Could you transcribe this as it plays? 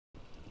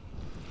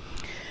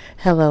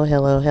Hello,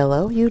 hello,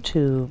 hello,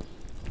 YouTube.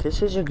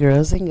 This is your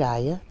girl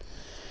Zingaya,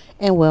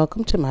 and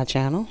welcome to my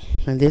channel.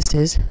 And this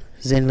is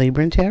Zen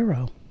Libra and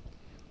Tarot.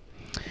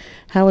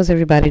 How is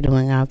everybody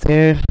doing out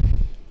there?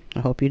 I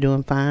hope you're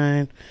doing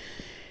fine,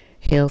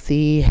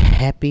 healthy,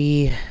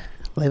 happy,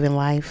 living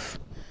life,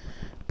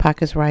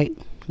 pockets right,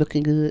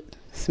 looking good,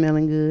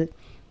 smelling good,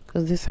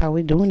 because this is how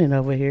we're doing it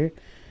over here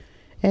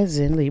at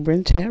Zen Libra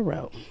and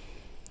Tarot.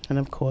 And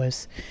of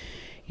course,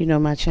 you know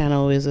my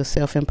channel is a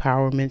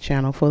self-empowerment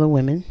channel for the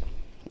women.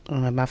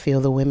 I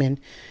feel the women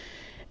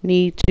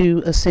need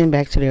to ascend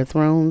back to their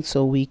throne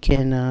so we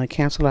can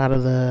cancel out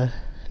of the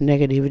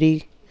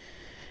negativity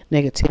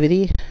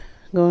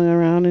going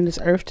around in this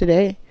earth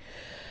today.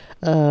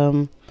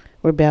 We're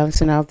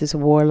balancing out this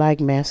warlike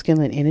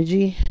masculine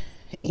energy,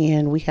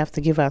 and we have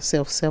to give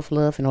ourselves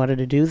self-love in order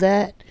to do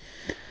that.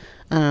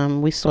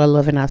 We start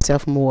loving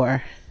ourselves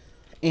more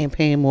and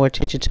paying more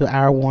attention to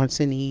our wants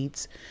and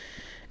needs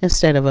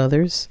instead of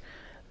others,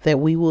 that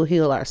we will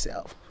heal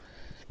ourselves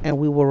and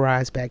we will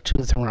rise back to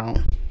the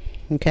throne.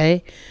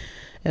 Okay?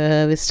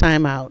 It's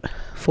time out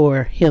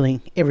for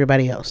healing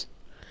everybody else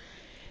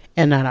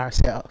and not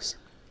ourselves.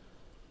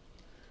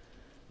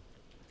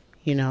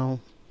 You know,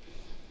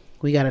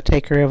 we got to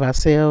take care of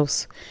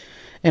ourselves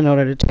in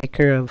order to take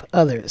care of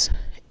others,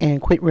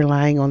 and quit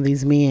relying on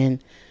these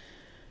men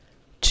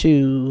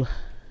to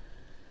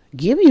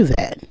give you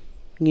that.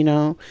 You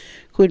know,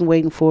 quit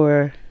waiting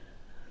for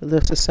the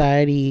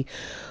society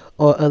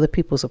or other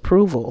people's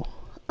approval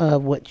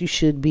of what you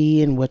should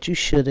be and what you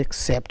should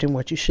accept and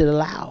what you should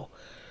allow.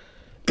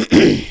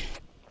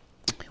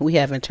 We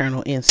have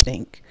internal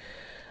instinct.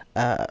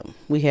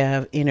 We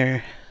have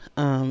inner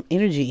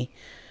energy.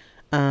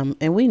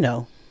 And we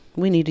know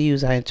we need to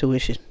use our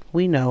intuition.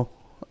 We know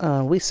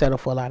we settle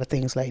for a lot of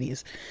things,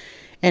 ladies.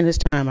 And it's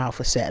time out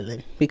for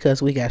settling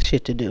because we got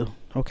shit to do.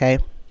 Okay?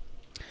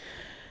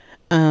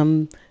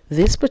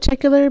 This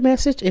particular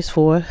message is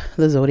for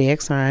the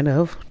zodiac sign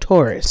of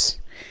Taurus.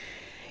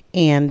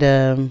 And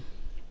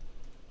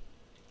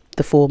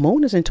the full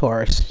moon is in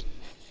Taurus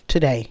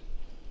today,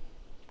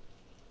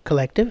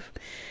 collective.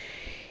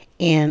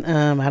 And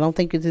I don't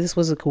think this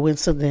was a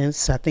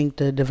coincidence. I think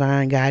the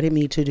divine guided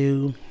me to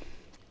do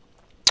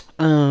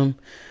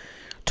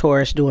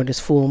Taurus during this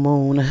full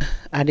moon.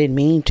 I didn't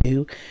mean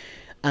to.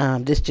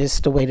 This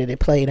just the way that it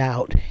played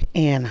out.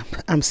 And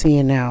I'm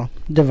seeing now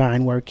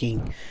divine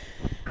working.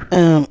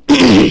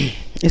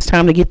 It's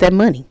time to get that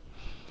money.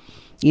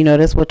 You know,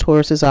 that's what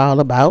Taurus is all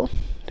about.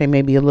 They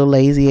may be a little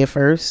lazy at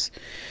first.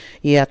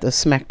 You have to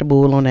smack the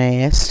bull on the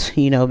ass,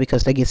 you know,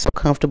 because they get so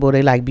comfortable.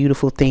 They like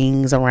beautiful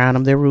things around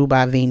them. They're ruled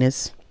by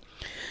Venus,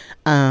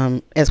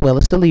 as well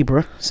as the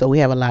Libra. So we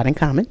have a lot in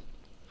common.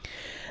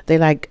 They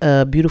like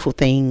beautiful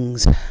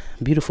things,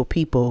 beautiful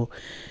people.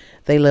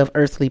 They love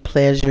earthly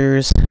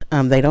pleasures.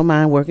 They don't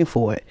mind working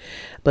for it.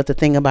 But the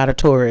thing about a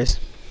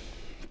Taurus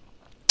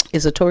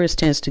is a Taurus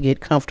tends to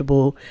get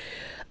comfortable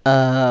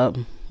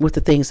with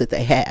the things that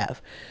they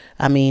have.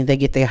 I mean, they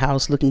get their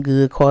house looking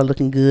good, car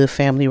looking good,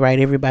 family right,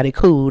 everybody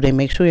cool. They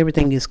make sure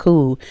everything is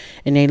cool,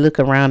 and they look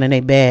around and they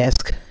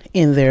bask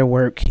in their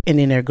work and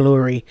in their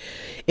glory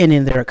and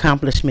in their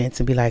accomplishments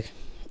and be like,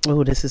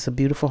 oh, this is a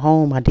beautiful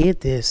home. I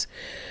did this.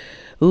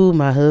 Ooh,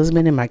 my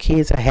husband and my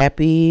kids are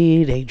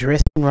happy. They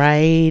dressing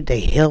right. They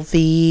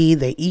healthy.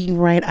 They eating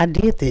right. I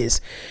did this.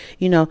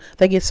 You know,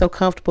 they get so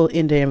comfortable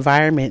in the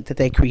environment that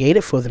they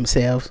created for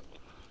themselves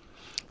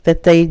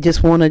that they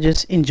just want to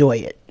just enjoy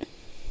it.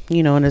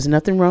 You know, and there's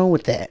nothing wrong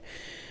with that.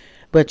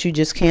 But you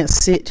just can't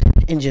sit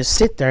and just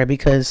sit there,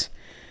 because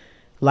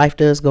life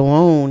does go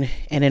on.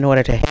 And in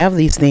order to have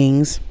these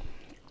things,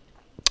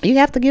 you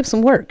have to give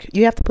some work.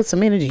 You have to put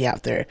some energy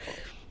out there.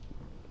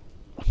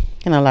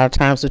 And a lot of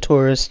times the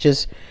Taurus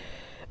just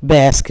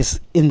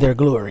basks in their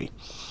glory.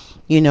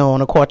 You know,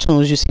 on the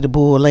cartoons, you see the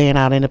bull laying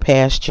out in the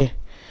pasture,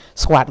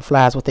 swatting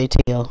flies with their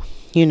tail.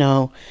 You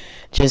know,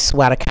 just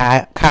while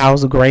the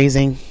cows are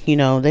grazing. You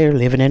know, they're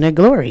living in their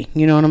glory.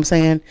 You know what I'm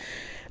saying?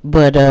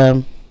 But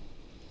the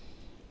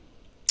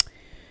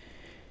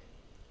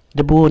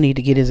bull need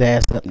to get his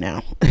ass up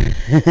now.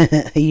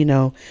 You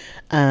know,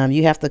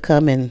 you have to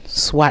come and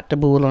swat the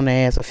bull on the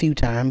ass a few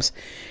times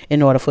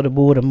in order for the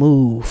bull to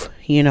move,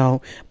 you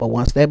know. But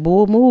once that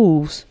bull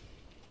moves,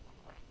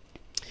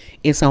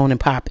 it's on and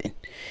popping.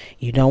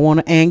 You don't want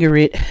to anger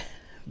it,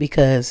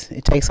 because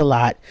it takes a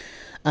lot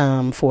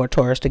for a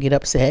Taurus to get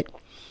upset.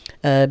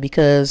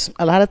 Because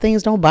a lot of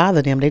things don't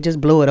bother them. They just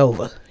blow it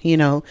over. You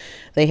know,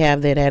 they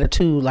have that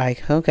attitude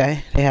like,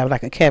 okay, they have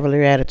like a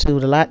cavalier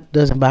attitude. A lot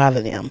doesn't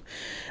bother them.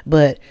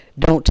 But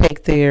don't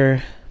take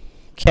their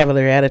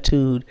cavalier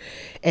attitude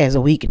as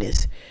a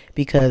weakness,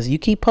 because you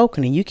keep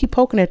poking and you keep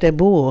poking at that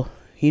bull.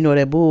 You know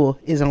that bull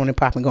is on and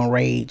popping, gonna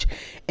rage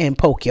and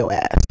poke your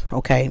ass.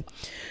 Okay,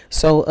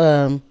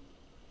 so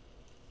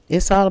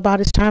it's all about,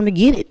 it's time to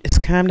get it. It's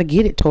time to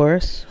get it,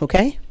 Taurus.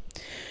 Okay,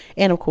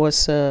 and of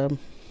course,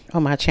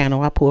 on my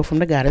channel, I pull from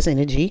the goddess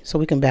energy so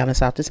we can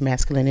balance out this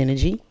masculine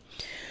energy.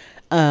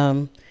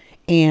 And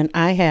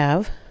I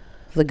have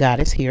the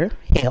goddess here,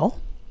 Hell.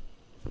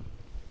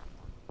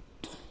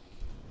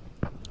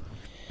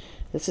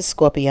 This is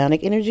scorpionic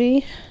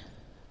energy,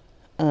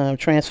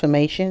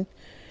 transformation,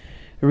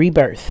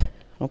 rebirth.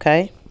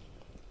 Okay.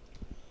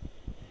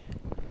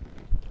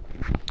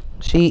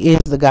 She is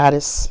the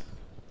goddess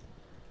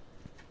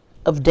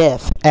of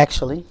death,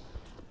 actually.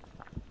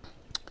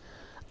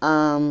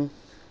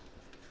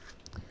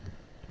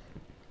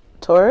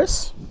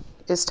 Taurus,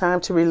 it's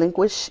time to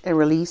relinquish and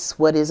release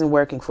what isn't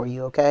working for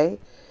you, okay?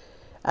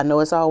 I know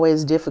it's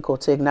always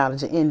difficult to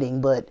acknowledge an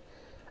ending, but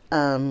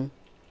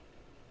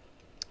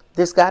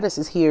this goddess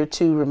is here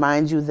to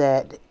remind you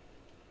that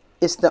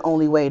it's the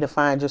only way to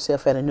find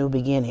yourself at a new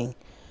beginning.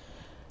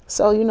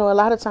 So, you know, a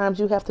lot of times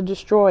you have to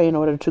destroy in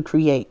order to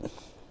create.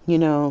 You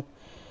know,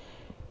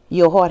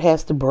 your heart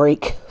has to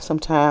break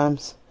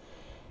sometimes,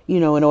 you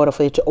know, in order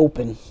for it to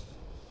open,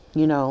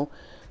 you know.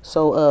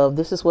 So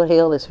this is what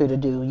hell is here to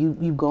do.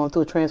 You've gone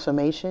through a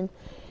transformation,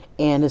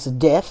 and it's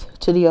death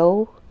to the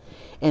old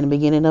and the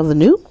beginning of the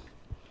new.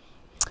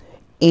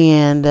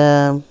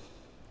 And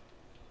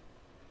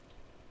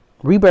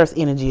rebirth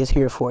energy is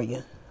here for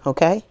you,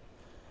 okay?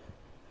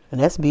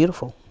 And that's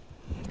beautiful.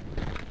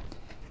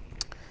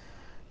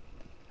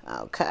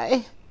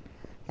 Okay.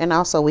 And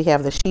also we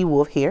have the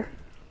she-wolf here.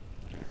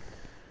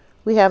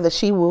 We have the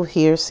she-wolf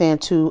here saying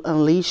to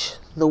unleash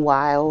the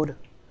wild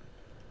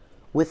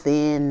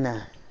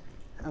within.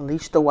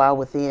 Unleash the wild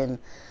within.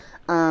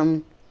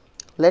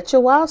 Let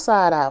your wild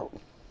side out.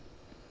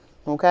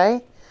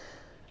 Okay?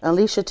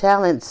 Unleash your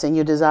talents and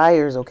your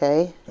desires,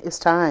 okay? It's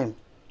time.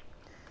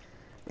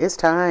 It's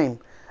time.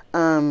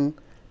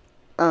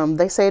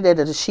 They say that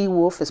the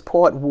she-wolf is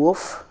part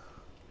wolf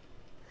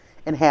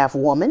and half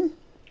woman.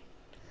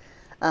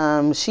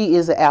 She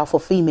is an alpha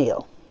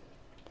female.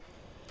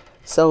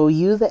 So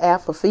you the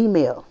alpha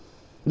female.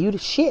 You the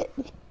shit.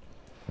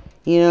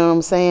 You know what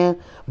I'm saying?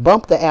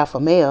 Bump the alpha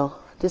male.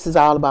 This is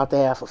all about the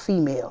alpha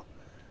female.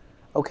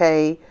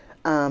 Okay?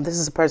 This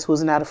is a person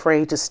who's not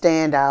afraid to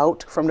stand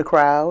out from the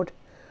crowd.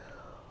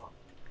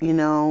 You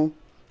know,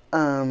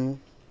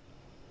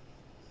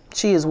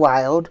 she is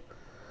wild,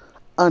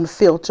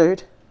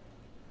 unfiltered.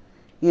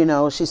 You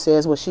know, she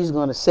says what she's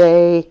going to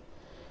say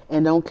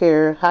and don't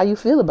care how you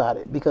feel about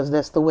it, because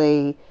that's the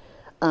way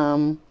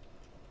that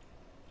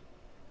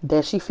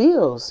she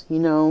feels. You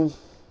know,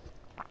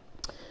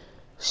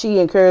 she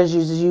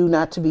encourages you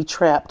not to be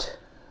trapped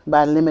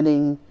by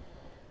limiting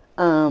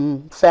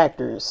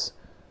factors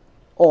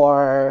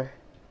or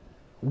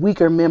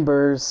weaker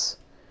members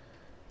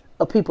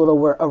of people that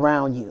were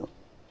around you.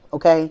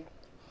 Okay?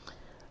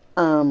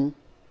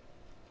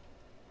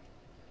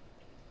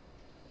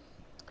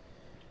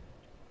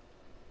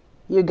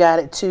 You got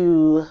it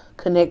to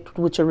connect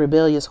with your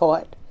rebellious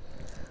heart.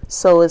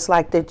 So it's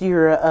like that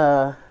you're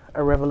a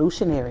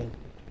revolutionary.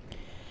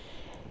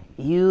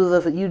 You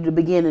the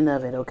beginning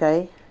of it,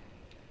 okay?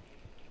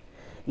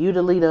 You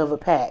the leader of a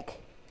pack.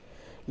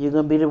 You're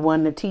going to be the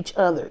one to teach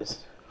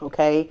others,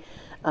 okay?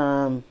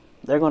 They're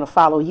going to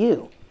follow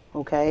you,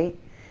 okay?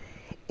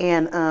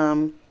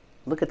 And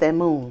look at that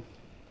moon.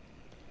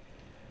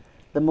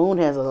 The moon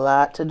has a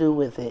lot to do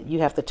with it. You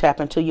have to tap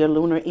into your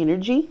lunar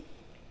energy.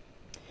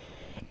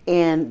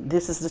 And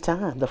this is the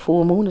time. The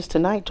full moon is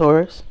tonight,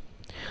 Taurus.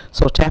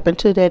 So tap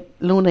into that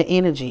lunar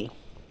energy.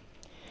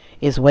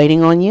 It's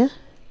waiting on you.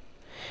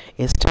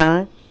 It's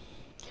time.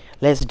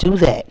 Let's do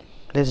that.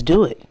 Let's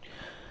do it.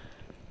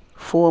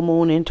 Full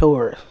moon in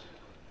Taurus.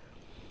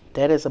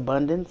 That is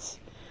abundance.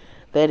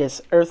 That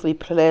is earthly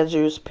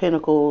pleasures,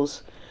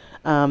 pinnacles.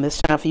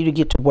 It's time for you to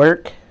get to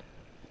work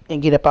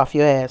and get up off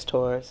your ass,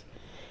 Taurus.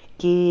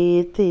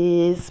 Get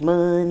this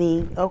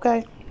money.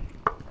 Okay.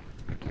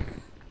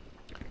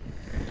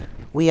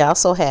 We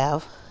also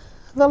have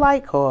the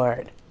light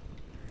card.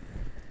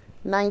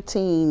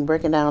 19,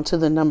 breaking down to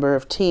the number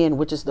of 10,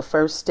 which is the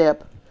first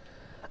step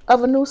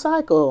of a new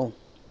cycle.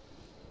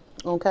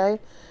 Okay?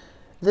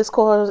 This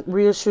card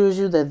reassures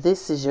you that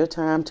this is your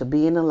time to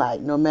be in the light,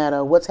 no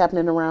matter what's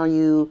happening around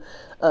you.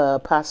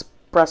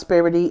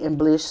 Prosperity and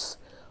bliss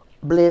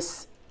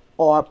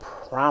are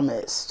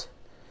promised.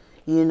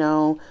 You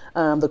know,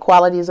 the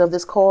qualities of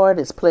this card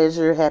is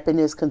pleasure,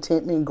 happiness,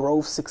 contentment,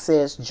 growth,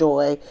 success,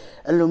 joy,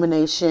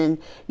 illumination,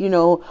 you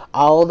know,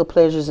 all the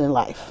pleasures in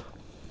life.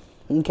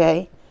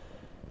 Okay?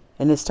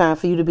 And it's time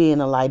for you to be in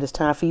the light. It's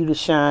time for you to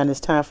shine. It's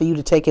time for you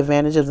to take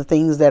advantage of the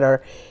things that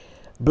are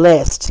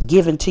blessed,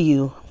 given to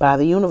you by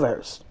the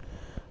universe.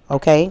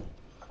 Okay?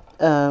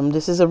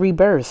 This is a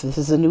rebirth. This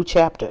is a new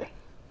chapter.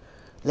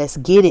 Let's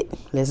get it.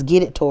 Let's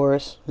get it,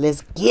 Taurus.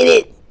 Let's get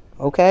it.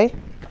 Okay?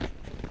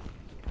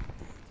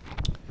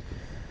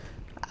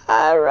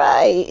 All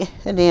right.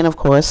 And then, of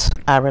course,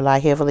 I rely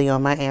heavily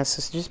on my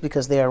ancestors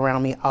because they're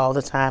around me all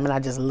the time and I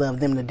just love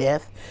them to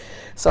death.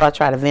 So I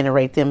try to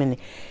venerate them in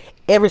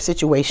every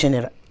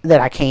situation that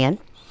I can.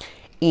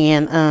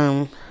 And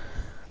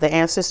the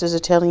ancestors are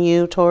telling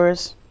you,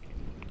 Taurus,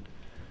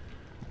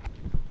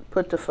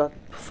 put the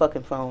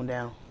fucking phone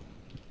down.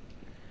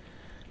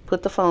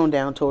 Put the phone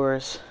down,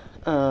 Taurus.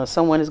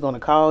 Someone is going to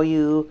call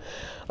you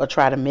or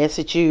try to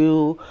message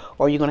you,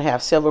 or you're going to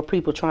have several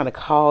people trying to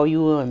call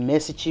you and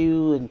message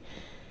you and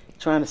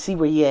trying to see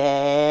where you're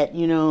at,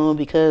 you know,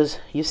 because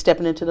you're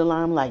stepping into the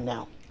limelight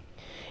now.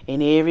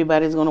 And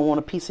everybody's going to want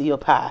a piece of your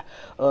pie.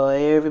 Or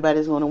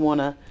everybody's going to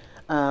want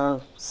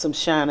some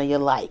shine of your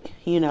light,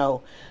 you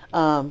know.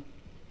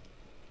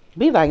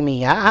 Be like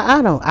me.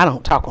 I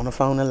don't talk on the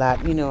phone a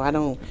lot. You know, I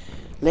don't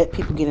let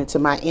people get into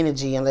my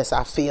energy unless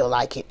I feel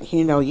like it.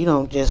 You know, you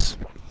don't just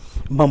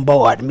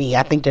bombard me.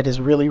 I think that is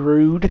really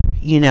rude,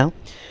 you know.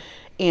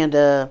 And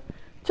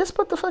just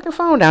put the fucking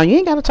phone down. You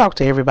ain't got to talk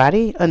to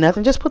everybody or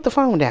nothing. Just put the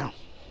phone down.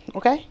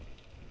 Okay?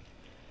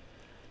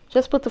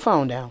 Just put the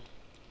phone down.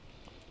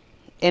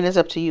 And it's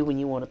up to you when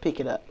you want to pick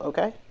it up.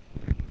 Okay?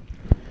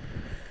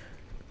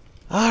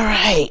 All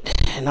right.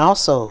 And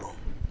also,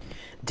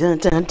 dun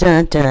dun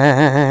dun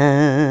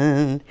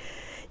dun,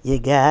 you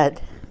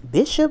got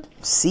Bishop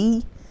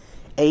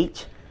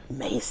C.H.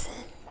 Mason.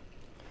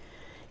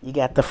 You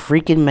got the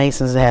freaking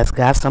Masons that has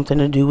got something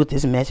to do with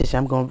this message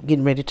I'm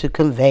getting ready to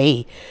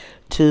convey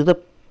to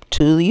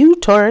you,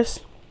 Taurus.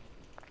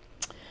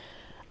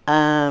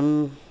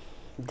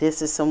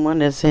 This is someone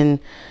that's in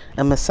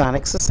a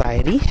Masonic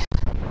society.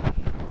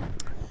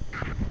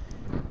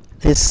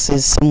 This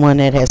is someone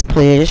that has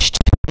pledged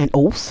an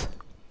oath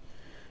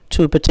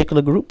to a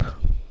particular group.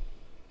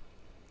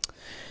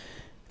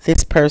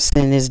 This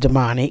person is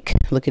demonic.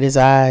 Look at his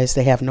eyes.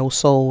 They have no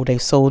soul. They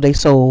sold their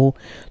soul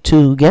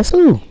to, guess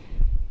who?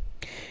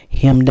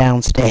 Him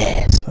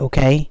downstairs.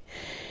 Okay?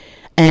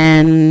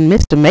 And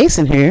Mr.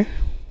 Mason here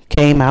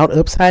came out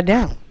upside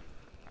down.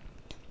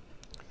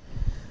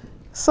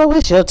 So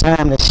it's your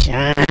time to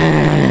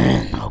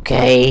shine.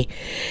 Okay?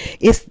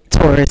 It's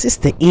Taurus. It's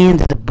the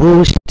end of the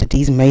bullshit that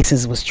these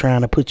Masons was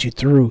trying to put you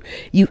through.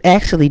 You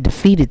actually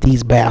defeated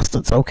these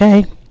bastards.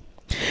 Okay?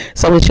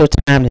 So it's your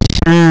time to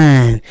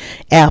shine.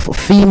 Alpha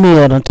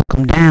female done took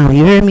them down.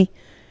 You hear me?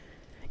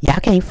 Y'all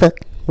can't fuck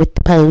with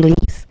the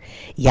police.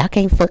 Y'all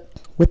can't fuck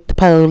with the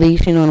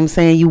police. You know what I'm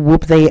saying? You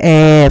whoop their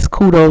ass.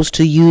 Kudos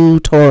to you,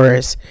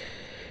 Taurus.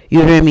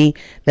 You hear me?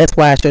 That's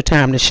why it's your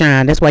time to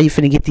shine. That's why you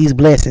finna get these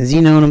blessings.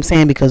 You know what I'm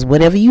saying? Because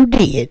whatever you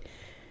did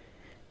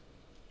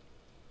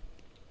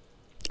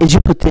is you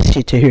put this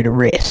shit to here to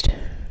rest.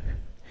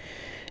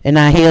 And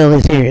now hell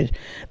is here.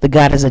 The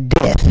goddess of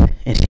death.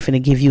 And she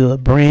finna give you a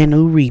brand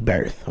new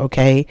rebirth.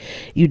 Okay?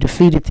 You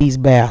defeated these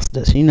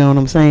bastards. You know what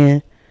I'm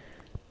saying?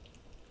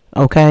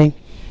 Okay?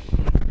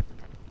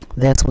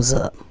 That's what's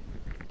up.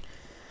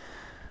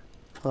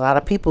 A lot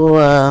of people,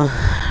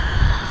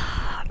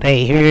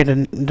 they hear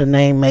the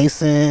name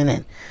Mason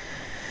and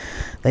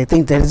they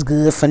think that it's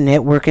good for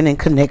networking and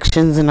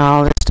connections and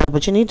all that stuff.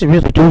 But you need to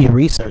really do your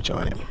research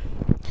on it.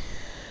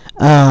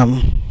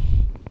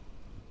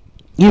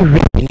 You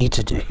really need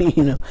to do,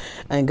 you know.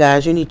 And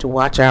guys, you need to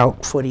watch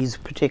out for these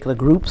particular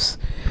groups.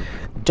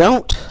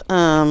 Don't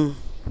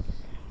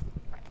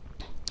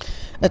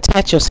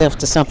attach yourself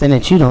to something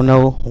that you don't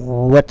know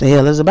what the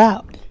hell is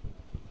about.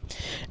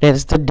 That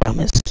is the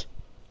dumbest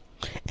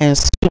and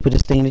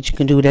stupidest thing that you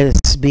can do. That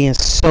is being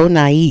so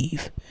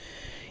naive.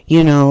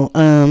 You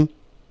know,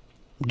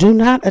 do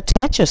not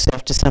attach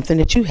yourself to something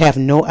that you have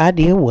no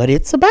idea what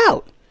it's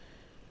about.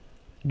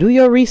 Do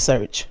your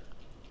research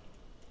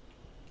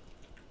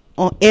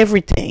on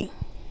everything.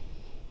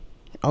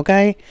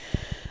 Okay?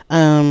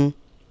 A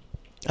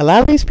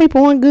lot of these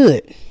people aren't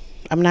good.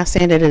 I'm not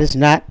saying that it is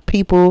not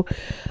people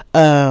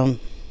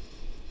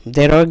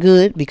that are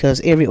good,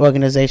 because every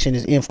organization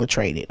is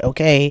infiltrated.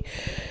 Okay?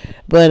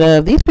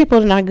 But these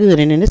people are not good.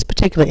 And in this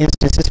particular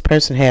instance, this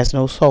person has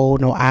no soul,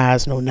 no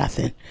eyes, no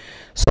nothing.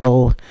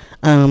 So,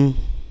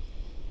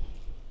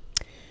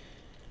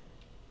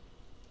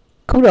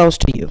 kudos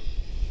to you.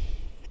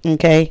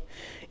 Okay?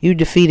 You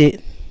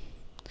defeated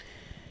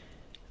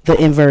the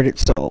inverted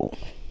soul.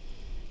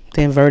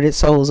 The inverted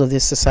souls of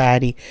this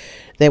society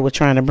that were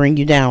trying to bring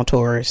you down,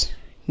 Taurus.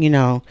 You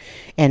know,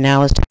 and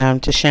now it's time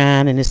to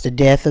shine, and it's the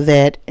death of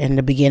that and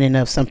the beginning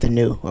of something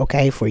new,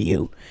 okay, for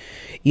you.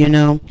 You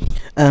know,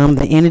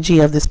 the energy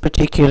of this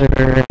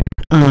particular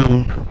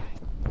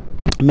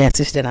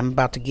message that I'm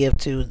about to give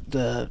to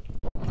the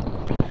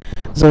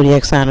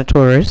zodiac sign of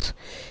Taurus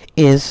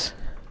is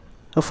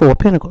the Four of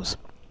Pentacles.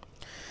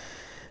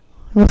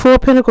 When the Four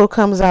of Pentacles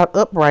comes out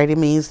upright, it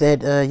means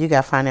that you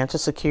got financial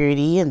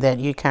security and that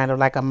you're kind of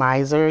like a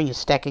miser. You're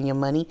stacking your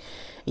money,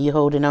 you're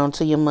holding on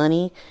to your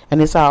money,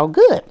 and it's all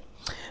good.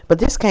 But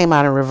this came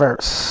out in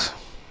reverse.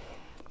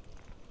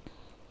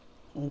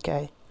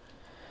 Okay.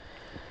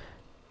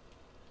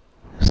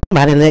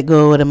 Somebody let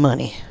go of the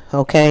money.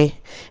 Okay.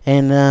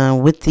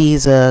 And with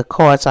these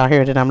cards out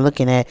here that I'm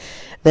looking at,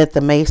 that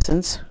the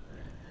Masons,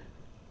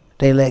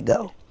 they let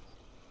go.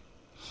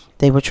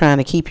 They were trying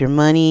to keep your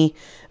money.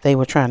 They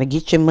were trying to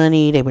get your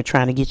money. They were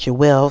trying to get your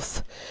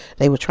wealth.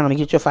 They were trying to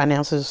get your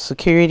financial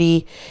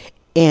security.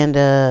 And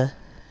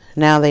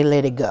now they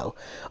let it go.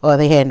 Or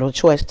they had no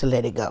choice to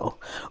let it go.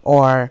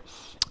 Or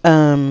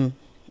the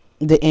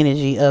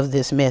energy of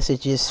this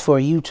message is for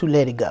you to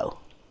let it go.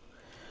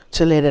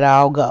 To let it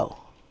all go.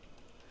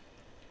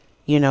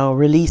 You know,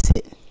 release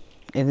it.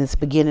 And it's the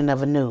beginning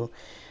of a new.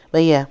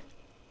 But yeah.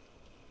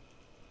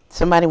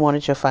 Somebody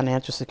wanted your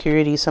financial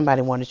security.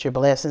 Somebody wanted your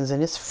blessings.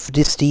 And it's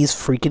just these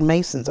freaking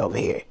Masons over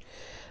here.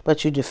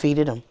 But you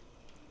defeated them.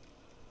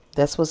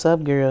 That's what's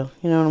up, girl.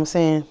 You know what I'm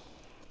saying?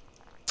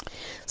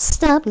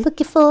 Stop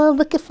looking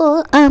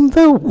for, I'm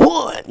the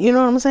one. You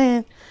know what I'm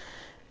saying?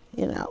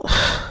 You know,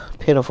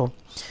 pitiful.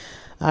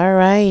 All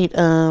right.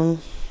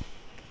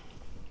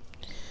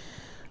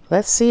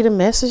 Let's see the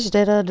message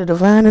that the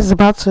divine is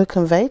about to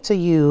convey to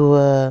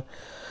you,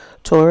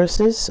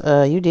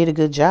 Tauruses. You did a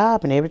good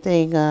job, and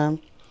everything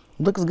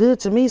looks good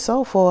to me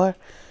so far.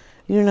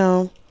 You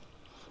know,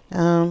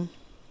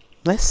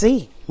 let's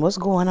see what's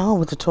going on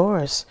with the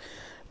Taurus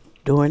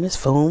during this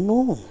full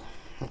moon.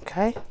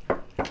 Okay.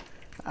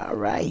 All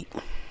right.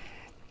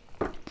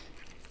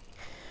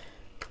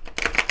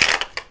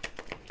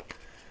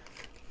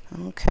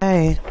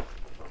 Okay.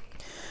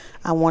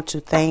 I want to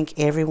thank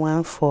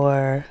everyone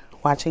for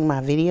watching my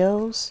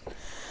videos.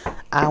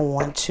 I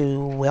want to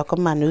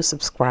welcome my new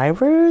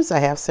subscribers. I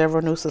have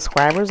several new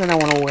subscribers and I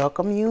want to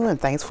welcome you and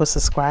thanks for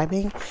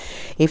subscribing.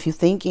 If you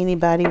think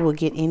anybody will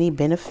get any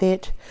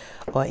benefit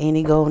or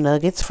any gold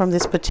nuggets from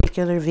this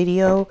particular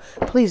video,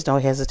 please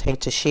don't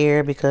hesitate to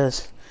share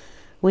because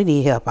we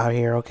need help out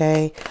here,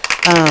 okay?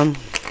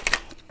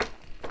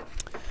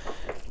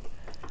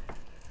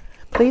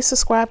 Please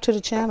subscribe to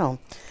the channel.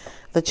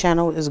 The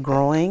channel is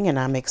growing and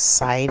I'm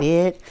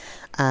excited.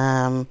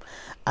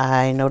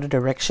 I know the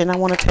direction I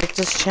want to take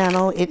this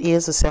channel. It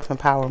is a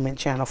self-empowerment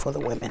channel for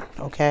the women,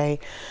 okay?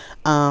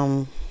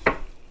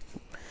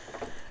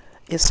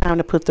 It's time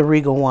to put the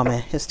regal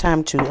woman. It's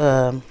time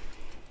to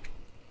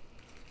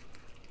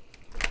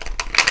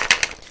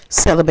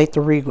celebrate the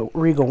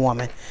regal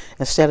woman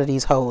instead of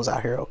these hoes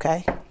out here,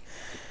 okay?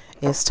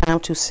 It's time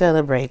to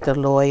celebrate the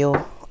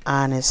loyal,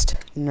 honest,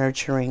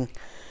 nurturing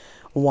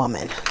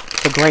woman,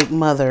 the great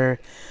mother,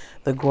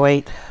 the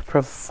great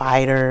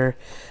provider,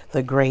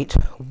 the great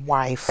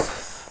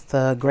wife,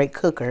 the great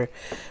cooker,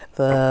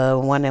 the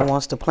one that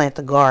wants to plant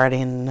the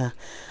garden,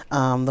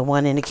 the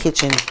one in the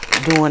kitchen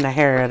doing the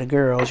hair of the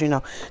girls, you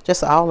know,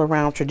 just all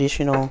around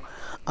traditional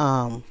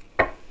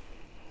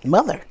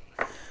mother.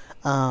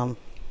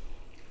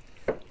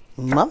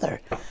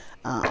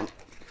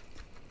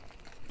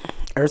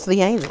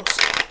 Earthly angels.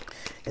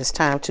 It's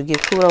time to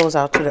give kudos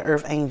out to the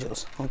earth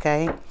angels,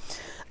 okay?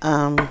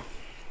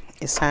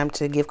 It's time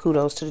to give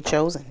kudos to the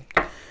chosen.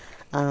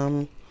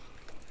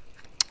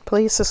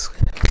 Please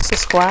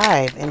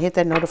subscribe and hit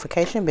that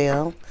notification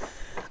bell.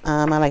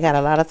 I got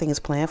a lot of things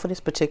planned for this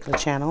particular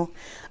channel.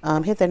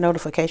 Hit that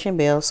notification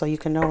bell so you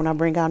can know when I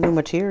bring out new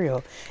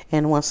material.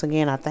 And once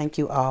again, I thank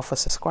you all for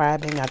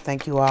subscribing. I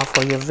thank you all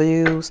for your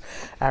views.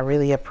 I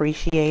really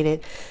appreciate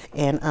it.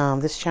 And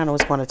this channel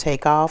is going to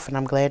take off, and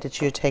I'm glad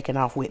that you're taking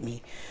off with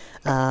me.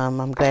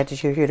 I'm glad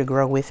that you're here to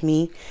grow with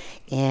me.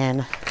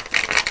 And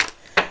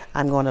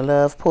I'm going to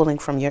love pulling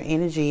from your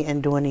energy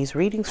and doing these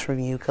readings from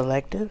you,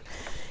 collective.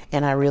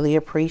 And I really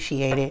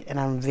appreciate it. And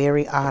I'm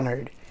very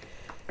honored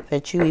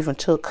that you even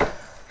took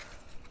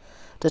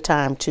the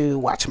time to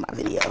watch my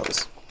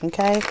videos.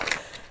 Okay.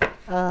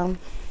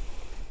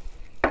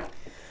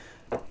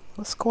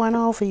 What's going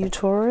on for you,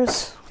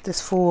 Taurus? This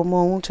full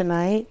moon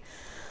tonight.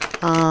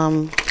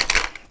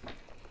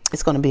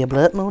 It's going to be a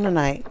blood moon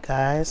tonight,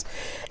 guys.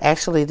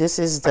 Actually, this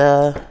is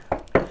the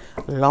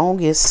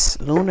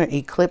longest lunar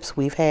eclipse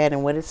we've had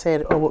in what it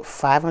said over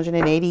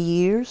 580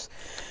 years.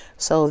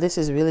 So this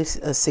is really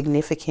a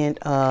significant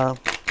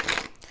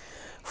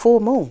full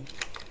moon.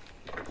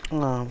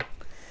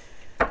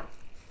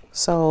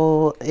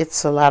 So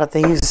it's a lot of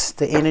things.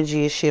 The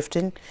energy is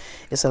shifting.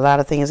 It's a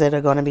lot of things that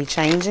are going to be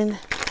changing.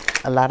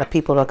 A lot of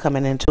people are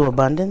coming into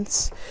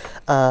abundance.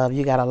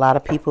 You got a lot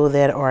of people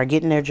that are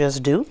getting their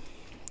just due.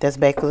 That's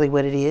basically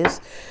what it is.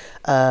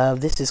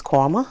 This is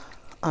karma.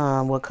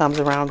 What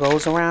comes around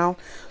goes around.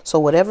 So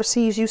whatever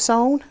seeds you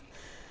sown,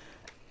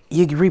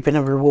 you're reaping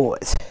the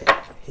rewards.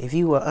 If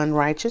you are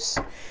unrighteous,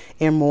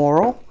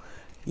 immoral,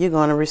 you're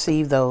going to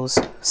receive those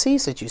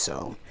seeds that you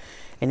sown.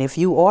 And if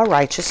you are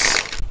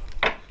righteous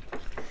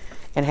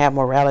and have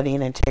morality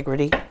and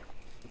integrity,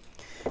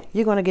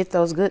 you're going to get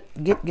those good,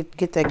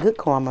 get that good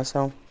karma.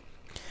 So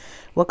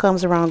what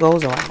comes around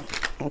goes around.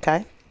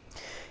 Okay.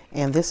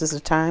 And this is the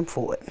time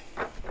for it.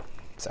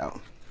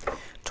 So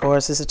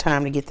Taurus is a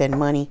time to get that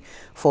money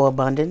for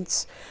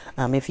abundance.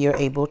 If you're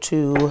able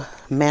to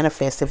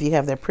manifest, if you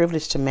have that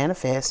privilege to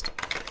manifest,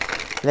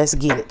 let's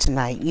get it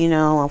tonight. You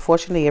know,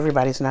 unfortunately,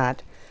 everybody's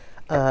not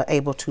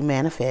able to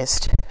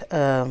manifest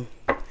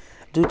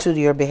due to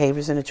your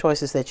behaviors and the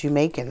choices that you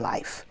make in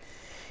life.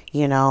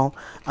 You know,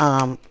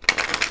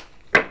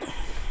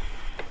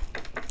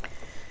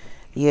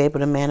 you're able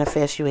to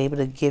manifest, you're able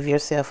to give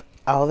yourself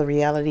all the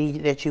reality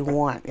that you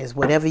want. Is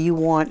whatever you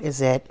want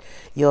is at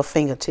your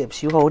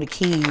fingertips. You hold the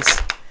keys.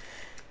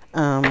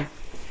 And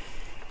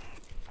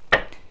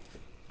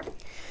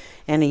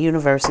the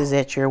universe is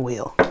at your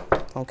will.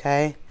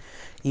 Okay?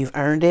 You've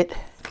earned it.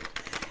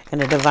 And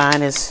the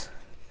divine is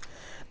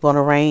going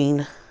to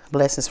rain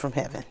blessings from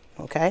heaven.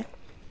 Okay?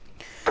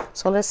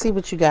 So let's see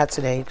what you got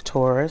today,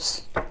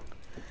 Taurus.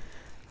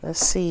 Let's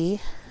see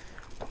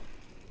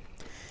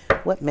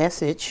what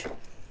message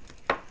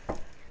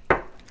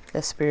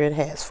that Spirit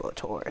has for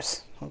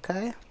Taurus.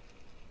 Okay.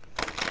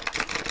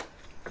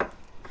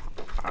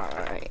 All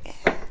right.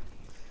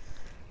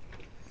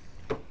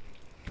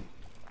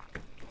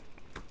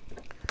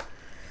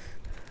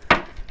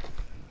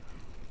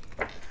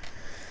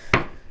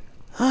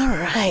 All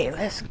right,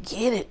 let's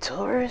get it,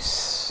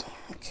 Taurus.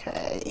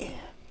 Okay.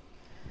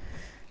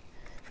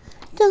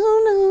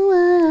 Don't know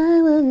why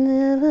I will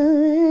never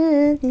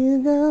let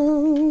you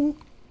go.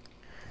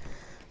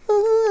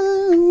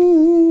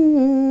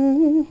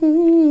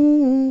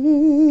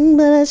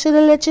 But I should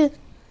have let you.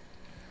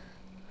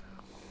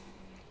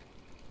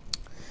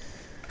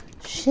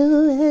 Should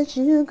have let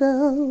you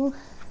go.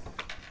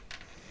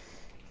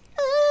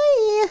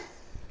 Oh,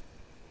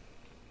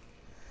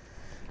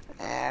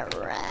 yeah. All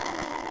right.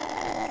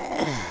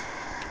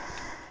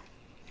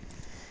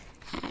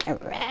 All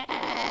right.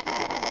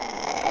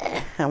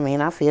 I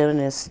mean, I'm feeling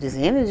this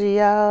energy,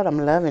 y'all. I'm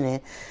loving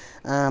it.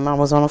 I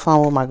was on the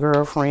phone with my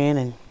girlfriend,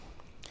 and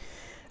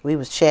we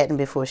was chatting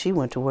before she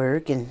went to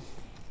work, and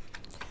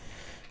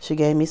she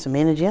gave me some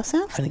energy. I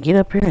said, I'm finna get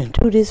up here and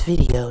do this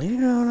video. You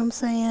know what I'm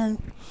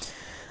saying?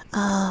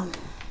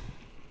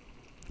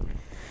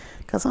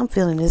 Because I'm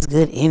feeling this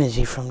good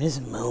energy from this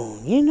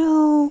moon, you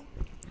know?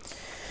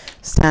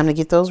 It's time to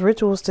get those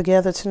rituals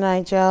together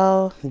tonight,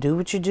 y'all. Do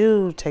what you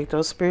do. Take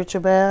those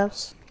spiritual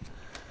baths.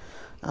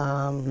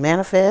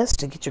 Manifest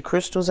to get your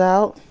crystals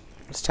out.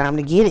 It's time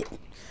to get it.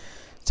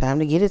 It's time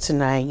to get it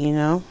tonight, you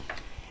know?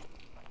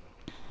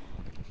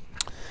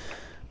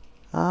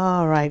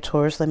 All right,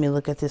 Taurus, let me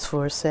look at this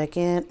for a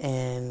second,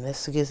 and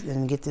let's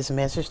get this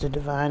message the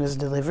divine is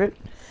delivered.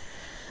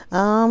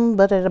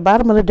 But at the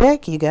bottom of the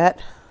deck, you got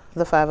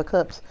the Five of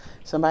Cups.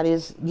 Somebody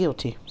is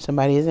guilty.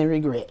 Somebody is in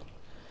regret.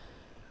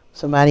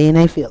 Somebody in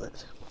their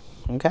feelings.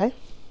 Okay?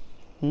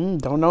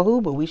 Don't know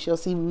who, but we shall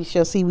see, we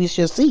shall see, we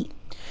shall see.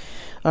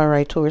 All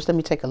right, Taurus, let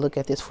me take a look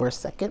at this for a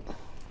second.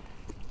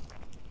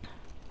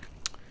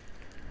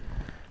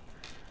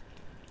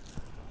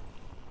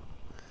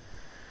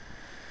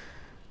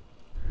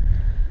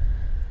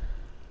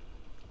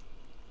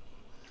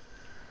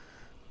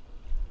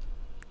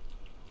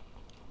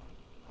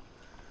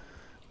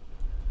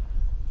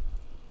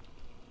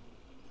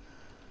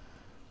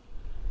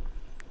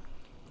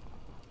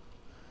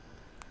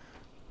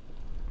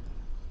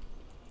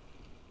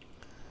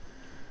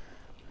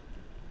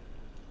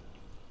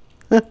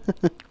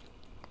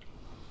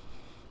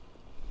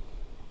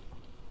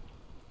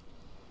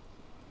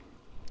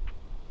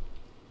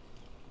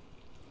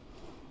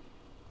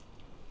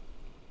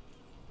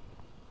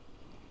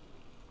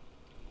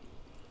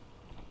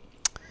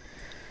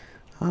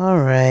 All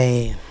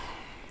right.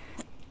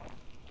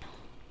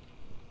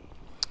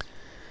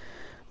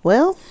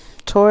 Well,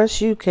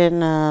 Taurus, you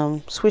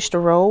can switch the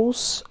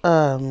roles.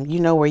 You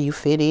know where you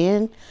fit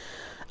in.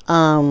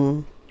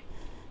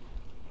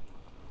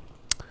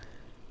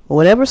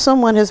 Whatever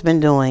someone has been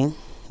doing,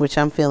 which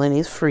I'm feeling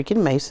these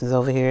freaking Masons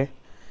over here,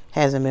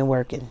 hasn't been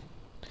working.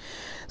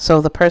 So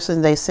the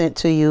person they sent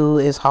to you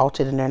is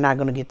halted, and they're not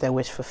going to get their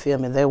wish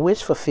fulfillment. Their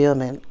wish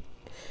fulfillment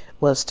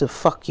was to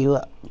fuck you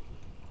up.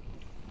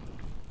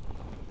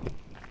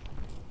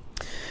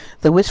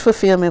 The wish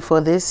fulfillment for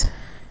this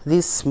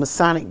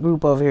Masonic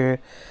group over here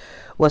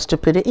was to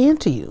put an end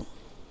to you.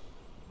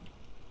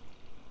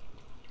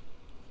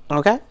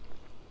 Okay?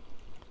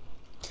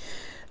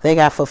 They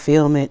got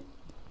fulfillment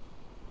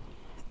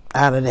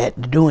out of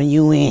that, doing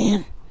you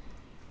in.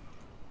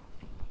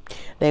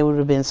 They would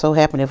have been so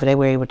happy if they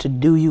were able to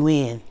do you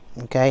in.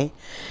 Okay?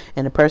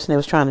 And the person that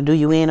was trying to do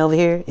you in over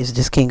here is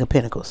this King of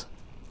Pentacles.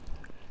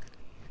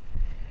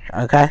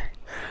 Okay?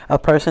 A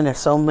person that's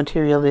so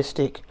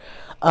materialistic.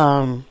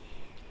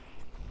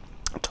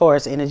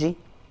 Taurus energy.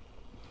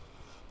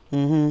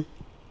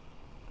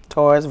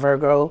 Taurus,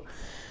 Virgo,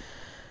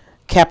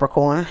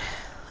 Capricorn.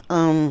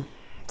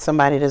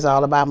 Somebody that's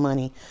all about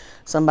money.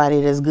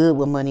 Somebody that's good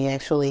with money,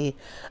 actually.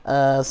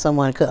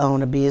 Someone could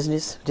own a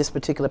business. This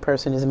particular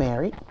person is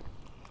married.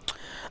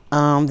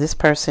 This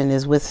person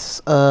is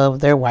with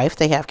their wife.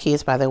 They have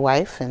kids by their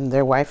wife, and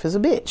their wife is a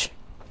bitch.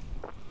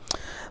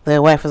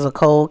 Their wife is a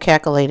cold,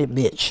 calculated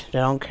bitch. They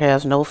don't care,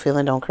 has no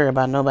feeling, don't care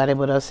about nobody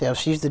but herself.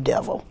 She's the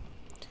devil.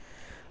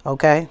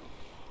 Okay?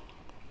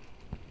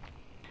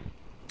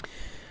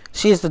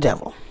 She is the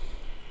devil.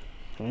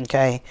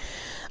 Okay?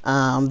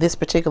 This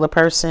particular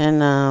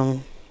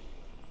person,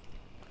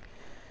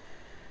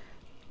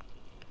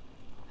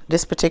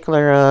 this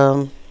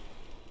particular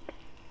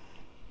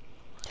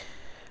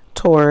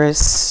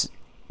Taurus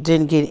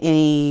didn't get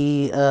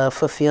any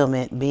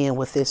fulfillment being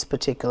with this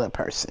particular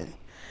person.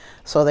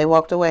 So they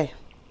walked away.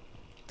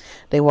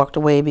 They walked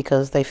away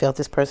because they felt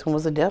this person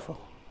was the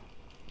devil.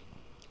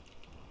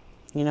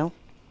 You know?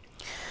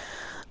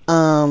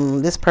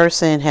 This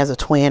person has a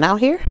twin out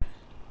here.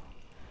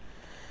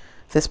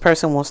 This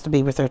person wants to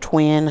be with their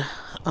twin.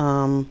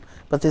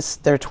 But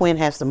their twin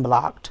has them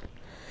blocked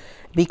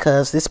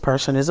because this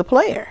person is a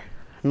player.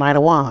 Knight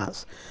of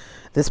Wands.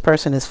 This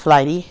person is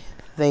flighty.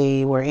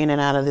 They were in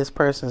and out of this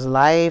person's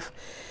life.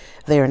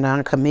 They are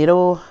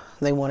non-committal.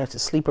 They wanted to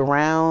sleep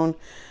around.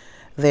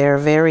 They're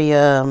very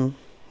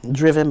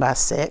driven by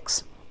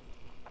sex.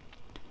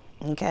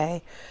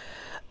 Okay.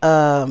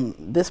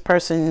 This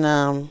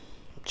person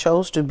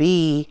chose to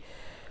be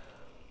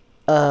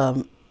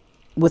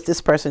with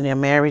this person they're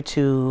married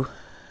to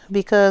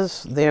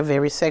because they're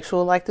very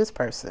sexual like this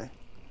person.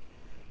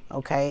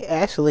 Okay.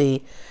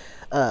 Actually,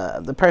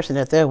 the person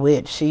that they're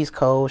with, she's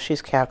cold,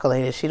 she's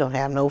calculated, she don't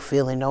have no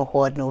feeling, no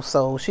heart, no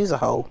soul. She's a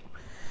hoe.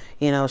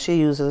 You know, she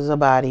uses her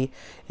body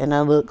and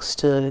her looks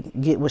to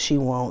get what she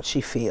wants,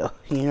 she feel.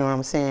 You know what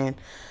I'm saying?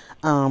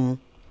 And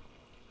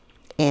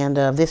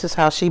this is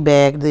how she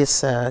bagged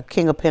this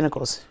King of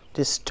Pentacles,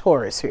 this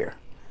Taurus here.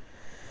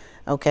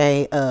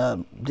 Okay,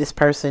 this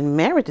person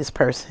married this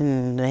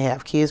person. They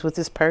have kids with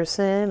this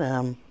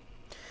person.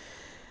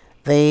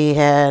 They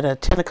had a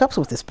 10 of Cups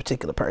with this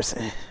particular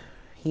person,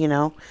 you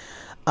know.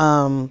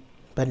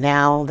 But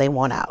now they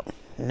want out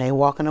and they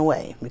walking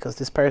away because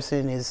this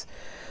person is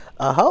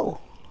a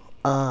hoe.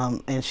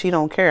 And she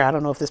don't care. I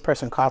don't know if this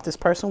person caught this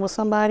person with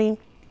somebody.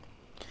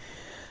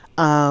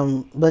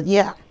 But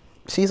yeah,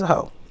 she's a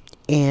hoe.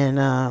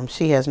 And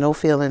she has no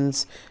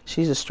feelings.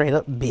 She's a straight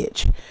up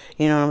bitch.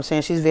 You know what I'm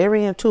saying? She's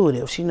very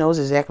intuitive. She knows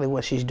exactly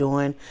what she's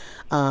doing.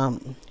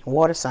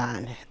 Water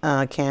sign,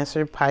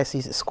 Cancer,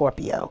 Pisces, and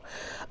Scorpio.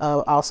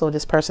 Also,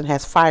 this person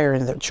has fire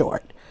in their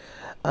chart.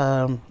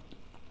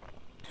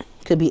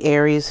 Could be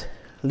Aries,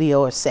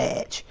 Leo, or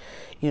Sag.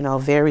 You know,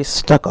 very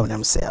stuck on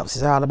themselves.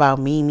 It's all about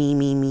me, me,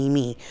 me, me,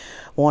 me.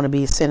 Want to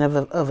be center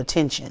of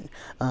attention.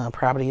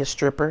 Probably a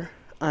stripper.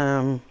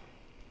 Who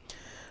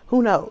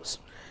knows?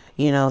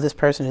 You know, this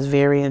person is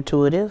very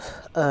intuitive.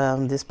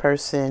 This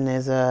person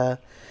is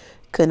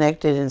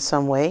connected in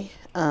some way.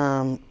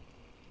 And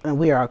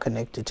we are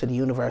connected to the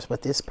universe,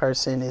 but this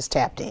person is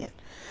tapped in.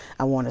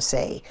 I want to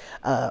say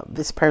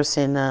this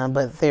person,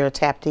 but they're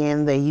tapped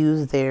in. They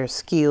use their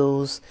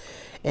skills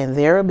and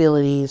their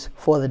abilities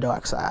for the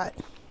dark side.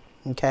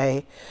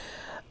 Okay.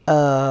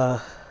 Their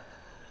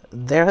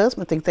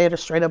husband think they're the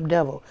straight up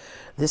devil.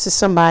 This is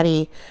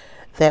somebody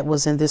that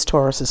was in this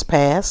Taurus's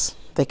past.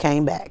 They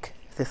came back.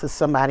 This is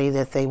somebody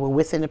that they were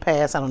with in the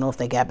past. I don't know if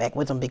they got back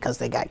with them because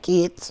they got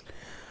kids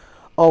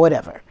or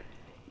whatever,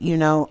 you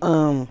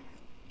know.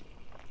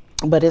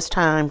 But it's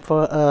time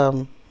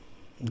for,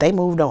 they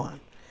moved on.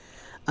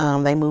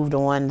 They moved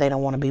on. They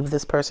don't want to be with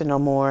this person no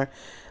more.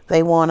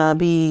 They want to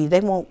be,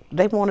 they want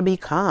to be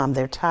calm.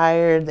 They're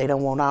tired. They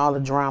don't want all the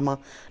drama.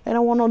 They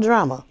don't want no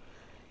drama.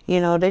 You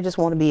know, they just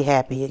want to be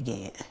happy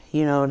again.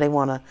 You know, they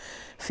want to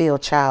feel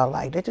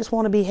childlike. They just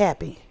want to be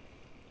happy.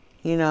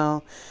 You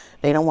know,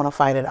 they don't want to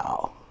fight at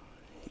all.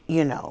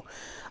 You know,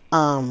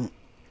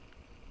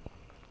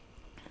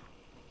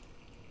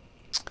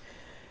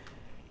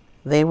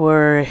 they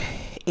were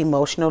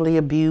emotionally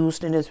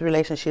abused in this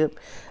relationship.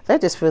 They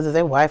just feel that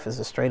their wife is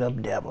a straight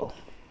up devil.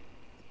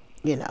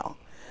 You know,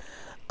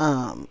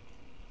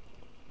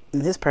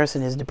 this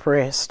person is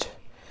depressed.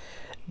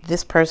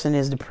 This person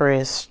is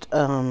depressed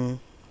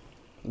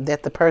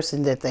that the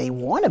person that they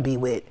want to be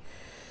with,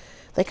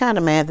 they kind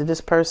of mad that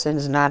this person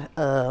is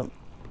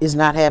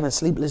not having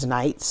sleepless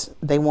nights.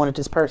 They wanted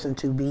this person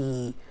to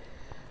be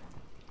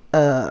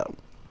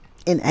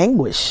in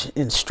anguish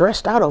and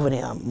stressed out over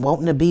them,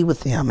 wanting to be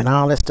with them and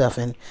all that stuff.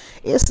 And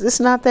it's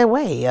not that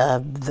way.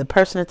 The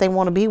person that they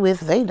want to be with,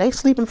 they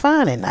sleeping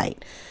fine at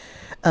night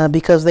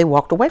because they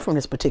walked away from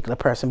this particular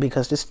person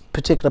because this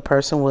particular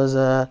person was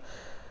a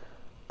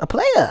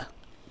player.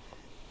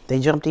 They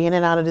jumped in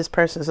and out of this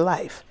person's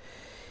life.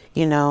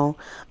 You know,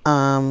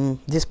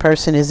 this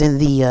person is in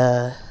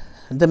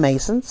the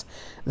Masons.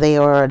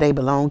 They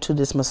belong to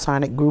this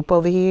Masonic group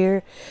over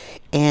here,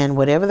 and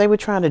whatever they were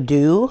trying to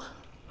do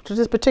to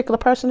this particular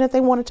person that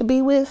they wanted to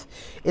be with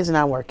is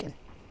not working.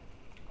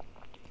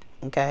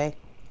 Okay.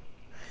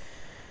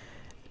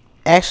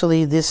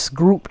 Actually, this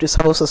group, this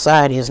whole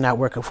society is not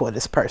working for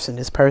this person.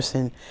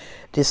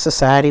 This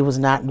society was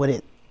not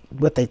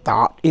what they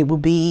thought it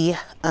would be.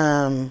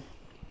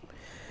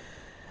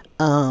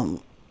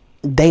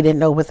 They didn't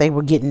know what they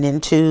were getting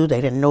into.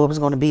 They didn't know it was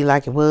going to be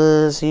like it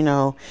was, you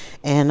know.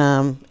 And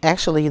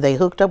actually, they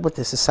hooked up with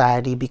this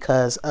society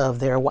because of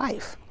their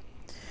wife.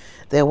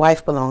 Their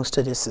wife belongs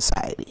to this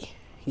society,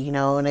 you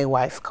know, and their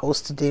wife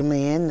coasted them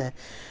in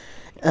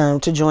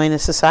to join the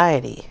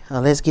society.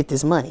 Let's get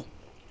this money.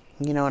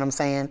 You know what I'm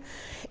saying?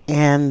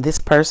 And this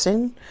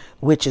person,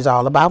 which is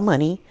all about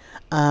money,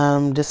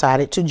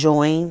 decided to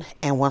join.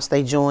 And once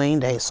they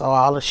joined, they saw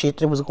all the shit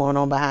that was going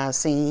on behind the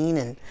scene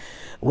and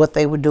what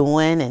they were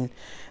doing. And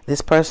this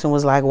person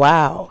was like,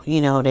 wow,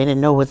 you know, they didn't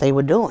know what they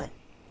were doing.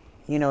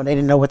 You know, they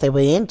didn't know what they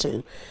were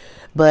into.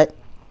 But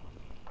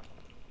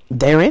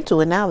they're into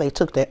it now. They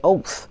took their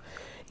oath,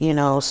 you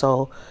know,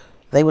 so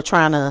they were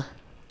trying to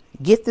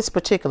get this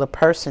particular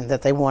person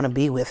that they want to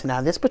be with.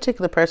 Now, this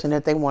particular person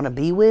that they want to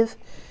be with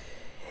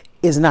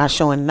is not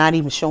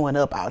even showing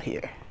up out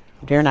here.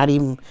 They're not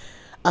even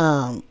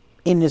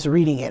in this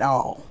reading at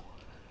all.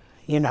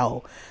 You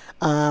know,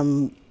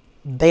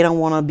 they don't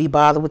want to be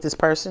bothered with this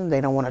person.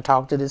 They don't want to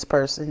talk to this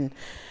person.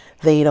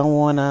 They don't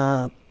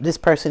want this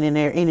person in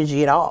their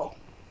energy at all.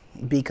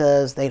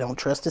 because they don't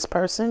trust this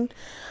person.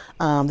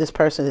 This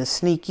person is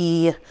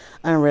sneaky,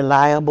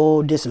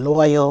 unreliable,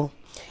 disloyal,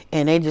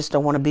 and they just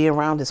don't want to be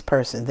around this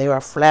person. They are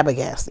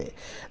flabbergasted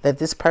that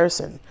this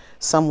person,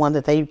 someone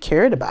that they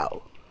cared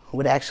about,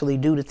 would actually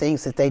do the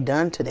things that they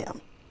done to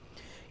them,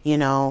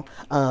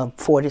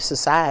 for this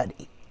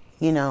society.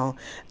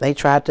 They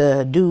tried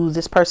to do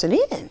this person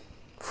in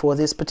for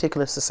this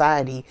particular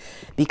society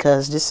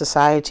because this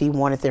society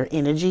wanted their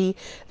energy,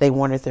 they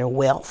wanted their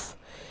wealth.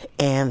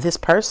 And this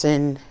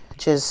person,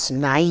 just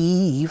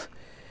naive,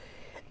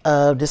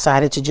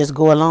 decided to just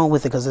go along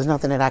with it because there's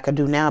nothing that I could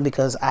do now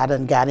because I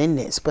done got in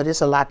this. But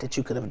it's a lot that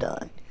you could have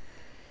done.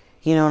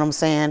 You know what I'm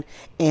saying?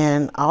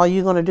 And all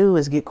you're going to do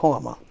is get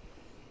karma.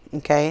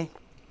 Okay?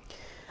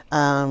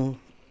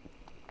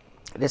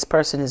 This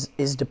person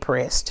is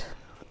depressed,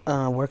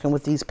 working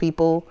with these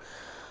people,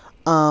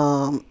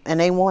 and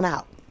they want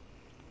out.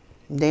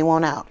 They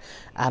want out.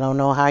 I don't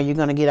know how you're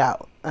going to get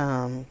out.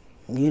 I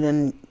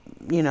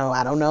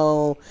don't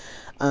know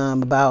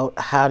about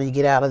how to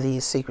get out of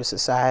these secret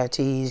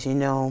societies.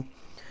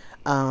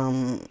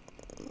 I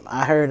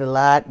heard a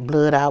lot,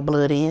 blood out,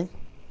 blood in.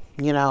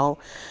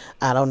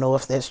 I don't know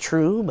if that's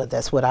true, but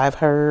that's what I've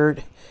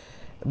heard.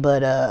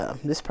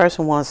 But this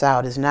person wants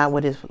out. It's not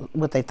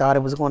what they thought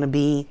it was going to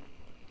be.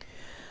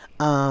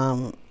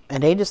 And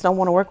they just don't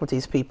want to work with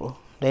these people.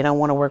 They don't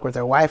want to work with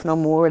their wife no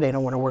more. They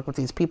don't want to work with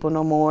these people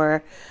no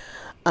more.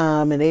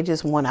 And they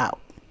just want out.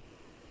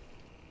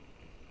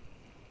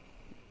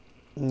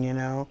 They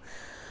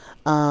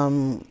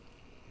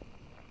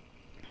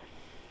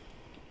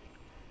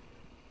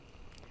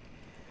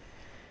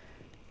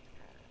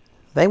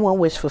want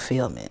wish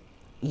fulfillment.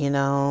 They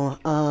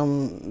want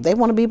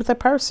to be with their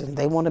person.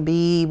 They want to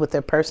be with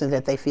their person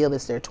that they feel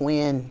is their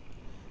twin,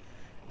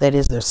 that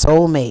is their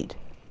soulmate.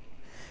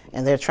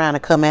 And they're trying to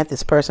come at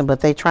this person,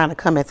 but they're trying to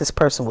come at this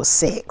person with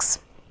sex.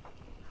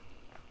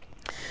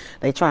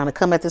 They're trying to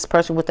come at this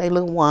person with their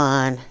little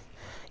wine,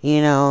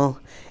 and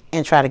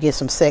try to get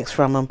some sex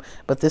from them.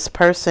 But this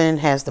person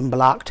has them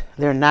blocked.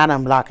 They're not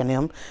unblocking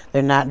them.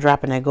 They're not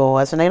dropping their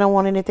guards, and they don't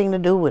want anything to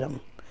do with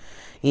them.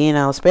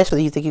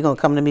 Especially you think you're going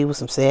to come to me with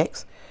some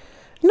sex.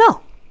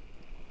 No.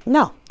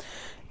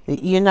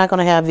 You're not going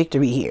to have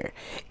victory here.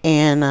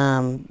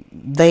 And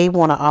they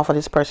want to offer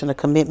this person a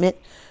commitment.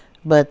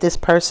 But this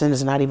person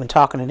is not even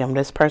talking to them.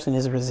 This person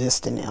is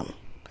resisting them.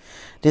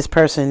 This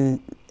person,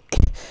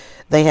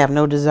 they have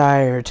no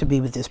desire to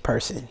be with this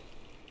person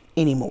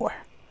anymore.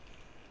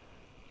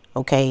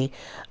 Okay?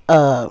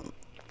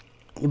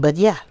 But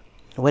yeah,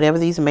 whatever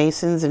these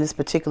Masons and this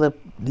particular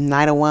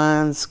Knight of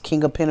Wands,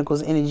 King of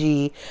Pentacles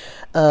energy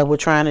were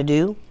trying to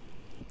do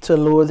to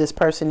lure this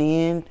person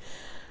in,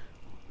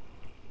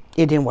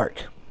 it didn't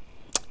work.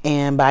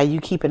 And by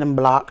you keeping them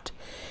blocked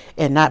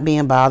and not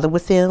being bothered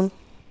with them,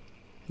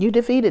 you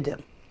defeated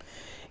them.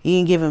 You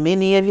didn't give them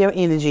any of your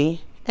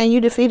energy, and you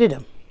defeated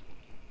them.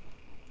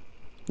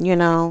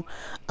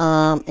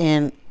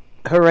 And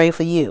hooray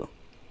for you.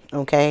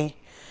 Okay?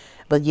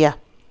 But yeah,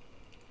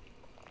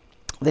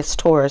 this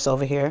Taurus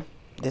over here,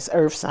 this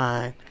earth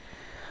sign,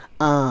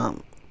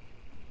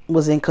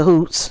 was in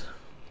cahoots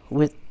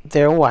with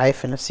their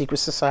wife in a secret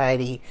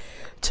society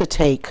to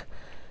take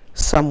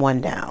someone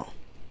down.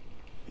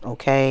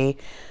 Okay?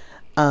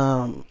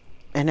 And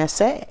that's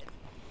sad.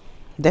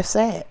 That's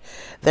sad.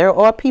 There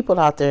are people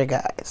out there,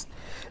 guys,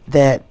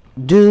 that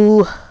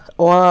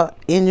are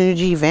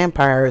energy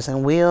vampires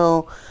and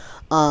will,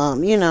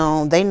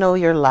 they know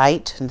your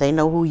light. And they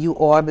know who you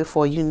are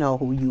before you know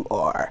who you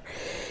are.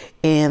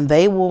 And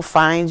they will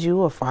find you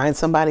or find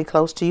somebody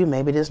close to you.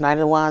 Maybe this Knight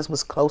of Wands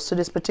was close to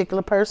this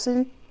particular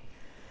person.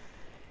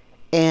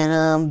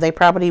 And they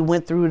probably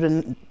went through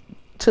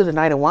to the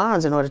Knight of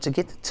Wands in order to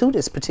get to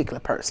this particular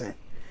person.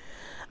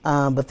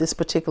 But this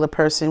particular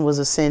person was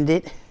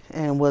ascended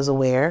and was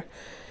aware,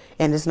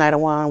 and this Knight of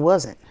Wands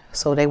wasn't.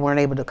 So they weren't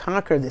able to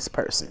conquer this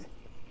person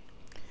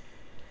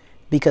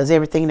because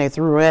everything they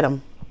threw at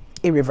them,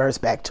 it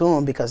reversed back to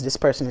them because this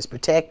person is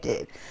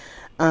protected.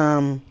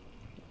 This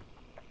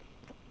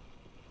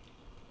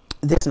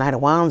Knight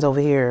of Wands over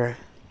here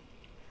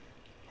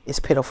is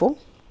pitiful.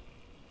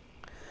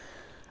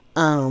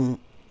 They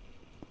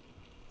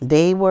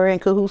were in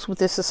cahoots with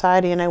this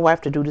society and their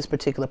wife to do this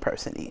particular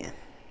person in.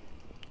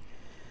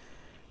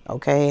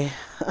 Okay?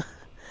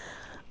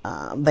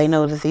 They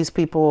know that these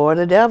people are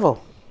the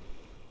devil.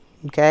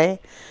 Okay?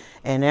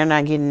 And they're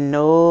not getting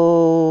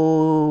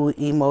no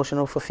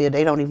emotional fulfilled.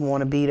 They don't even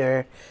want to be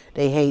there.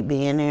 They hate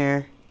being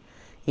there.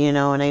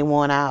 And they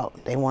want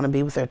out. They want to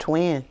be with their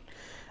twin.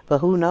 But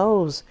who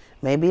knows?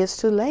 Maybe it's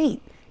too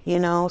late.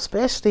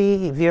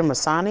 Especially if you're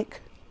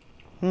Masonic.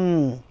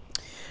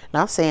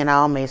 Not saying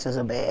all Masons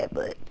are bad,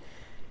 but,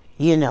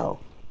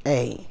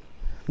 hey,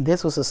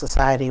 this was a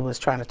society that was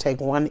trying to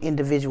take one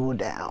individual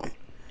down.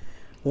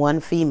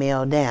 One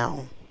female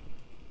down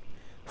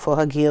for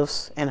her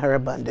gifts and her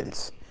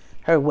abundance,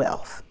 her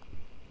wealth,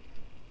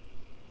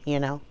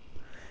 and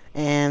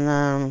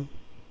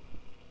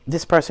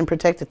this person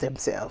protected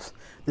themselves.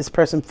 This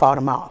person fought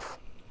them off.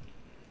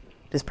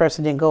 This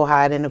person didn't go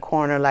hide in the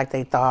corner like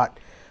they thought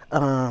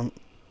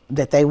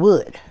that they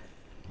would.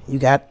 You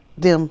got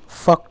them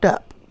fucked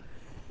up,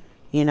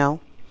 you know.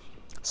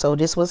 So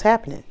this was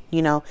happening,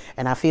 you know,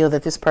 and I feel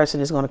that this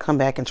person is going to come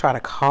back and try to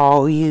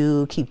call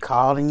you, keep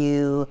calling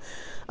you,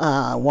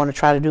 want to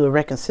try to do a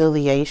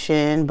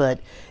reconciliation, but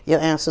your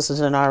ancestors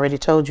had already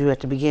told you at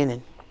the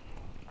beginning,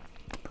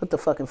 put the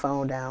fucking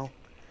phone down.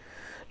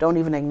 Don't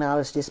even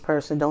acknowledge this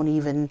person. Don't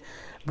even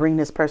bring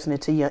this person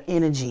into your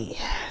energy.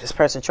 This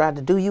person tried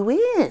to do you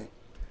in.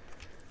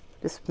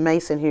 This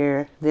Mason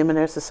here, them and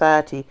their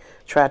society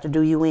tried to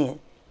do you in.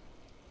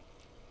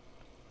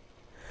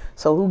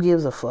 So who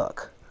gives a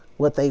fuck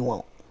what they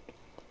want?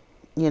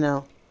 You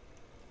know?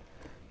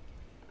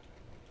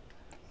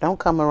 Don't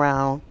come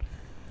around.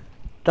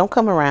 Don't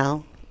come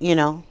around, you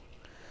know?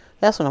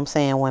 That's what I'm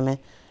saying, women.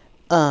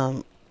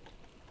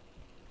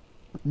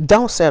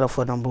 Don't settle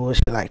for them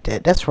bullshit like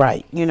that. That's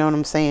right. You know what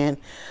I'm saying?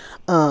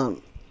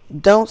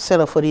 Don't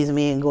settle for these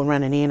men going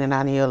running in and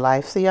out of your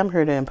life. See, I'm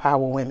here to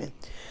empower women.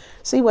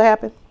 See what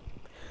happened?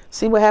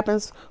 See what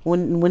happens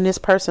when this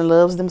person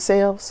loves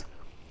themselves?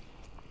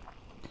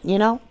 You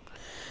know?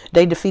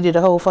 They defeated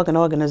the whole fucking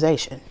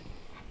organization.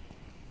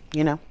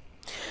 You know?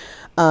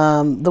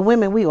 The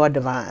women, we are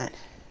divine.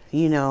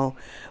 You know?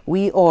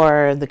 We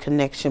are the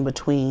connection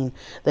between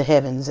the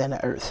heavens and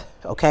the earth.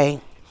 Okay?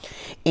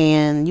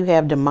 And you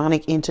have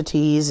demonic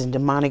entities and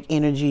demonic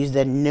energies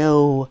that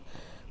know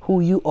who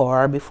you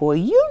are before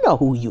you know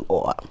who you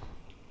are.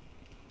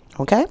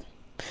 Okay?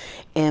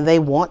 And they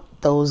want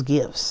those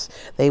gifts.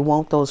 They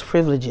want those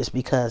privileges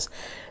because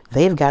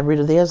they've got rid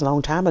of theirs a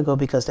long time ago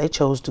because they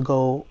chose to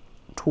go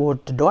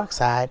toward the dark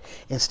side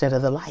instead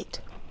of the light.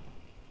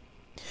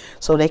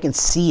 So they can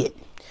see it.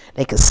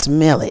 They can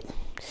smell it.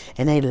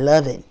 And they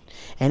love it.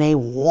 And they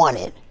want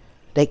it.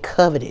 They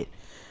covet it.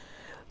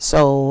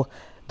 So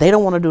they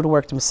don't want to do the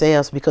work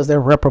themselves because they're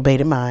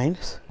reprobated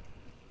minds.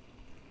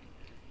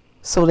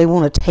 So they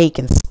want to take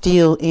and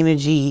steal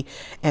energy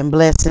and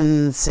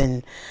blessings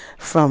and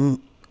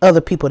from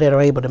other people that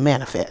are able to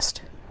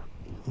manifest.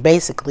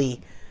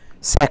 Basically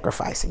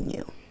sacrificing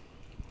you.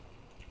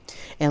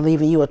 And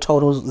leaving you a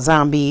total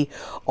zombie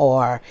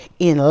or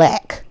in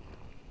lack.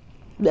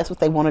 That's what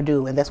they want to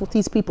do. And that's what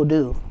these people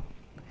do.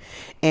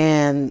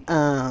 And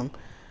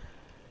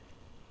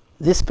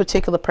this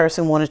particular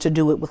person wanted to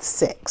do it with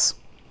sex.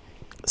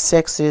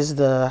 Sex is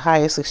the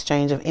highest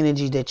exchange of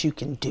energy that you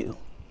can do.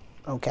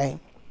 Okay?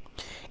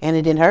 And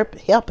it didn't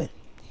help it.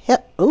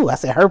 Ooh, I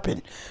said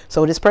herping.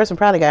 So this person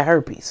probably got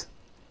herpes.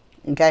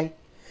 Okay?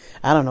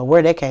 I don't know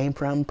where that came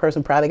from.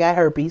 Person probably got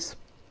herpes.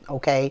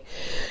 Okay?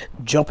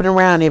 Jumping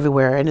around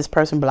everywhere. And this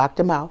person blocked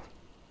them out.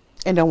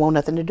 And don't want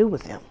nothing to do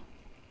with them.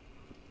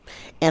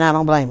 And I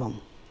don't blame them.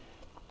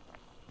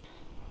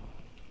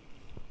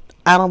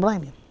 I don't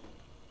blame you.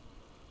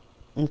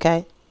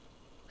 Okay?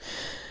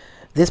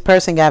 This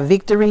person got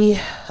victory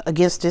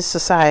against this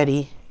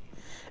society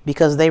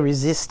because they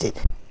resisted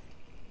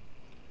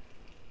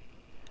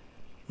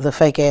the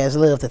fake ass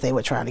love that they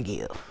were trying to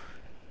give.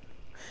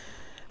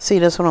 See,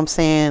 that's what I'm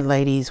saying,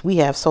 ladies. We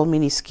have so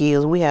many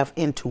skills. We have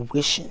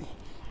intuition.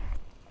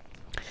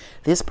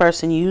 This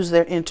person used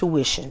their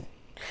intuition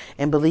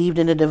and believed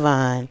in the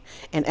divine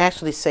and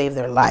actually saved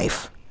their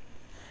life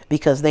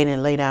because they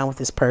didn't lay down with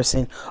this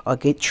person or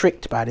get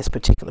tricked by this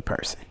particular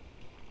person.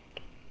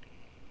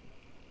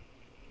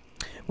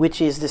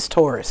 Which is this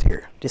Taurus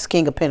here, this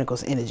King of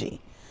Pentacles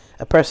energy.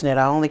 A person that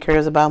only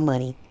cares about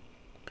money.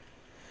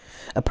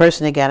 A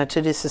person that got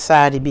into this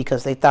society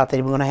because they thought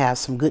they were going to have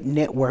some good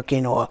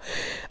networking or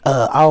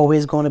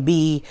always going to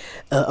be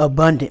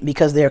abundant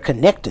because they're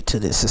connected to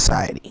this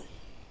society.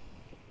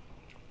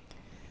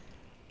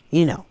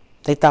 You know,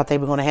 they thought they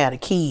were going to have the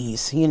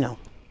keys, you know.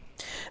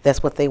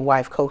 That's what their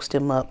wife coaxed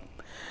them up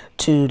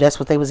to. That's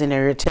what they was in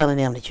there telling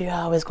them, that you're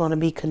always going to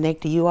be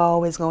connected. You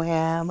always going to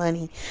have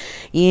money.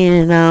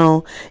 You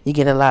know, you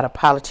get a lot of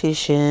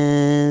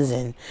politicians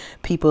and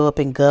people up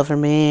in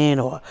government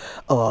or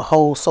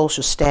whole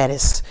social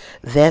status.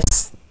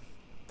 That's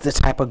the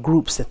type of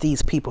groups that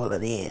these people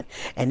are in.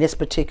 And this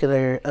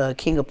particular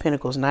King of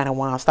Pentacles, Knight of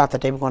Wands, thought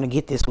that they were going to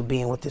get this with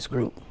being with this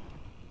group.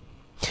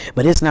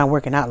 But it's not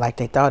working out like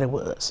they thought it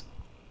was.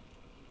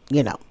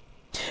 You know,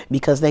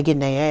 because they're getting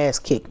their ass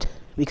kicked.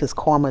 Because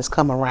karma has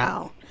come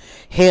around.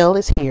 Hell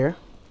is here.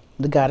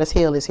 The goddess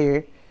Hell is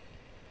here.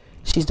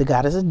 She's the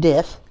goddess of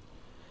death.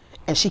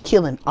 And she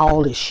killing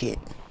all this shit.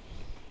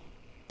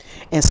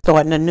 And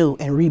starting anew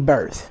and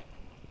rebirth.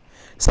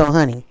 So,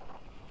 honey,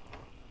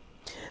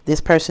 this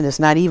person is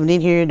not even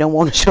in here. Don't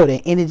want to show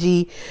their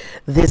energy.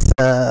 This,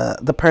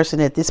 the person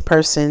that this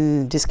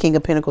King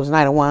of Pentacles,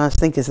 Knight of Wands,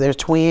 think is their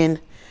twin.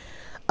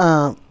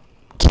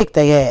 Kicked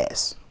their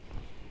ass.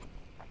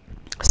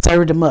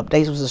 Served them up. They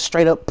was a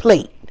straight up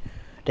plate.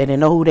 They didn't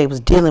know who they was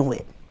dealing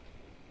with.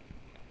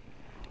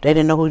 They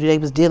didn't know who they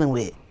was dealing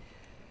with.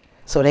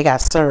 So they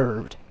got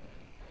served.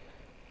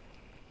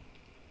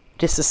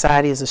 This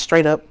society is a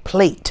straight up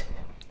plate.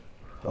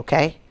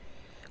 Okay?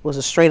 It was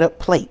a straight up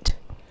plate.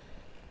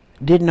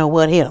 Didn't know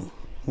what hit them.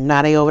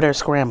 Now they over there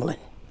scrambling.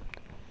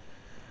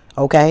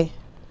 Okay?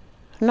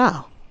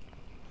 No.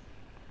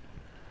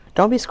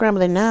 Don't be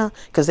scrambling now,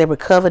 because they were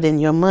covered in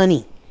your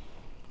money.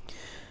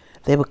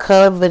 They were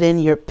covered in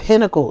your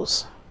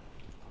pinnacles.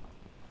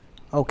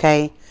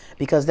 Okay?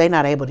 Because they're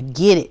not able to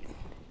get it.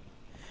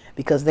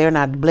 Because they're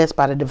not blessed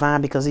by the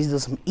divine. Because these are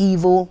some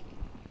evil,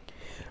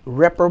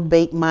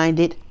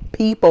 reprobate-minded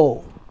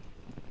people.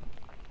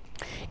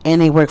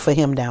 And they work for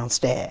him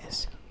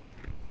downstairs.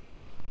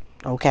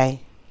 Okay?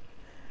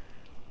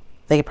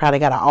 They probably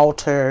got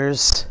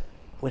altars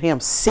with him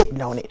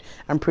sitting on it.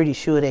 I'm pretty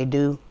sure they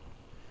do.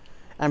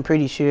 I'm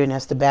pretty sure, and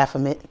that's the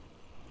Baphomet.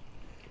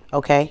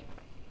 Okay?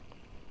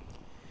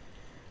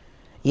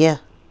 Yeah.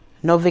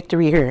 No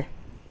victory here.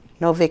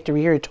 No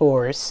victory here,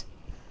 Taurus.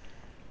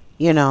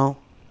 You know.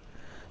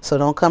 So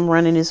don't come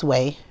running this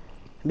way.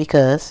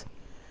 Because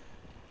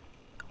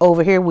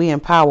over here we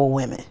empower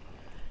women.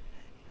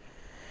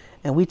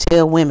 And we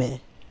tell women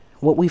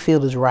what we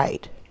feel is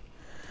right.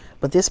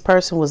 But this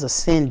person was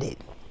ascended.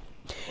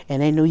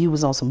 And they knew you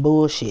was on some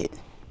bullshit.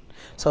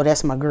 So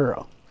that's my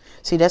girl.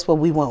 See, that's what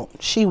we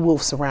want. She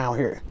wolves around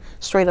here.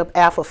 Straight up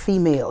alpha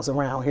females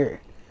around here.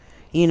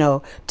 You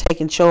know,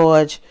 taking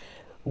charge,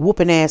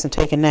 whooping ass and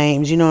taking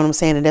names. You know what I'm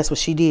saying? And that's what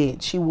she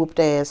did. She whooped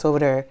ass over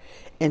there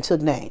and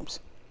took names.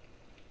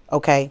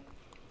 Okay?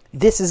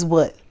 This is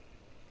what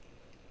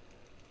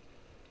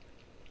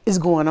is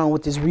going on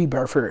with this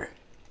rebirth here.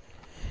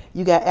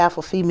 You got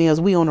alpha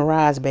females. We on the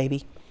rise,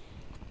 baby.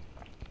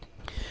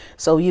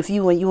 So if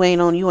you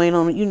ain't on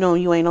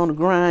the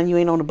grind, you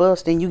ain't on the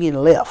bus, then you getting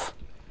left.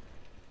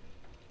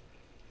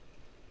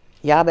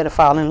 Y'all better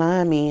fall in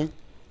line, man.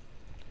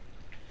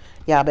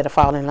 Y'all better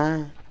fall in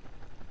line.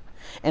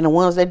 And the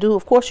ones that do,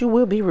 of course, you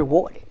will be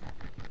rewarded.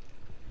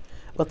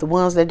 But the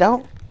ones that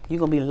don't, you're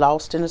going to be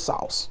lost in the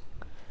sauce.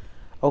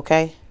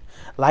 Okay?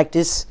 Like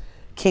this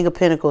King of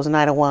Pentacles,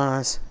 Knight of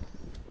Wands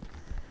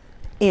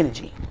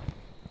energy.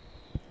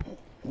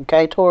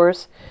 Okay,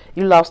 Taurus?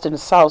 You lost in the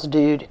sauce,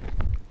 dude.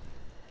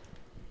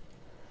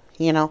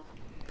 You know?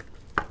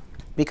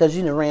 Because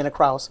you done ran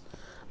across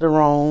the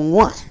wrong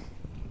one.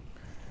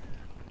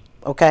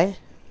 Okay?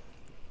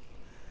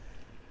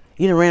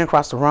 You done ran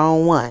across the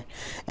wrong one.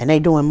 And they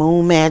doing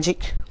moon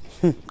magic.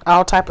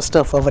 All type of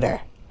stuff over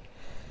there.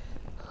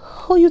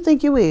 Who you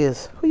think you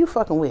is? Who you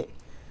fucking with?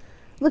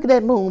 Look at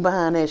that moon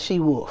behind that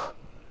she-wolf.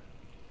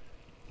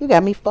 You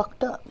got me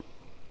fucked up.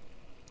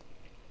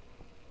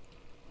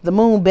 The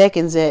moon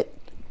beckons at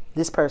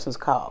this person's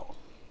call.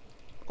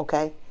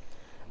 Okay?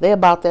 They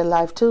about that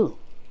life too.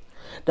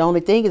 The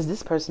only thing is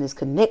this person is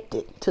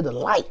connected to the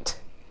light.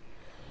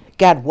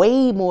 Got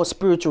way more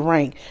spiritual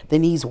rank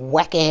than these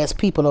whack ass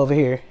people over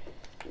here.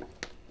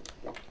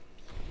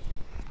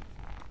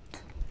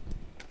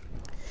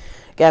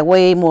 Got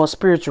way more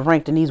spiritual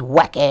rank than these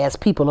whack ass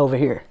people over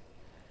here.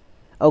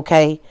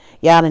 Okay?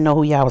 Y'all didn't know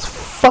who y'all was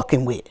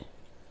fucking with.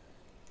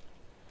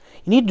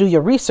 You need to do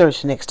your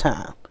research next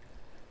time.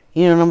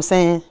 You know what I'm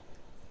saying?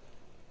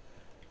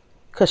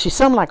 Because she's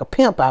something like a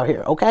pimp out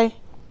here, okay?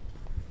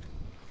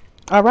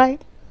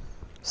 Alright?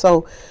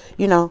 So,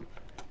 you know,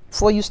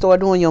 before you start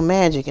doing your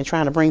magic and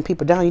trying to bring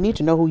people down, you need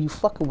to know who you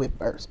fucking with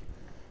first.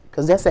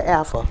 Because that's an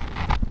alpha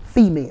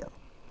female.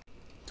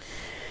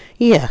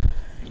 Yeah,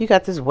 you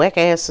got this whack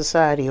ass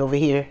society over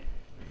here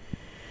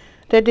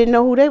that didn't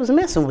know who they was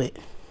messing with.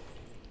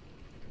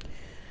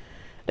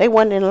 They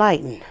wasn't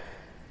enlightened.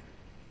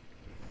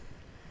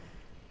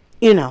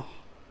 You know,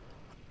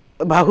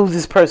 about who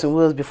this person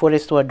was before they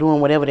started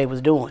doing whatever they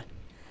was doing.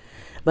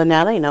 But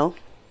now they know.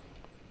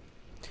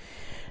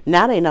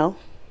 Now they know.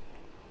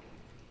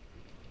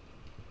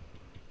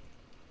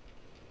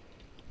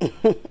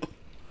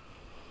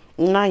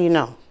 Now you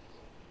know.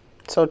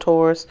 So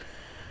Taurus,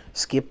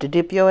 skip to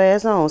dip your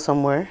ass on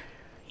somewhere.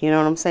 You know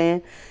what I'm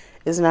saying?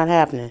 It's not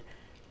happening.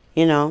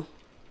 You know.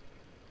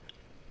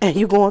 And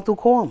you going through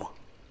karma.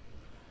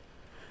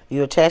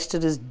 You're attached to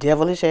this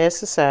devilish ass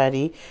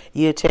society.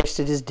 You're attached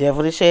to this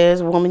devilish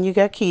ass woman you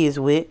got kids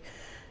with.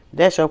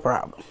 That's your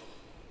problem.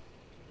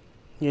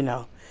 You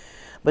know.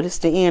 But it's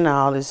the end of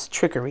all this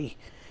trickery.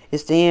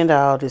 It's the end of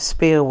all this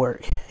spell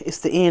work. It's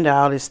the end of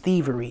all this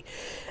thievery,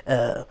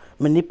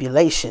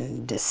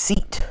 manipulation,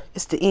 deceit.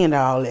 It's the end of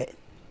all that.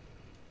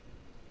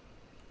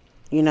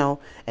 You know.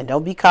 And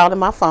don't be calling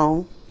my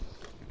phone.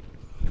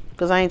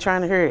 Because I ain't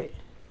trying to hear it.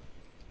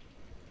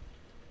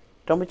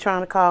 Don't be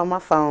trying to call my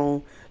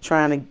phone.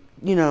 Trying to,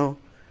 you know.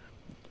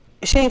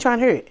 She ain't trying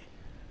to hear it.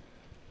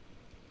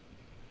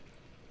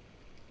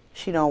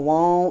 She don't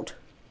want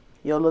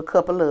your little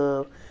cup of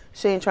love.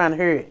 She ain't trying to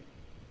hear it.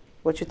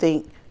 What you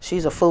think?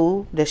 She's a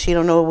fool? That she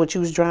don't know what you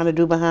was trying to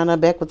do behind her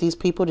back with these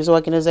people, this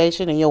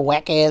organization, and your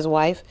whack ass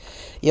wife,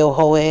 your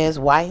hoe ass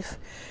wife,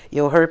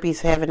 your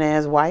herpes having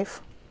ass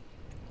wife?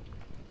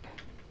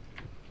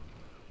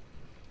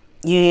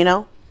 You ain't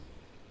know?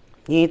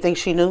 You ain't think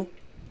she knew?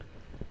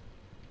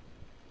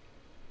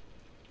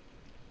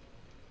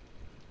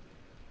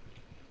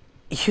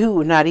 You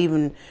were not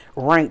even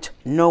ranked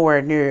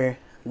nowhere near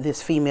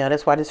this female.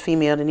 That's why this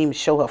female didn't even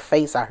show her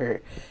face out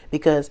here.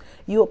 Because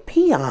you a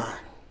peon.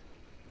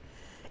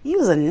 You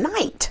was a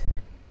knight.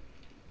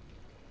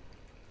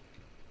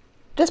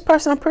 This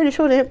person, I'm pretty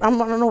sure that I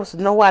don't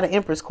know why the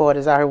Empress card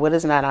is out here. Well,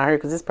 it's not out here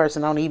because this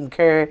person don't even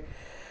care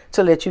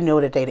to let you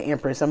know that they the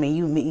Empress. I mean,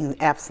 you mean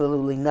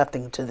absolutely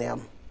nothing to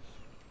them.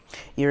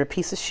 You're a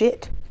piece of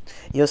shit.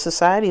 Your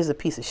society is a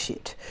piece of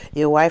shit.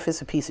 Your wife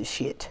is a piece of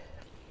shit.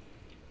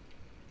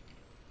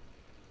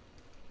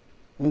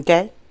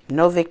 Okay?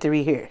 No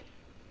victory here.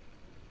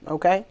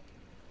 Okay?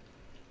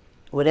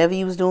 Whatever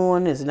you was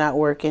doing is not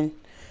working.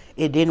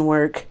 It didn't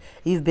work.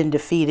 You've been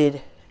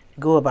defeated.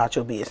 Go about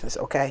your business,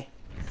 okay?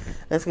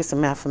 Let's get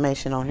some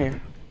affirmation on here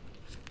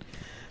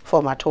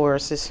for my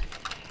Tauruses.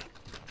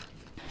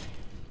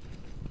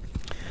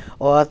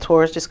 Or a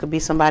Taurus just could be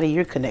somebody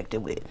you're connected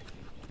with.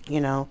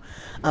 You know,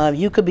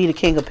 you could be the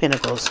King of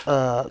Pentacles.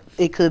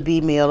 It could be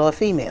male or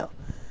female.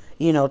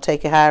 You know,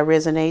 take it how it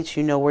resonates.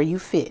 You know where you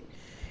fit.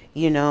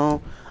 You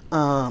know,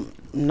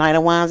 Knight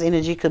of Wands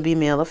energy could be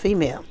male or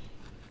female.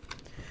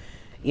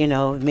 You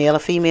know, male or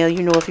female,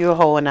 you know if you're a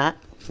hoe or not.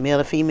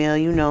 Male or female,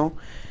 you know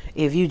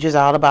if you just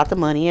all about the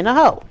money and a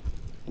hoe.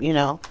 You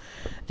know,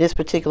 this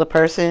particular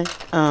person,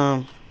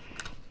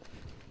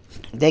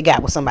 they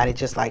got with somebody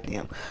just like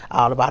them.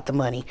 All about the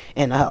money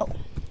and a hoe.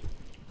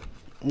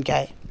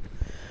 Okay?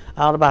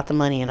 All about the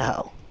money and a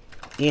hoe.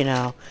 You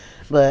know,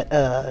 but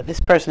this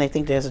person, they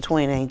think there's a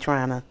twin, ain't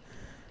trying to,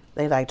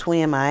 they like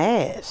twin my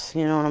ass.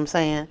 You know what I'm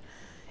saying?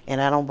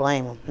 And I don't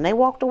blame them. And they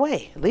walked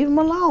away. Leave them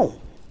alone.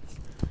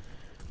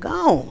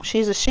 Gone.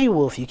 She's a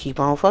she-wolf. You keep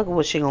on fucking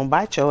with, she gonna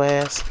bite your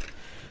ass.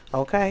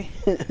 Okay?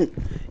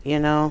 You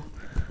know?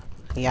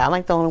 Y'all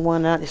ain't the only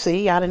one out.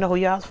 See, y'all didn't know who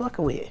y'all was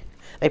fucking with.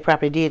 They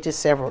probably did this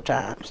several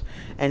times.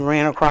 And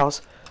ran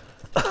across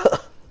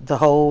the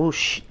whole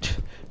shit.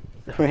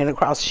 Ran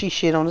across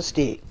shit on a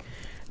stick.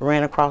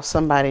 Ran across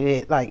somebody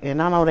that, like,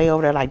 and I know they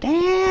over there like,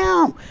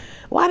 damn,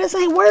 why this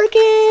ain't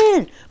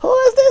working? Who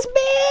is this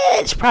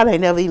bitch? Probably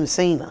ain't never even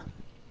seen her.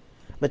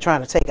 But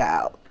trying to take her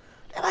out.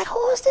 They're like,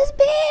 who is this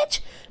bitch?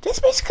 This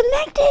bitch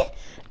connected?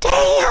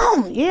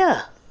 Damn.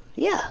 Yeah.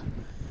 Yeah.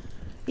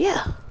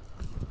 Yeah.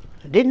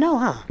 Didn't know,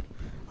 huh?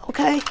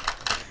 Okay. You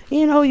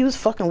didn't know who you was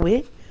fucking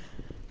with.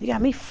 You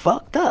got me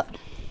fucked up.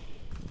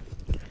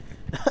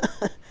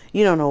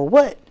 You don't know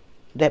what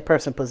that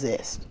person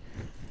possessed.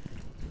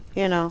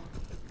 You know.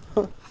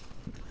 But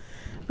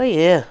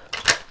yeah.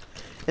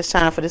 It's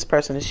time for this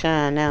person to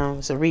shine now.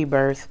 It's a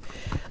rebirth.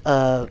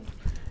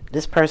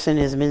 This person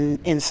has been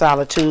in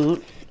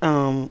solitude.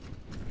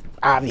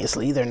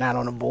 Obviously, they're not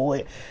on the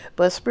board.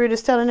 But Spirit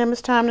is telling them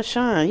it's time to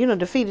shine. You done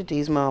defeated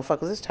these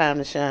motherfuckers. It's time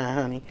to shine,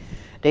 honey.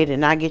 They did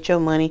not get your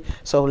money,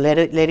 so let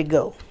it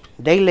go.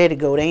 They let it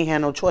go. They ain't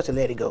had no choice to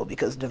let it go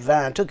because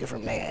Divine took it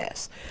from their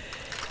ass.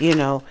 You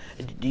know,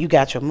 you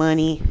got your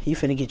money. You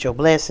finna get your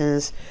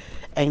blessings.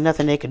 Ain't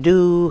nothing they could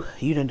do.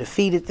 You done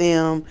defeated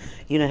them.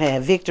 You done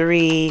had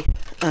victory.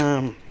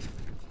 There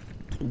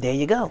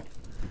you go.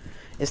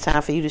 It's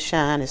time for you to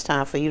shine. It's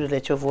time for you to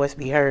let your voice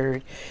be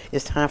heard.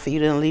 It's time for you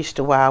to unleash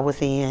the wild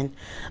within.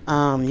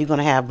 You're going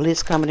to have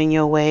bliss coming in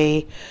your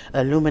way,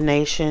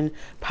 illumination,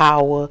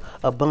 power,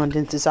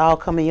 abundance. It's all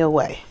coming your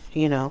way,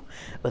 you know.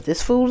 But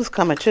this fool is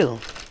coming too.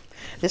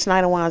 This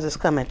Knight of Wands is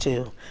coming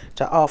too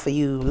to offer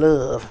you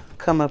love.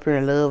 Come up here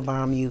and love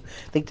bomb you.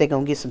 Think they're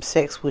going to get some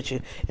sex with you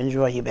and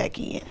draw you back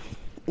in.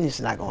 It's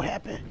not going to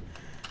happen.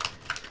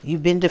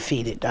 You've been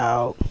defeated,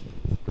 dog.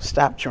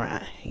 Stop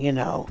trying, you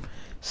know.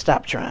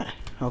 Stop trying.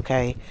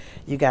 Okay,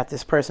 you got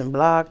this person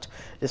blocked.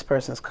 This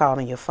person's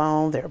calling your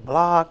phone. They're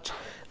blocked.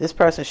 This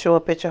person show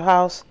up at your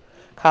house.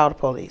 Call the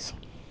police.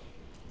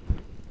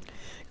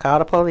 Call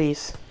the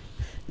police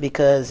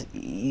because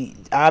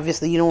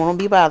obviously you don't want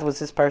to be bothered with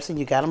this person.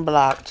 You got them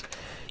blocked.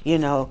 You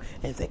know,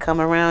 if they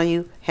come around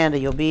you, handle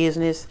your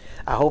business.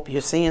 I hope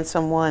you're seeing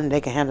someone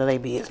they can handle their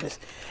business.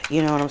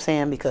 You know what I'm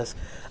saying? Because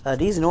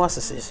these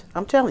narcissists,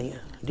 I'm telling you,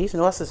 these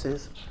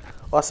narcissists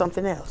are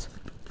something else.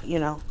 You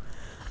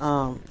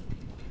know.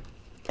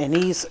 And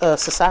these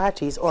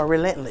societies are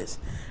relentless.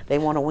 They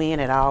want to win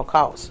at all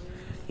costs.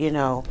 You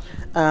know,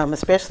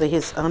 especially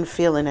his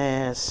unfeeling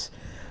ass,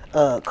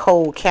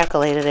 cold,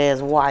 calculated ass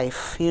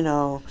wife. You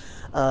know,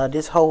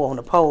 this hoe on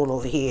the pole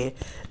over here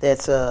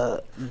that's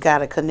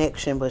got a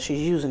connection, but she's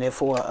using it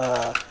for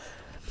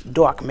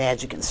dark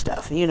magic and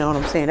stuff. You know what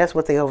I'm saying? That's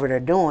what they over there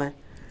doing,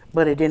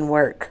 but it didn't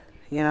work.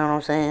 You know what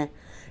I'm saying?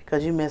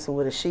 Because you messing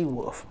with a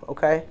she-wolf,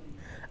 okay?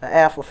 An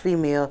alpha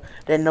female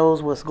that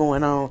knows what's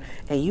going on,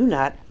 and you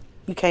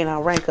can't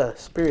outrank her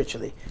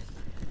spiritually.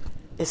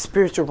 It's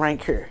spiritual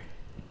rank here,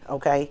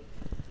 okay?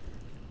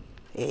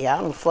 Yeah,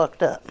 y'all done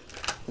fucked up,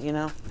 you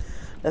know?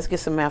 Let's get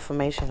some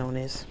affirmation on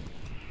this,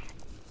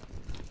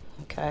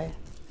 okay?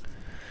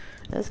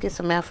 Let's get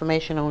some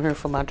affirmation on here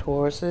for my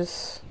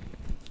Tauruses.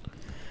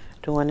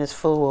 Doing this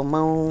full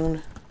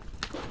moon.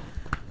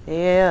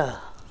 Yeah.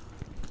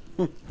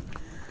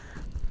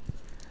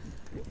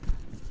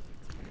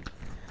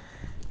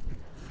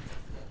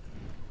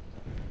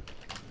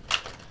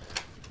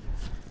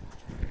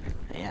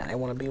 Yeah, they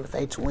want to be with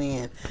a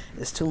twin.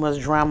 There's too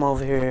much drama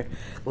over here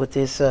with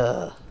this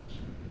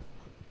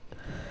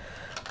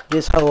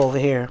this hoe over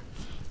here.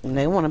 And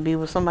they want to be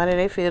with somebody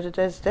they feel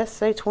that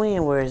that's a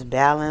twin where it's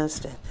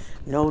balanced and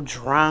no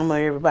drama,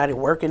 everybody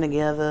working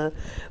together,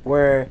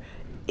 where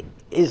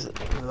it's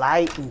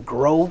light and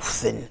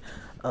growth and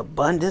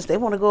abundance. They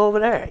want to go over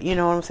there. You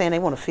know what I'm saying? They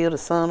want to feel the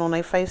sun on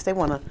their face. They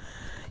want to,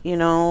 you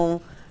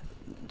know,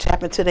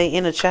 tap into their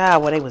inner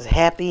child where they was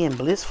happy and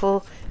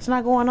blissful. It's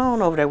not going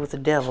on over there with the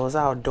devil. It's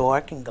all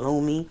dark and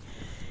gloomy,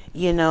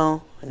 you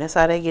know, and that's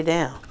how they get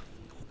down.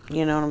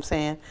 You know what I'm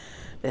saying?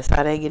 That's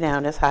how they get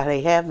down. That's how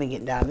they have been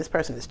getting down. This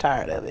person is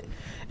tired of it.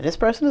 And this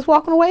person is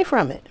walking away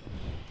from it.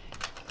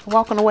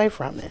 Walking away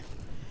from it.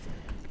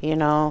 You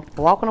know,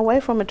 walking away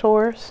from it,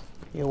 Taurus.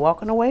 You're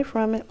walking away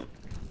from it.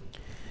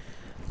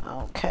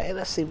 Okay,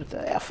 let's see what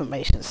the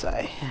affirmations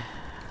say.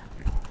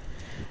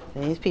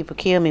 These people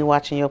kill me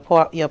watching your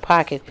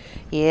pocket.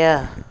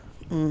 Yeah.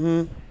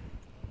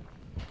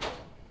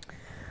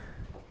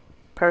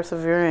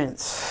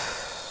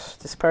 Perseverance.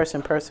 This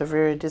person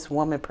persevered. This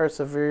woman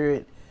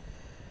persevered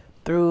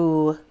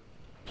through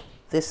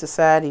this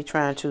society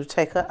trying to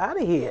take her out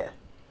of here.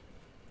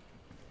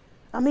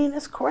 I mean,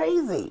 it's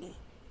crazy.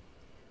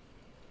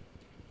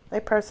 They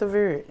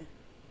persevered.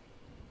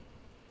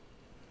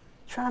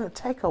 Trying to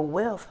take her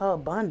wealth, her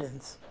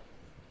abundance.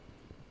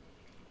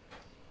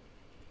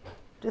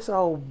 This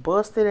old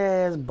busted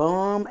ass,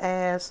 bum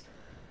ass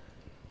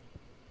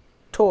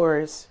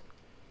Taurus,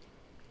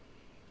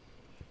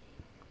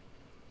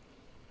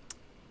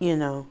 you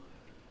know,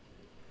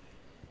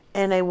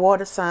 and a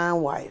water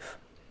sign wife.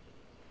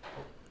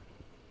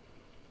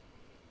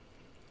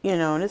 You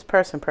know, and this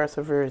person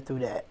persevered through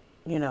that,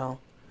 you know.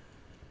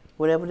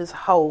 Whatever this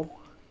hoe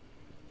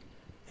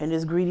and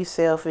this greedy,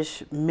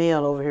 selfish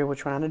male over here were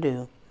trying to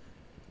do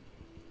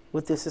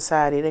with this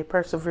society, they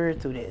persevered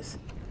through this.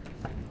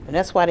 And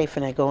that's why they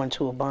finna go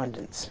into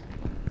abundance.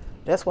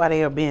 That's why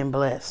they are being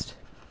blessed,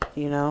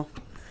 you know.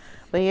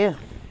 But yeah.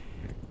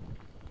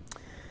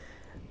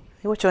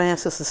 What your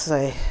ancestors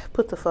say?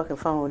 Put the fucking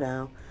phone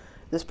down.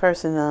 This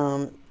person,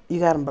 you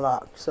got them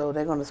blocked. So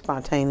they're going to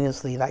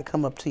spontaneously, like,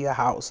 come up to your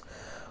house.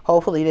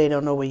 Hopefully they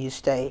don't know where you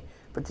stay.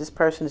 But this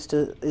person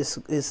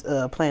is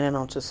planning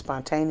on to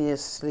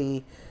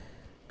spontaneously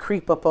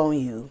creep up on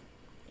you,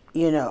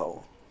 you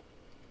know,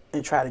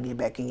 and try to get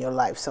back in your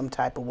life some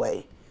type of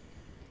way.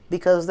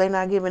 Because they're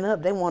not giving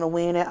up. They want to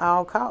win at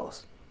all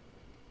costs.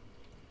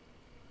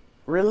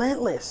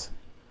 Relentless.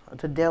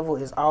 The devil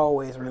is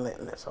always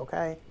relentless,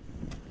 okay?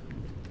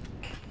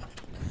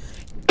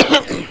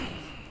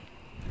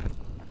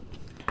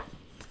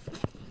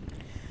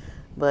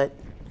 But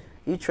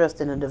you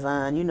trust in the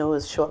divine. You know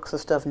it's sharks and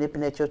stuff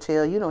nipping at your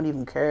tail. You don't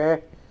even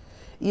care.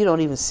 You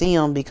don't even see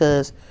them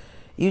because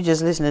you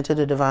just listening to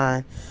the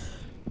divine.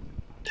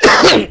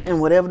 And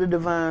whatever the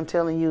divine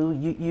telling you,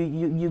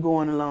 you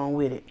going along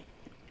with it.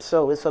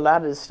 So it's a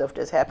lot of this stuff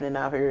that's happening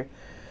out here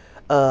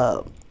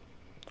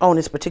on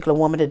this particular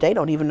woman that they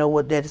don't even know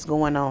what that is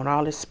going on.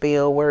 All this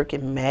spell work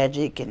and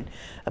magic and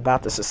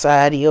about the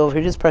society over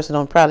here. This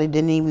person probably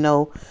didn't even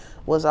know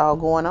what's all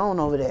going on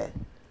over there.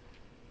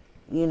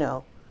 You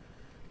know.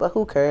 But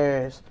who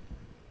cares?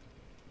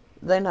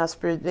 They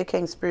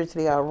can't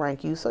spiritually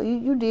outrank you. So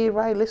you did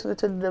right listening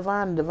to the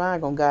divine. The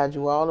divine gonna guide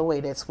you all the way.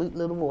 That sweet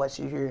little voice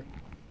you hear.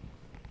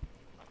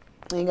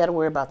 You ain't got to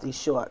worry about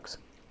these sharks.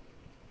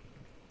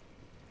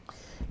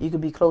 You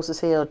could be close as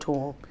hell to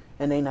them,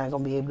 and they're not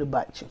going to be able to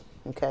bite you.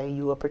 Okay?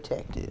 You are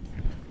protected.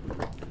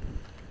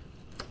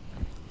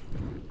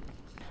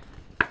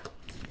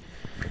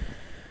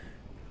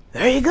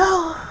 There you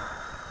go.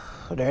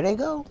 There they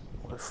go.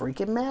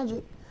 Freaking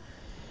magic.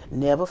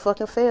 Never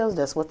fucking fails.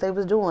 That's what they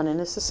was doing in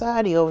this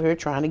society over here,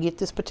 trying to get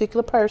this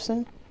particular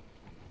person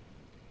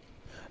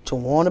to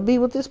want to be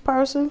with this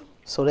person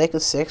so they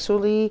could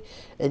sexually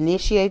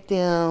initiate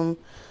them,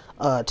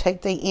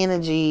 take their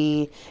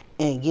energy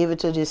and give it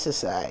to this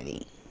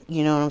society.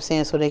 You know what I'm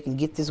saying? So they can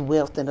get this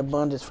wealth and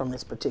abundance from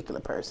this particular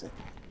person.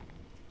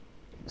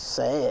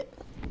 Sad.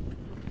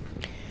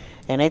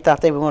 And they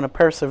thought they were going to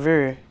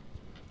persevere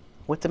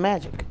with the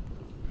magic.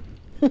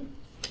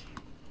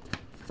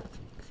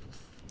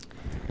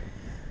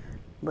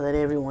 But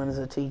everyone is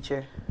a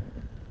teacher.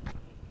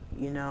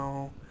 You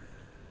know.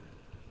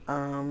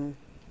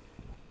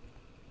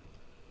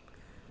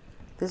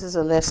 This is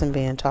a lesson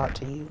being taught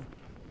to you.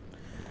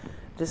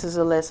 This is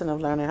a lesson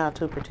of learning how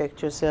to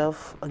protect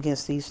yourself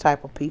against these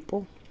type of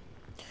people.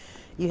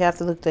 You have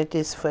to look at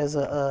this as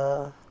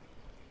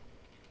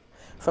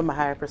from a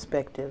higher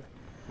perspective.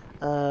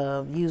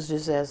 Use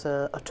this as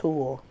a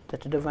tool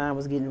that the divine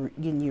was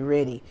getting you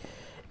ready.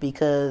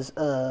 Because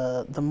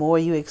the more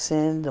you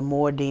ascend, the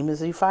more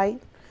demons you fight.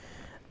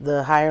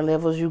 The higher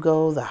levels you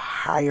go, the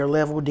higher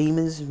level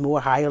demons,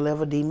 more higher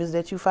level demons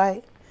that you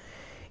fight.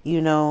 You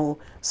know,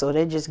 so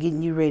they're just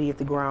getting you ready at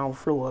the ground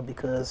floor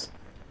because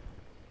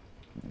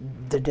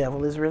the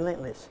devil is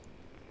relentless.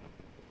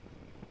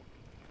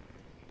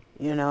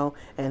 You know,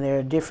 and there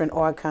are different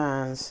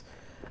archons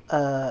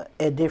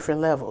at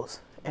different levels,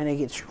 and they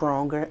get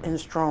stronger and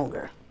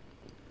stronger.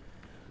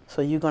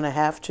 So you're going to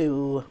have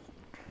to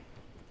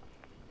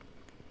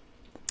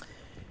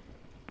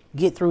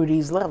get through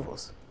these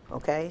levels,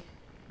 okay?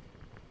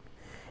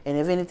 And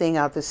if anything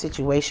out this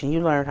situation,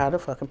 you learn how to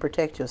fucking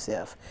protect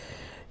yourself.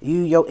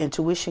 Your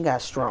intuition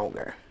got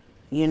stronger,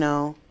 you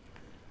know.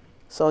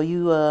 So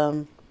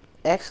you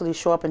actually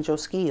sharpened your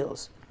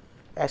skills.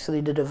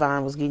 Actually, the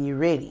divine was getting you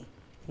ready.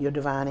 Your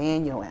divine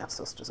and your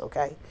ancestors,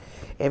 okay?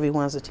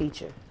 Everyone's a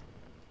teacher,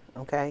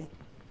 okay?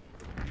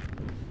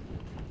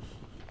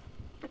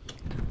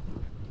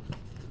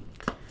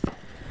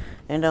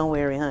 And don't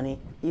worry, honey.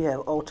 You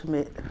have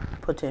ultimate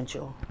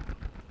potential.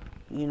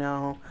 You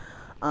know,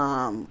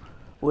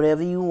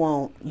 whatever you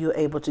want, you're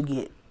able to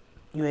get.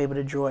 You're able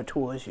to draw it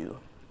towards you.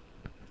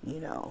 You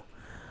know.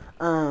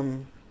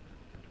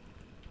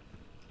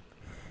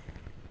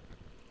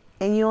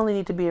 And you only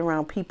need to be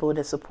around people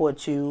that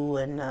support you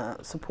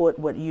and support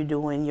what you're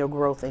doing, your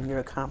growth and your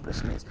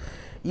accomplishments.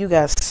 You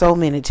got so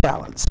many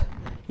talents.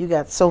 You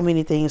got so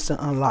many things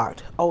to unlock.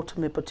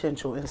 Ultimate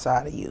potential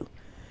inside of you.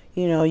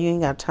 You know, you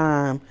ain't got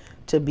time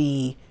to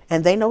be,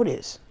 and they know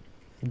this.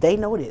 They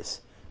know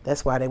this.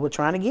 That's why they were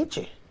trying to get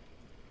you.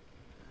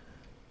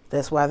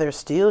 That's why they're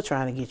still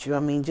trying to get you. I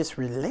mean, just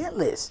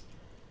relentless.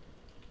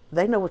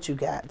 They know what you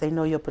got. They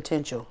know your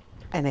potential,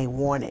 and they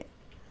want it.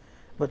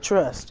 But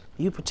trust,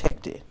 you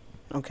protect it,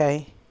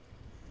 okay?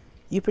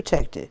 You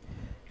protect it.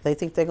 They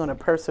think they're going to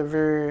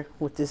persevere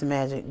with this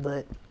magic,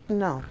 but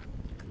no.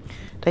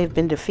 They've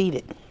been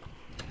defeated,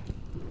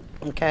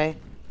 okay?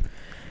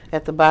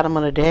 At the bottom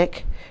of the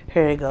deck,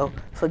 here you go,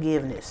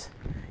 forgiveness.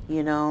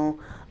 You know,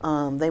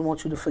 they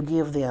want you to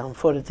forgive them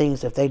for the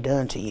things that they've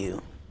done to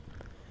you,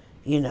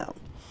 you know.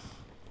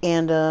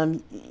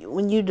 And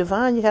when you're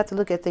divine, you have to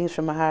look at things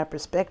from a higher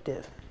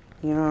perspective.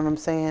 You know what I'm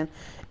saying?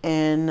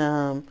 And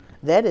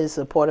that is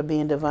a part of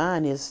being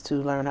divine, is to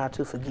learn how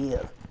to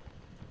forgive.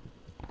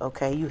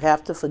 Okay, you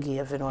have to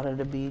forgive in order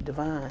to be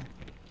divine.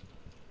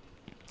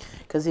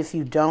 Because if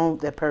you don't,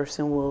 that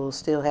person will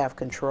still have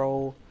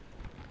control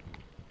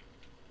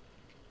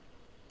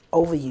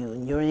over you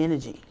and your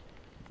energy.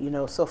 You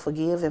know, so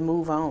forgive and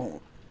move on.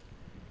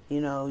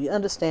 You know, you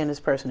understand this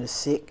person is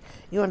sick.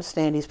 You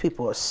understand these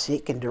people are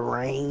sick and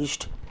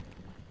deranged.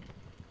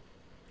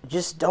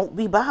 Just don't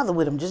be bothered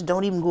with them. Just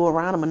don't even go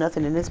around them or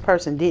nothing. And this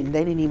person didn't.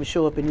 They didn't even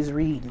show up in this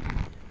reading.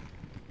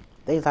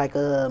 They like,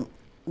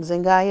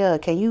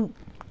 Zengaya, can you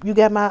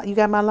got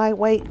my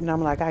lightweight? And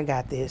I'm like, I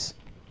got this.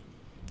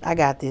 I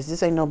got this.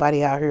 This ain't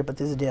nobody out here but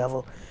this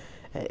devil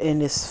in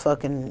this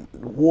fucking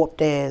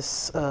warped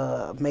ass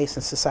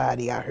Mason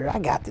society out here. I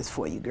got this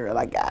for you, girl.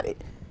 I got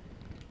it.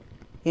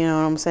 You know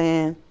what I'm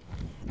saying?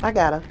 I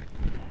got her.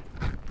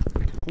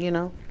 You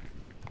know?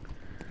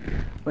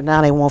 But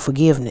now they want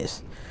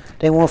forgiveness.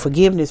 They want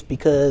forgiveness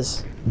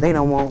because they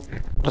don't want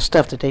the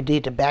stuff that they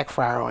did to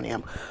backfire on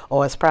them.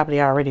 Or it's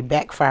probably already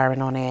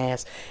backfiring on their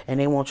ass. And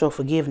they want your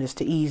forgiveness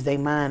to ease their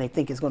mind. They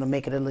think it's going to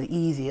make it a little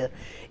easier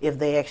if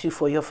they ask you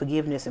for your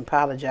forgiveness and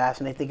apologize,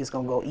 and they think it's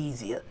going to go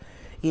easier.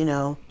 You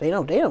know, they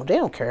don't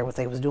care what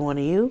they was doing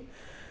to you.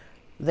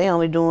 They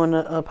only doing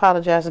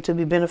apologizing to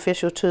be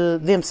beneficial to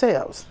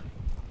themselves.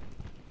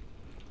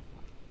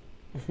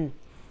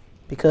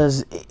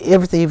 Because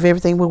if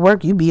everything would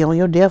work, you'd be on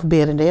your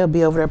deathbed and they'll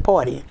be over there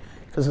partying.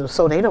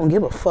 So they don't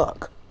give a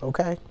fuck.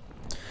 Okay,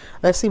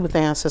 let's see what the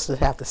ancestors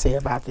have to say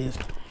about this.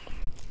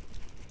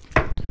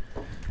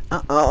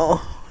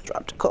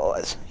 Drop the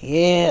cards.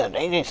 Yeah,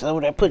 they just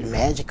over there putting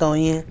magic on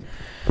you.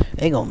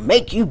 They gonna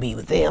make you be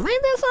with them.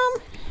 Ain't that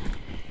something?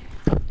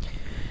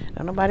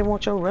 Don't nobody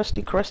want your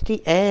rusty,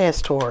 crusty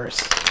ass,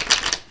 Taurus.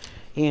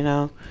 You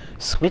know,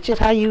 switch it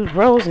how you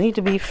rose need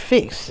to be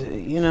fixed.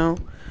 You know.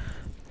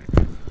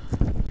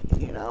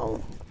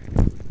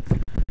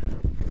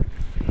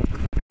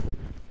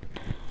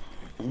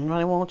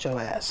 Nobody want your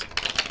ass.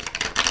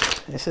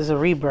 This is a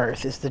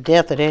rebirth. It's the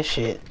death of that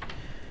shit.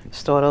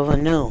 Start over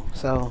new.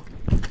 So,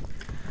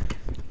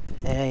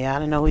 yeah, y'all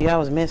didn't know who y'all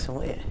was messing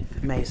with,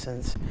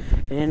 Masons.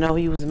 You didn't know who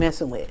you was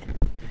messing with.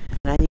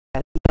 Now you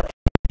got your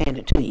ass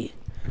handed to you.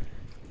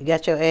 You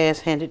got your ass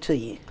handed to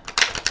you.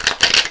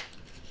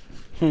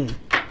 I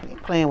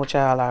ain't playing with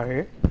y'all out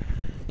here.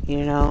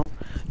 You know,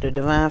 the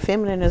divine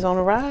feminine is on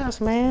the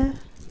rise, man.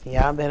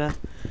 Y'all better.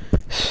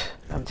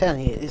 I'm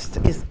telling you, it's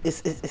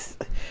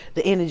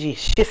the energy is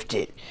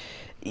shifted.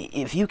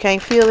 If you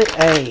can't feel it,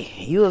 hey,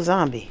 you a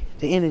zombie.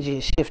 The energy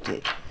is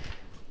shifted.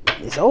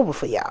 It's over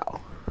for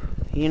y'all.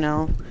 You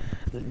know,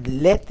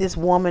 let this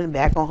woman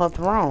back on her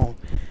throne.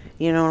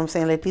 You know what I'm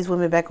saying? Let these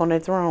women back on their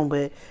throne,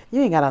 but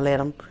you ain't gotta let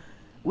them.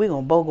 We're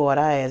gonna bogart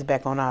our ass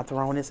back on our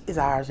throne. It's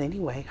ours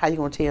anyway. How you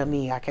gonna tell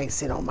me I can't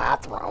sit on my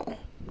throne?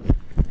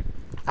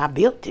 I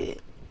built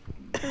it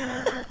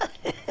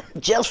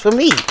just for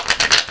me.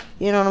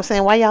 You know what I'm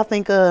saying? Why y'all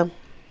think the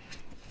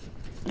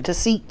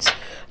seats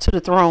to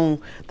the throne,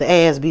 the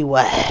ass be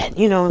wide?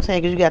 You know what I'm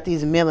saying? Because you got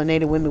these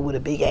melanated women with a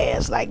big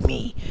ass like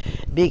me.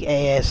 Big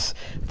ass,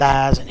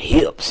 thighs, and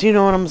hips. You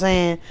know what I'm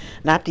saying?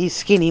 Not these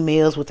skinny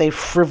males with their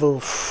frivol,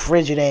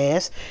 frigid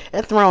ass.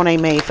 That throne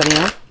ain't made for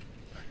them.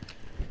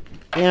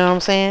 You know what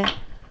I'm saying?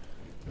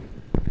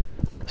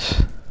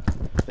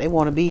 They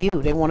want to be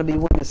you. They want to be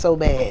women so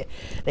bad.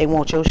 They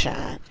want your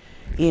shine.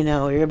 You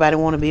know, everybody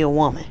want to be a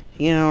woman.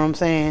 You know what I'm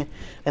saying?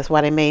 That's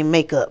why they made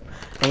makeup.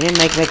 They didn't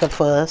make makeup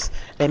for us.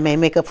 They made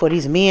makeup for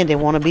these men that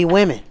want to be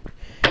women.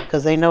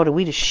 Because they know that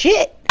we the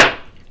shit.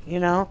 You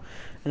know?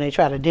 And they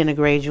try to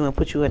denigrate you and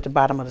put you at the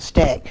bottom of the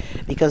stack.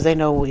 Because they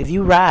know if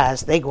you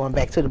rise, they going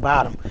back to the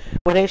bottom.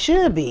 Where they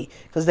should be.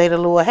 Because they the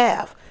lower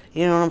half.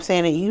 You know what I'm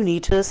saying? And you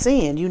need to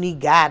ascend. You need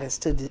guidance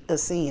to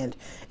ascend.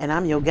 And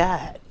I'm your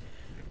guide.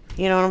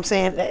 You know what I'm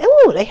saying?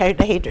 Ooh, they hate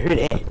to hear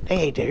that. They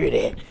hate to hear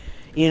that.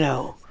 You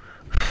know.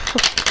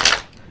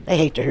 They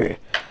hate to hear.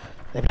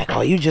 They're like,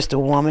 oh, you just a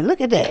woman.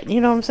 Look at that.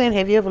 You know what I'm saying?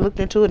 Have you ever looked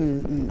into it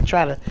and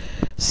try to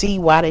see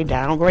why they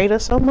downgrade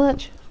us so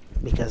much?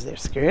 Because they're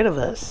scared of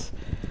us.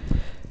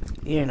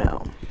 You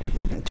know.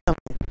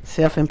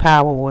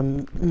 Self-empower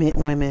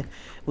women.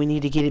 We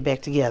need to get it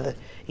back together.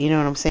 You know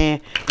what I'm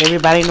saying?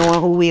 Everybody knowing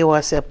who we are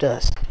except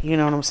us. You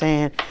know what I'm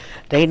saying?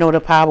 They know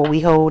the power we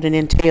hold and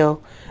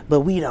entail,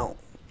 but we don't.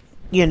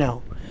 You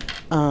know.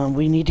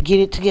 We need to get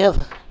it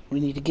together. We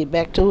need to get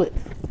back to it.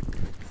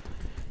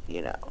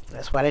 You know,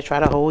 that's why they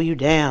try to hold you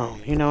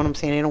down. You know what I'm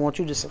saying? They don't want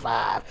you to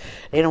survive.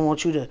 They don't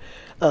want you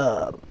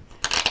to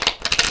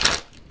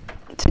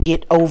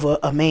get over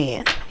a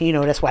man. You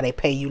know, that's why they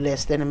pay you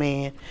less than a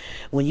man.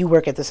 When you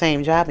work at the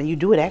same job and you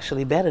do it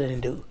actually better than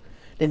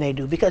they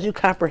do, because you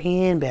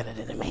comprehend better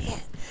than a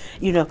man.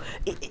 You know,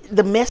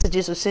 the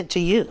messages are sent to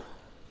you.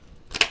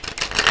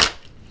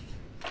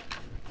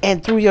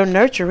 And through your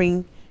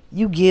nurturing,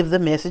 you give the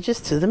messages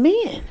to the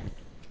men.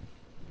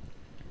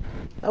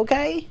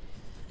 Okay?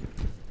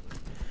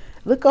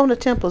 Look on the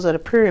temples of the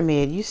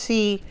pyramid. You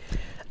see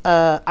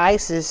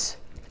Isis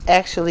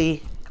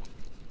actually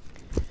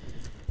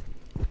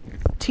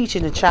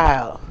teaching the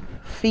child,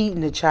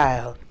 feeding the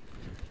child,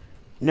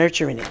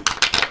 nurturing him.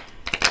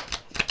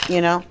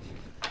 You know?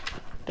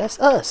 That's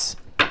us.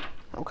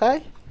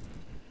 Okay?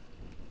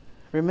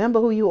 Remember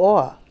who you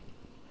are.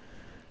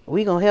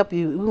 We're going to help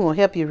you. We're going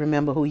to help you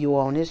remember who you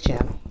are on this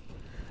channel.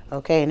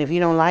 Okay? And if you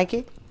don't like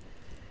it,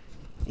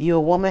 you're a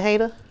woman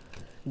hater,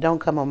 don't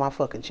come on my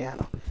fucking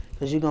channel.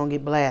 Because you're going to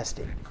get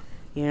blasted.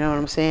 You know what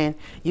I'm saying?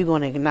 You're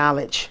going to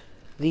acknowledge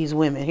these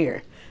women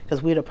here.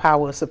 Because we're the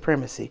power of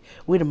supremacy.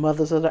 We're the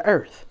mothers of the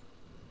earth.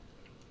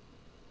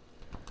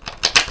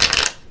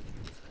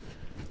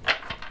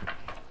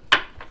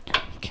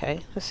 Okay,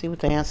 let's see what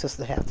the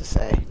ancestors have to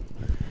say.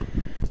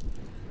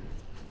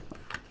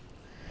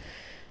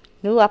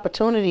 New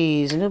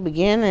opportunities, new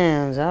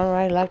beginnings. All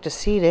right, like to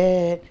see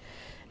that.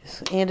 It's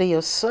the end of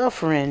your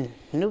suffering.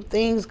 New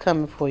things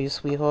coming for you,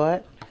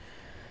 sweetheart.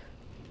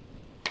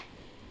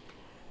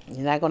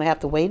 You're not going to have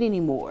to wait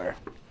anymore.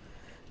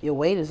 Your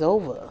wait is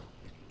over.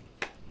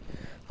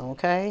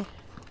 Okay?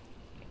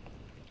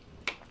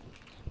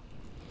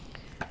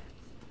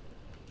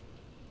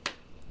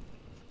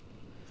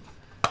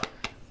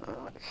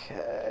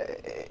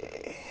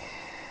 Okay.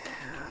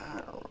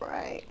 All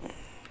right.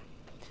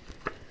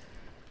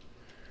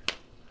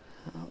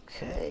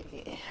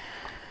 Okay.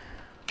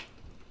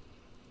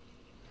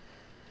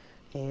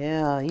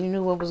 Yeah, you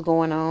knew what was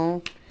going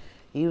on.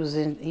 You was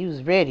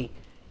ready.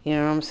 You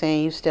know what I'm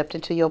saying? You stepped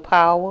into your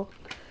power,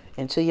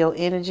 into your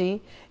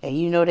energy, and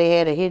you know they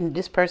had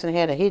this person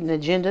had a hidden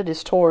agenda.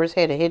 This Taurus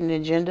had a hidden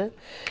agenda.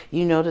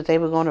 You know that they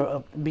were going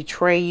to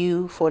betray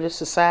you for this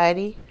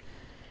society.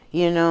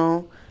 You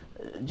know,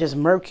 just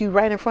murk you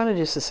right in front of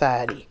this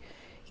society.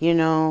 You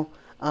know,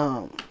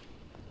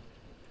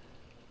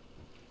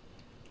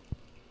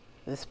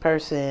 this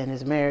person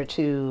is married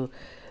to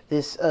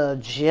this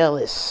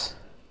jealous,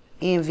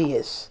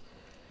 envious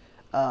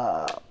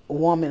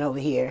woman over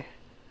here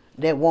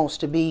that wants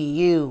to be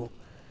you.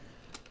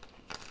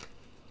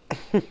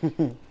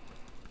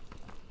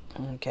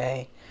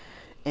 Okay.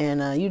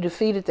 And you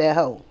defeated that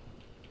hoe.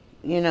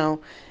 You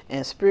know,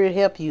 and Spirit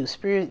helped you.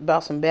 Spirit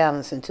brought some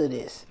balance into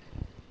this.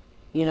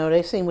 You know,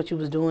 they seen what you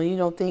was doing. You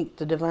don't think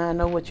the divine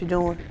know what you're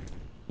doing?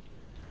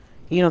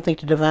 You don't think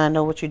the divine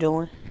know what you're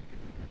doing?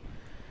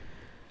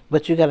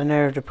 But you got a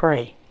nerve to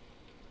pray.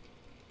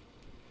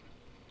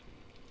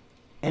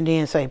 And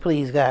then say,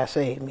 please, God,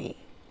 save me.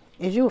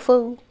 Is you a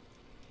fool?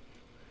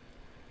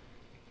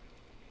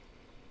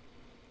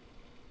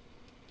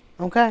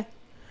 Okay?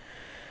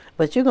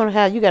 But you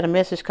got a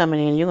message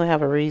coming in. You're going to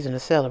have a reason to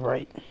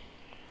celebrate.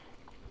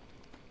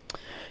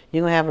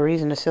 You're going to have a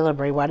reason to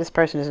celebrate why this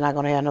person is not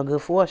going to have no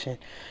good fortune.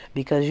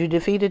 Because you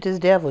defeated this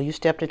devil. You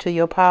stepped into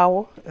your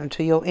power,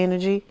 into your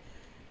energy.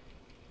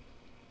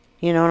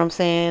 You know what I'm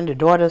saying? The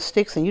daughter of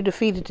sticks, and you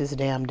defeated this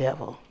damn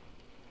devil.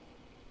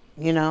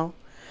 You know?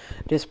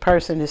 This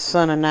person, this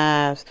son of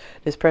knives,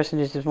 this person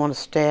that just want to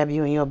stab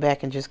you in your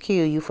back and just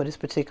kill you for this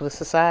particular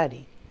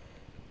society.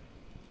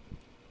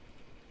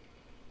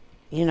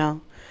 You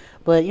know?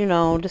 But, you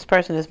know, this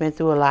person has been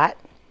through a lot.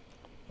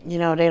 You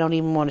know, they don't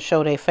even want to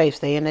show their face.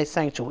 They in their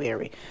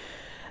sanctuary.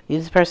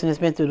 This person has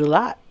been through a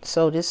lot.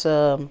 So this,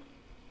 the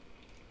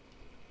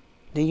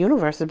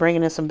universe is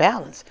bringing in some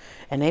balance.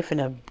 And they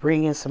finna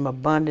bring in some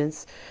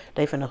abundance.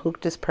 They finna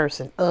hook this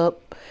person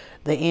up.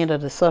 The end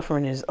of the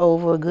suffering is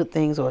over. Good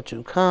things are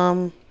to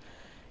come.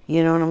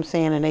 You know what I'm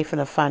saying? And they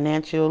finna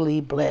financially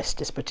bless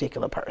this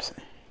particular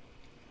person.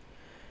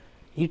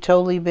 You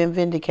totally been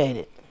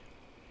vindicated.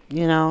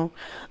 You know,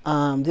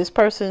 this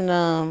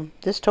person,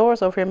 this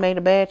Taurus over here made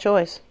a bad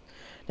choice.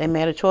 They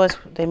made a choice.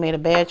 They made a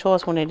bad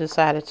choice when they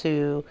decided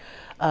to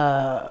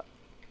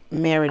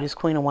marry this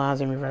Queen of Wands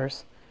in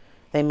reverse.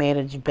 They made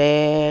a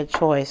bad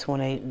choice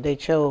when they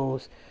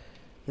chose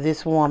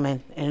this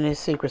woman in this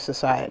secret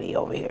society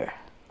over here.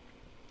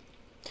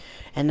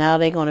 And now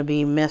they're going to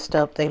be messed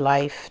up their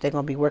life. They're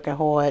going to be working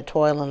hard,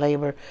 toil and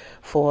labor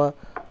for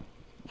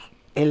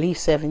at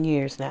least 7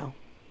 years now.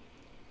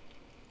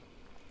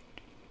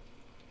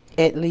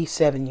 At least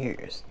 7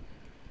 years.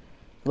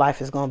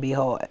 Life is going to be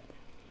hard.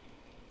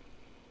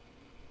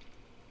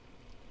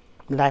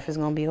 Life is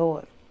going to be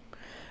hard.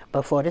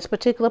 But for this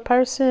particular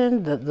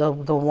person, the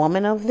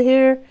woman over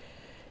there,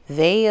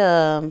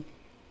 you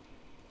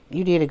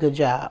did a good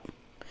job.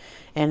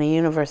 And the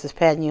universe is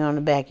patting you on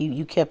the back.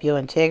 You kept your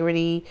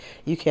integrity.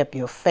 You kept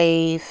your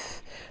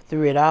faith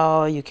through it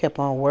all. You kept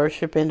on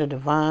worshiping the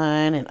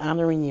divine and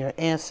honoring your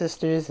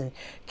ancestors and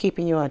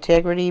keeping your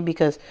integrity,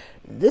 because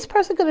this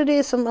person could have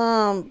did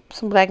some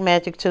black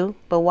magic too.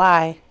 But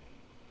why?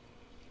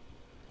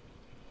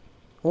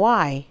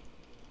 Why?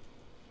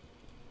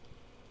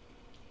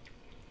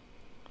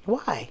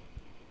 Why?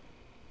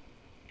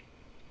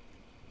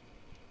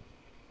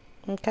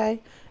 Okay.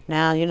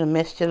 Now you done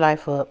messed your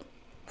life up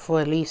for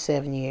at least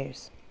 7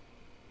 years.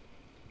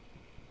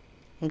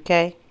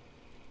 Okay?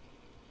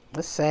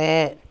 That's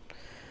sad.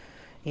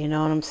 You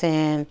know what I'm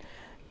saying?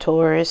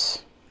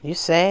 Taurus, you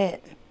sad.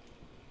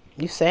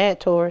 You sad,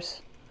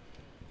 Taurus.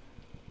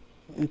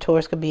 And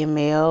Taurus could be a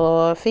male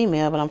or a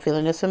female, but I'm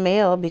feeling it's a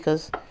male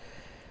because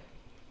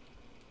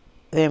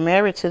they're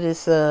married to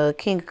this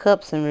King of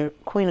Cups and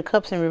Queen of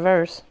Cups in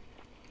reverse.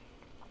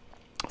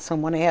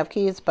 Someone they have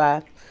kids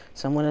by.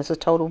 Someone that's a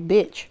total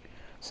bitch.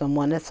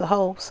 Someone that's a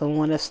hoe,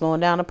 someone that's slowing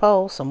down the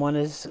pole, someone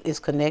is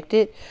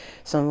connected,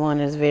 someone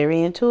is very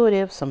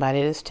intuitive,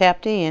 somebody that's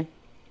tapped in,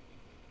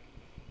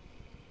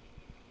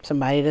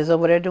 somebody that's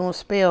over there doing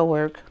spell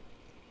work,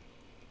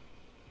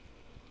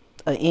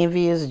 an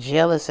envious,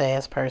 jealous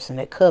ass person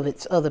that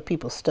covets other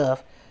people's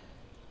stuff,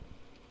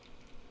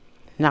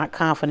 not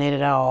confident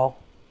at all.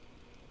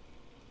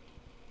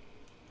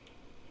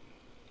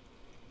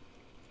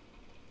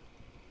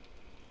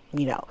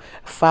 You know,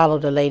 follow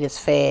the latest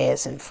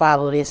fads and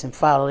follow this and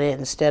follow that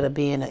instead of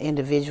being an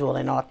individual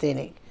and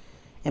authentic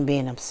and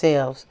being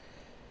themselves,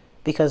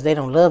 because they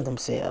don't love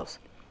themselves.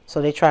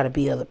 So they try to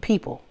be other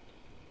people.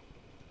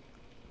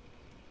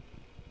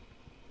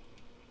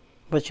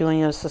 But you and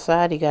your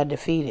society got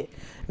defeated.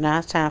 Now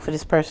it's time for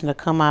this person to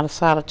come out of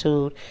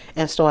solitude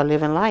and start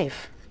living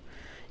life.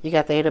 You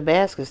got the Eight of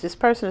Baskets. This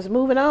person is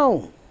moving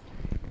on.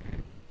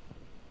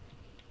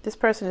 This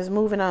person is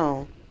moving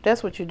on.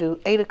 That's what you do.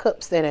 Eight of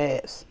Cups, that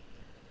ass.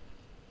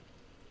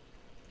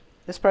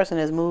 This person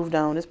has moved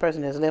on. This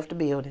person has left the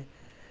building.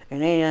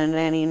 And they're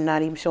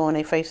not even showing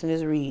their face in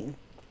this reading.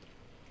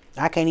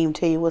 I can't even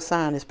tell you what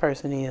sign this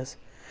person is.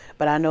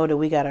 But I know that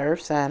we got an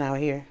earth sign out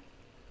here.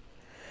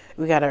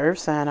 We got an earth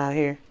sign out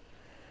here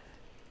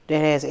that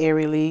has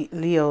Aries,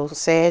 Leo,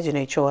 Sag in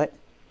their chart.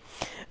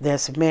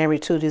 That's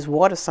married to this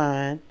water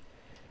sign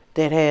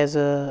that has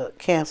a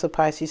Cancer,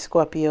 Pisces,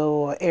 Scorpio,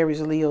 or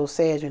Aries, Leo,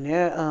 Sag in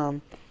their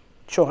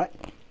chart.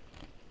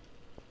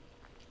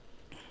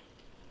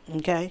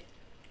 Okay?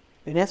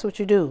 And that's what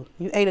you do.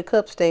 You Eight of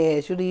Cups their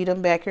ass. You leave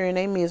them back here in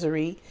their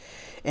misery.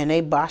 And they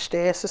botched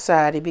their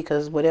society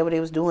because whatever they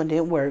was doing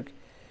didn't work.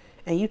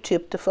 And you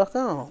tip the fuck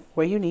on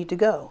where you need to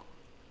go.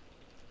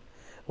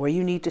 Where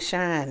you need to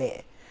shine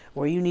at.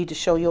 Where you need to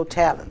show your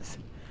talents.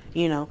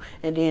 You know.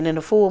 And then in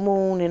the full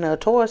moon in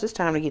Taurus, it's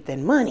time to get that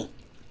money.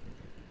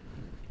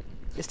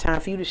 It's time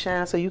for you to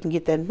shine so you can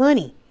get that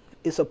money.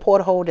 It's a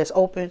porthole that's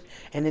open.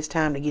 And it's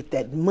time to get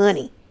that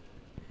money.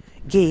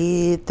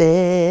 Get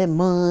that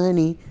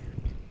money.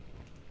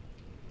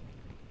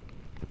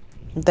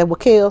 Is that what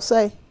Kale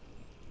say?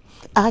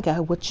 I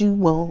got what you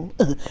want.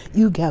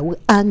 You got what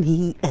I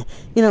need.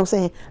 You know what I'm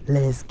saying?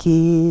 Let's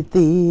get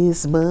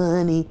this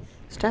money.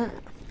 It's time.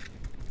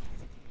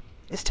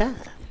 It's time.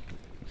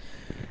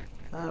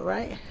 All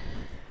right.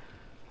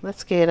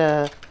 Let's get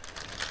a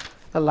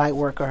light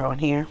worker on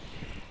here.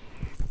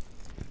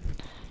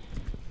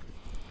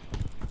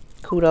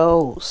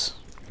 Kudos.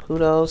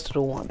 Kudos to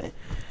the woman.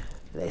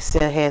 They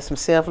still had some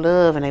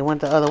self-love and they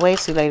went the other way.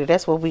 See, lady,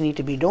 that's what we need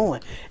to be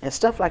doing. And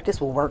stuff like this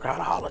will work out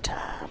all the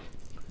time.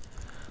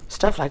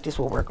 Stuff like this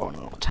will work on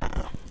all the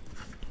time.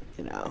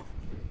 You know.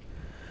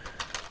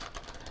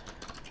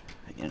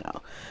 You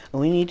know.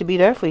 And we need to be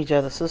there for each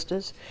other,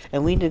 sisters.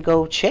 And we need to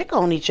go check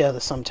on each other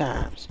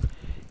sometimes.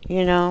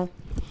 You know.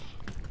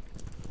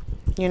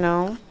 You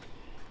know.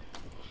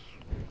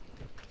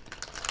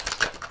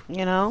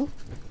 You know.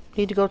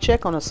 Need to go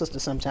check on a sister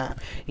sometime.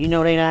 You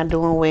know they're not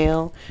doing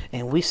well,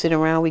 and we sit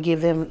around, we give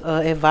them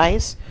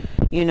advice,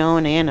 you know,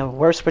 and they're in the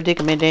worst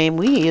predicament than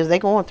we is. They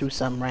going through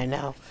something right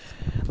now.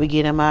 We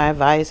give them our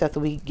advice after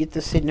we get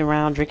to sitting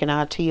around drinking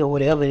our tea or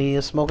whatever it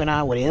is, smoking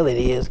our whatever it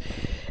is,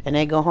 And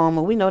they go home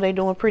and we know they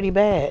doing pretty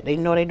bad. They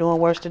know they doing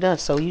worse than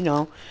us. So, you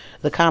know,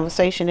 the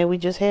conversation that we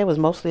just had was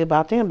mostly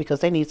about them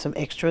because they need some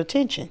extra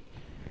attention.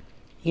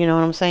 You know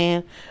what I'm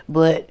saying?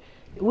 But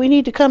we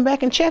need to come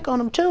back and check on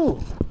them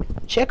too.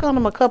 Check on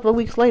them a couple of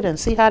weeks later and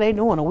see how they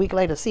doing. A week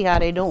later, see how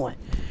they doing.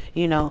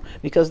 You know,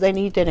 because they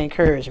need that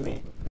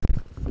encouragement.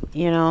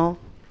 You know?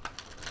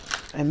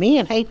 And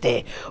men hate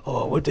that.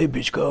 Oh, what that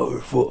bitch call her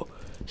for?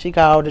 She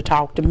called to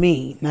talk to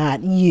me,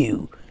 not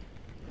you.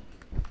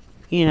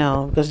 You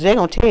know, because they're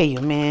going to tell you,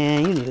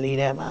 man, you need to leave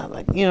that mouth.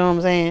 Like, you know what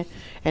I'm saying?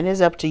 And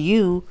it's up to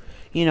you.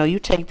 You know, you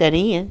take that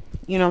in.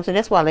 You know what I'm saying?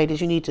 That's why,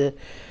 ladies, you need to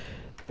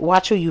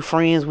watch who you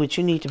friends with.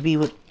 You need to be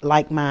with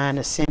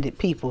like-minded, ascended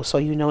people so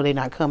you know they're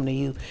not coming to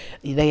you.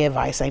 Their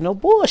advice ain't no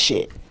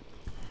bullshit.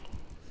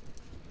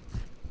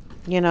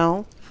 You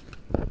know?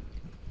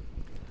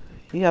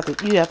 You have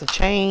to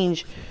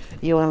change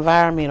your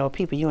environment or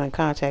people you're in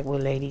contact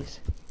with, ladies.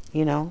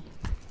 You know?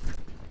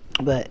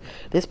 But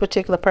this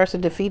particular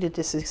person defeated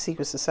this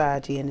secret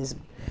society and this,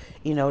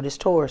 you know, this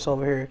Taurus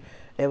over here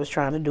that was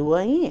trying to do her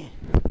in.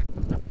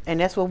 And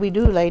that's what we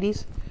do,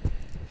 ladies.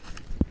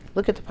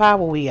 Look at the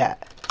power we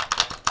got.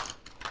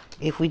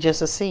 If we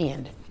just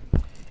ascend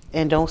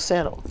and don't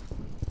settle.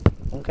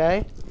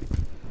 Okay?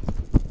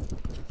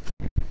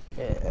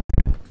 Yeah.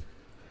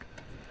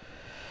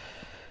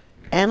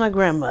 And a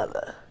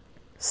grandmother.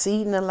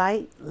 Seed in the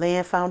light,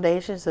 laying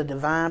foundations, a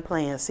divine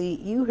plan. See,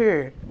 you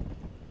here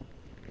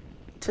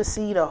to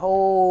seed a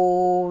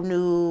whole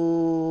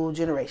new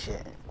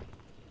generation.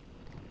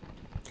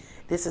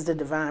 This is the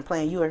divine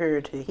plan. You are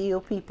here to heal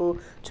people,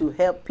 to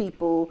help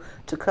people,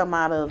 to come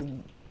out of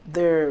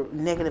their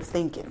negative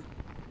thinking.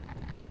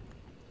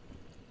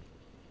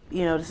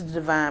 You know, this is the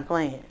divine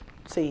plan.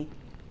 See?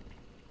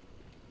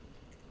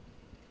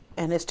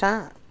 And it's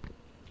time.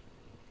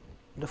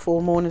 The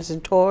full moon is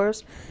in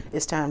Taurus.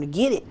 It's time to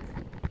get it.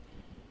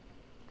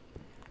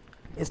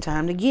 It's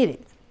time to get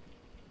it.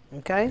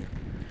 Okay?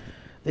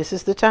 This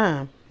is the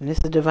time. And this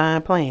is the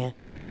divine plan.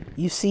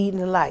 You seeding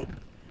the light.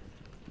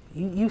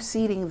 You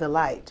seeding the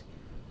light.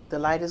 The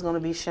light is going to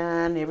be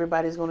shined.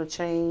 Everybody's going to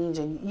change.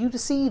 And you the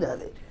seed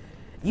of it.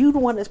 You the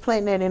one that's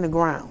planting that in the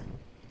ground.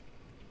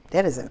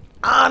 That is an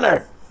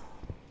honor.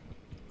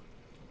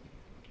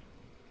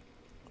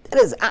 That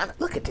is an honor.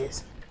 Look at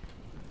this.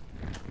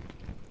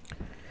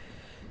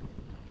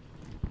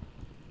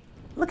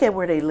 Look at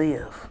where they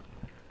live.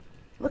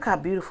 Look how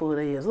beautiful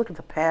it is. Look at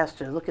the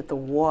pasture. Look at the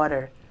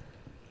water.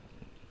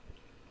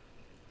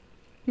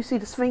 You see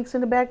the Sphinx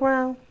in the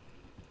background?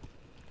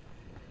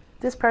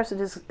 This person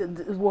is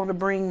want to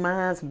bring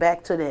minds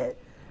back to that.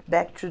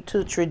 Back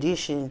to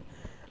tradition.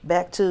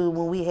 Back to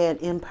when we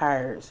had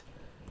empires.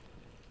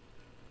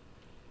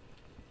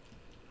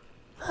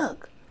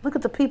 Look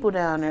at the people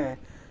down there.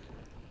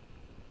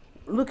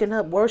 Looking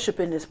up,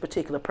 worshiping this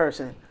particular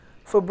person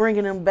for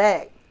bringing them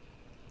back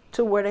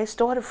to where they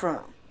started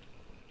from.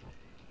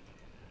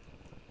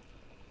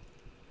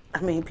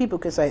 I mean, people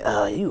can say,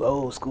 oh, you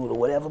old school or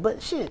whatever,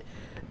 but shit,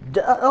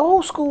 the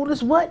old school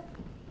is what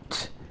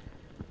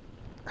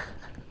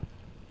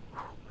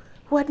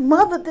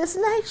mothered this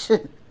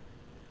nation.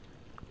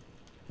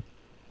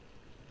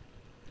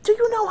 Do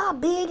you know how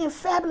big and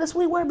fabulous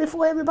we were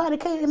before everybody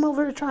came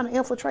over here trying to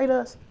infiltrate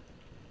us?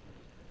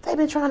 They've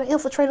been trying to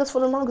infiltrate us for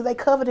the longest. They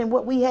covered in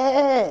what we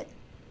had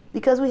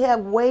because we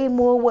have way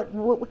more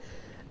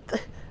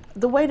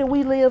the way that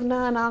we live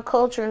now in our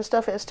culture and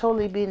stuff has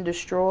totally been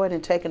destroyed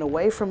and taken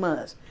away from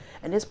us.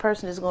 And this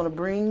person is going to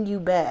bring you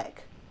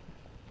back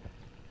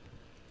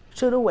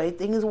to the way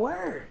things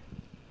were.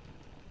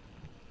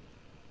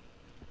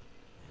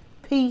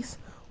 Peace,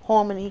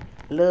 harmony,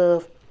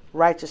 love,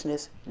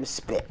 righteousness,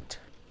 respect,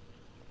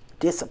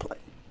 discipline,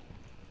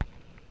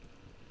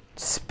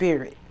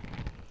 spirit.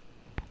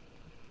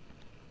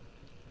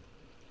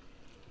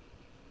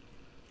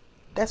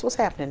 That's what's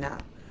happening now.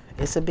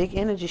 It's a big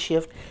energy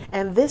shift.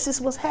 And this is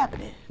what's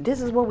happening.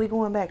 This is what we're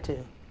going back to.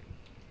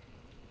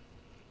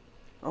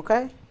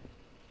 Okay?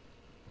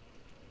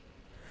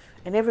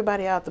 And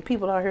everybody out, the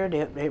people out here,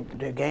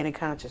 they're gaining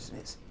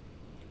consciousness.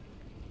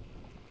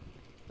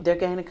 They're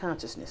gaining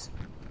consciousness.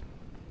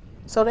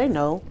 So they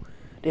know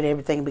that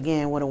everything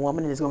began with a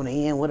woman and is going to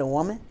end with a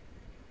woman.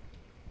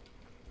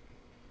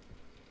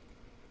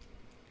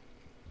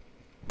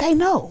 They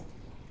know.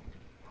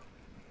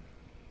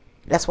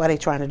 That's why they're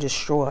trying to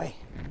destroy.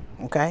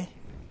 Okay?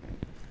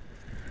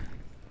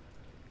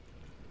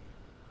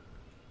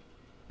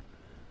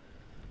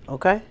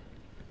 Okay?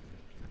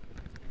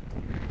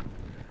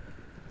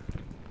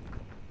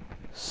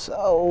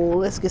 So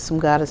let's get some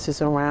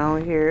goddesses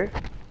around here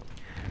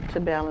to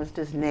balance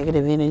this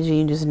negative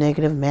energy, this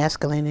negative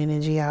masculine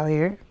energy out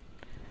here.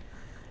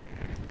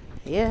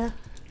 Yeah.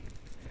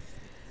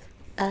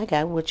 I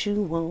got what you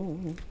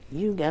want.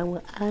 You got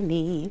what I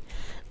need.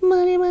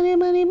 Money, money,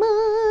 money,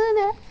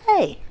 money.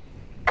 Money.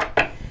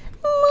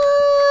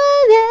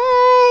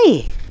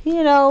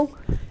 You know,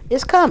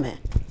 it's coming.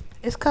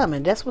 It's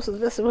coming. That's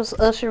what's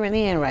ushering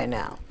in right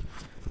now.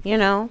 You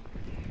know.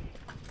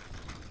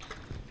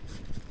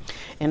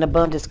 And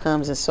abundance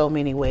comes in so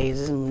many ways.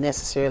 It's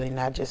necessarily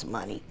not just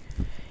money.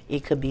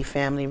 It could be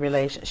family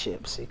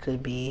relationships. It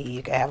could be,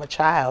 you can have a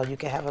child. You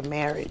can have a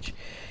marriage.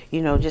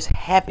 You know, just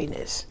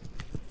happiness,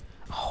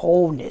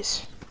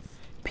 wholeness,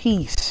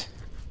 peace.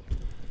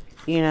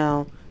 You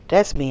know,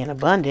 that's being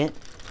abundant.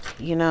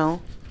 You know,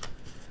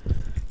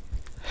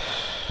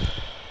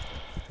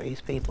 these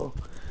people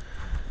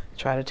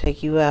try to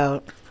take you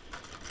out,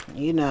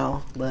 you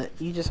know, but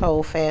you just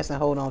hold fast and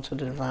hold on to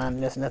the divine.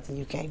 And there's nothing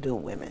you can't do,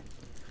 women.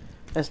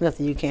 There's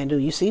nothing you can't do.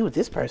 You see what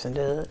this person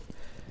does.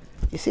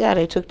 You see how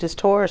they took this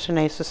Taurus from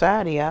their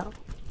society out,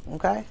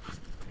 okay?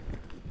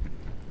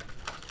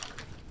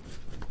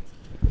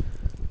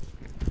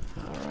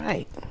 All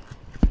right.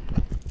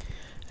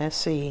 Let's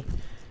see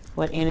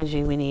what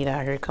energy we need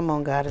out here. Come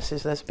on,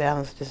 goddesses. Let's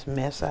balance this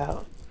mess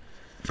out.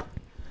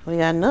 We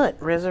got Nut,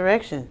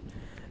 resurrection.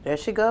 There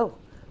she go.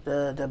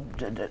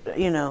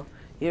 You know,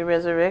 you're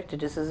resurrected.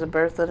 This is the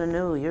birth of the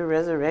new. You're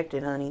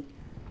resurrected, honey.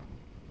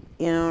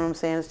 You know what I'm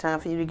saying? It's time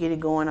for you to get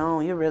it going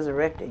on. You're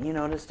resurrected. You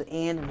know, this is the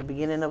end and the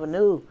beginning of a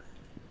new.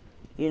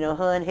 You know,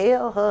 her and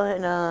hell,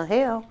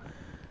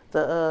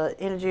 the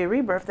energy of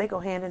rebirth, they go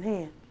hand in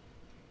hand.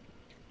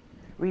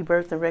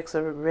 Rebirth and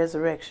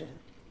resurrection.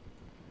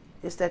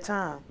 It's that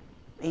time.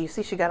 And you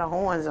see she got her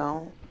horns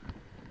on.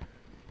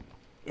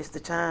 It's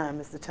the time.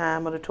 It's the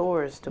time of the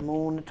Taurus, the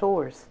moon, the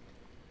Taurus.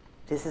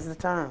 This is the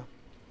time.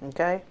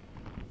 Okay?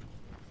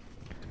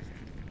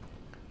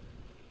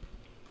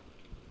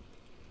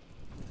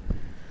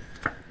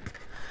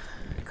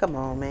 Come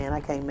on, man.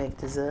 I can't make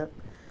this up.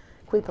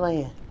 Quit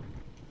playing.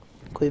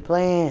 Quit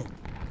playing.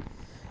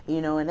 You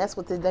know, and that's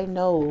what they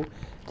know.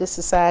 This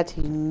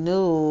society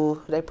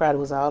knew. They probably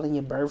was all in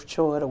your birth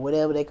chart or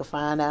whatever they could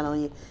find out on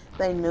you.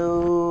 They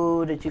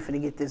knew that you finna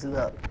get this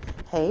look.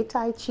 Hey,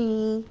 Tai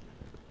Chi.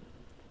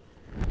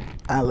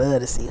 I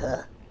love to see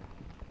her.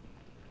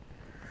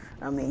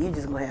 I mean, you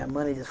just gonna have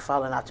money just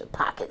falling out your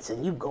pockets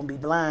and you gonna be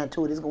blind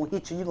to it. It's gonna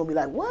hit you. You're gonna be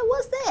like, what?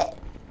 What's that?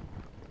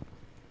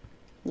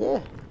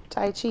 Yeah,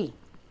 Tai Chi.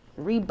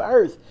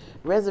 Rebirth,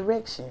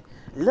 resurrection.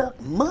 Look,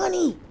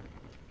 money.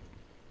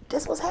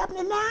 This what's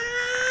happening now.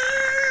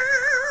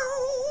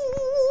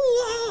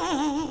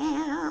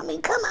 Yeah, I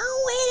mean, come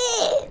on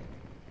with it.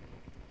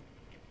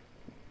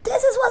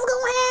 This is what's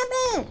gonna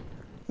happen.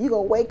 You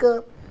gonna wake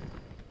up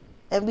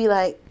and be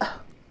like,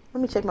 oh,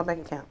 let me check my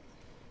bank account.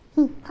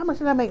 How much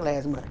did I make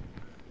last month?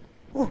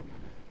 Man,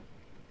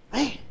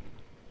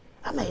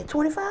 I made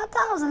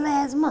 $25,000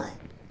 last month.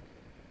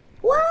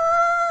 What?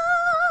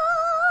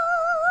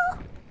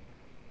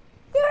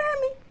 You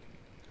heard me?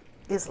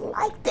 It's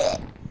like that.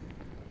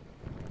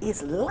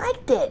 It's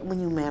like that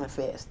when you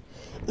manifest.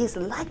 It's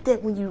like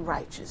that when you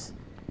righteous.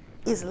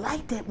 It's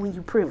like that when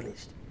you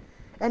privileged.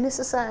 And this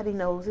society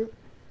knows it.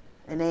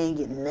 And they ain't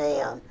getting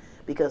down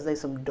because they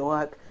some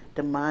dark,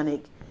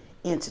 demonic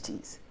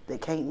entities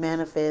that can't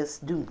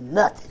manifest, do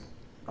nothing.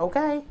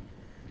 Okay?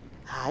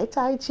 Hi,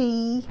 Tai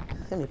Chi.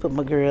 Let me put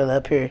my girl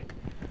up here.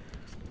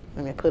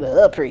 Let me put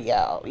her up here,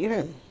 y'all. You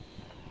hear me?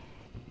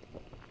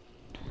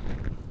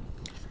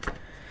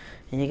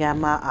 And you got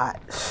my eye.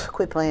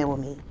 Quit playing with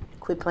me.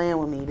 Quit playing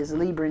with me. This is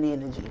Libran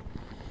energy.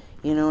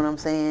 You know what I'm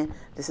saying?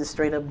 This is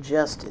straight up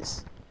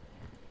justice.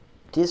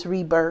 This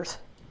rebirth,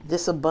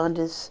 this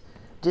abundance,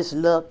 this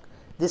luck,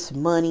 this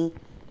money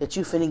that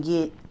you finna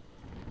get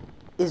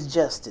is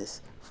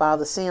justice.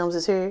 Father Sims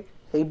is here.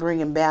 He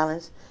bringing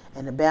balance.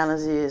 And the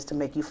balance is to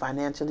make you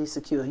financially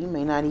secure. You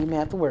may not even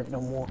have to work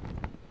no more.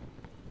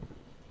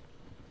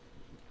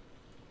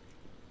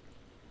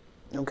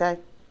 Okay?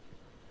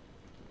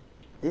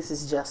 This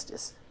is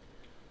justice.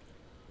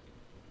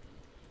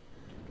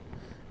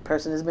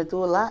 Person has been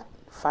through a lot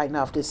fighting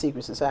off this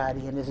secret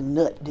society and this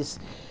nut,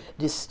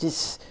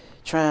 this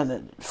trying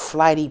to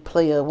flighty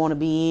player want to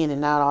be in, and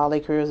now all they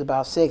care is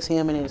about sex,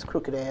 him and his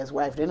crooked ass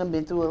wife. They done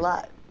been through a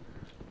lot.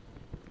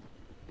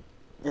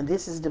 And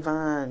this is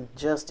divine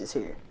justice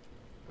here.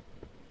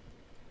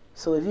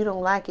 So if you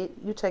don't like it,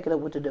 you take it up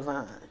with the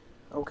divine,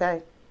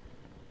 okay?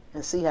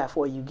 And see how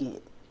far you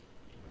get.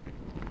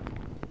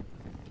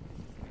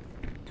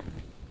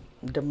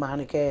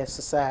 Demonic ass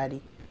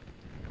society,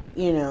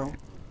 you know,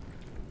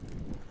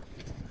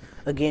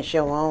 against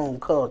your own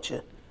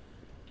culture.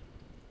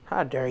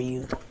 How dare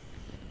you?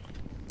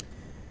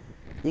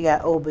 You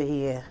got Oba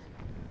here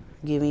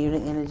giving you the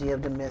energy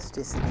of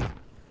domesticity,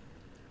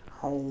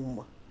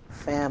 home,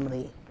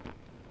 family,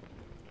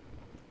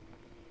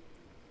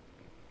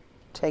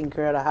 taking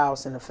care of the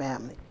house and the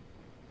family.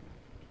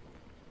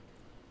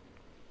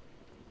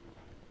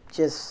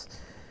 Just,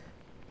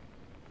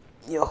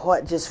 your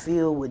heart just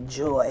filled with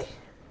joy,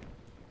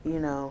 you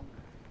know.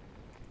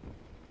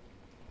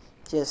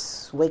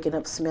 Just waking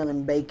up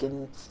smelling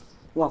bacon,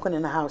 walking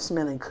in the house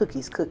smelling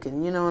cookies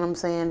cooking, you know what I'm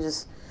saying?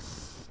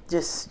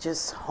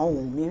 Just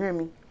home, you hear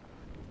me?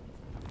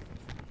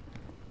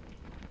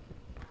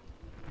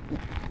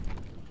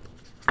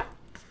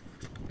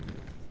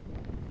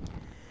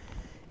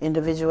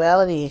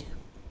 Individuality.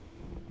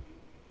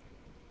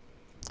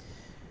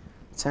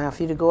 Time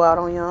for you to go out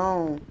on your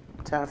own.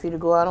 Time for you to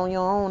go out on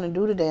your own and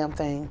do the damn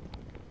thing.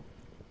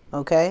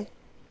 Okay?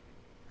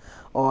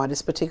 Or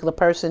this particular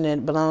person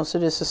that belongs to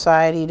this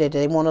society that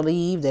they want to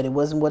leave, that it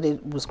wasn't what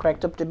it was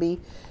cracked up to be,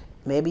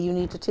 maybe you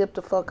need to tip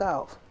the fuck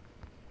off.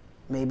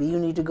 Maybe you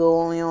need to go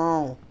on your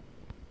own.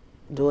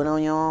 Do it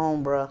on your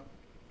own, bruh.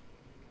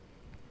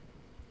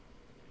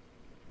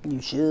 You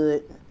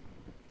should.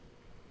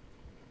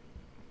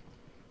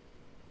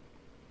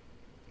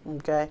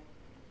 Okay?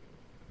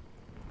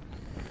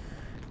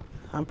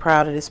 I'm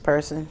proud of this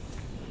person.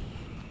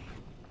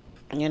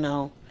 You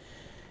know.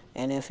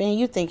 And if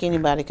you think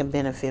anybody can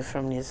benefit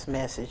from this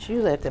message,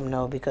 you let them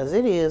know, because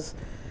it is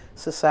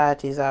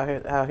societies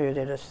out here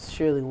that are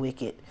surely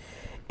wicked.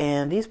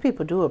 And these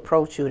people do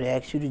approach you to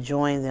ask you to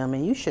join them,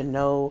 and you should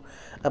know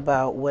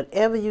about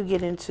whatever you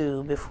get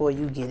into before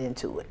you get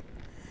into it.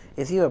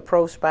 If you're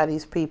approached by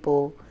these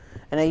people,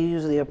 and they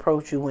usually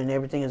approach you when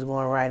everything is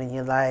going right in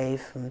your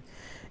life, and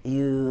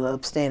you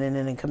upstanding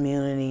in the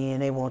community,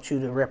 and they want you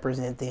to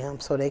represent them,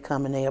 so they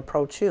come and they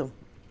approach you.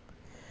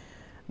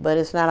 But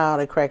it's not all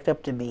they cracked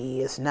up to be.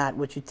 It's not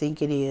what you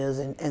think it is.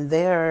 And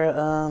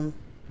they're,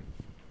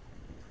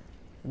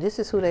 this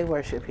is who they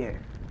worship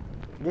here.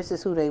 This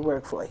is who they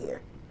work for here.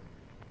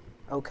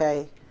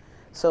 Okay?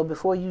 So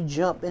before you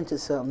jump into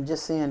something,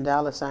 just seeing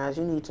dollar signs,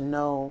 you need to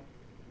know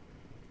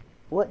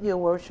what you're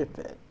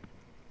worshiping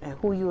and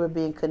who you are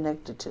being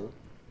connected to.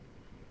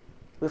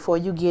 Before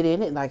you get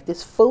in it, like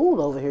this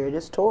fool over here,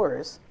 this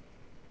Taurus.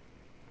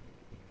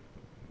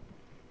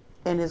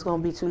 And it's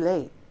going to be too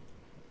late.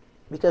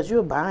 Because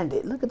you're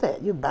binded. Look at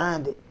that. You're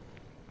binded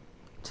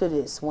to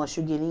this once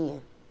you get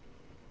in.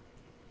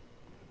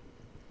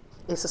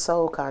 It's a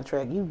soul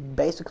contract. You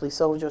basically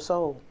sold your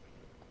soul.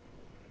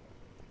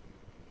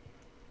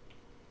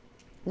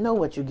 Know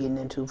what you're getting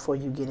into before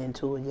you get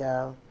into it,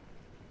 y'all.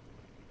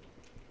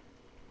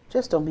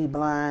 Just don't be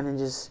blind and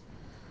just,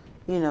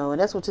 you know,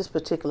 and that's what this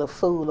particular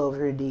fool over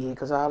here did,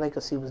 because all they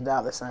could see was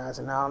dollar signs,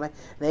 and all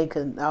they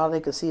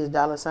could see is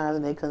dollar signs,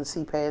 and they couldn't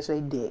see past their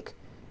dick.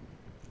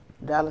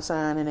 Dollar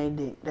sign and they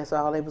dick. That's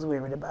all they was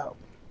worried about.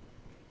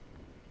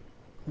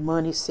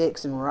 Money,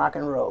 sex, and rock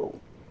and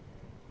roll.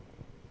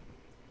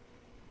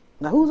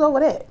 Now who's over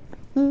that?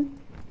 Who's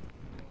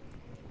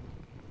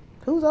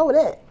over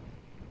that?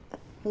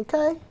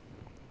 Okay.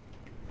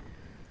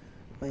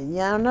 Well,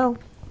 y'all know.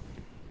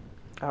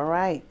 All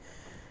right.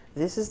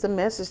 This is the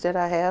message that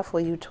I have for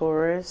you,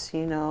 Taurus.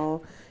 You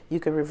know, you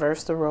can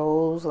reverse the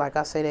roles. Like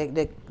I say,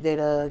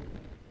 that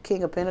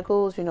King of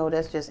Pentacles, you know,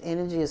 that's just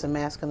energy. It's a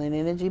masculine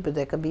energy, but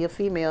that could be a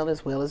female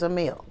as well as a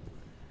male.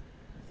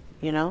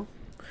 You know?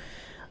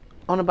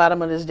 On the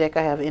bottom of this deck,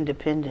 I have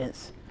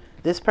independence.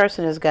 This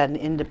person has gotten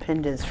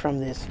independence from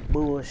this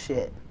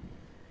bullshit.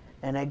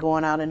 And they're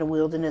going out in the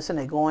wilderness, and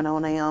they're going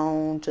on their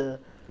own to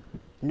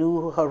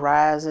new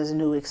horizons,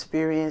 new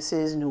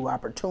experiences, new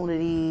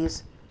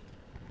opportunities.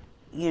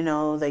 You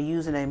know, they're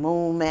using their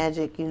moon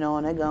magic, you know,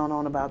 and they're going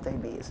on about their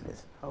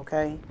business.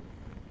 Okay?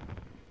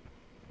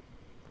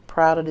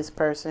 Proud of this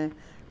person.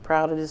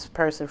 Proud of this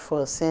person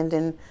for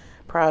ascending.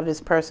 Proud of this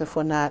person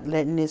for not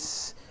letting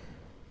this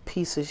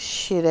piece of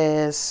shit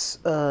ass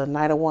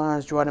Knight of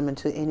Wands draw them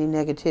into any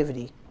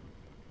negativity.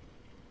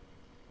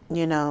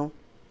 You know.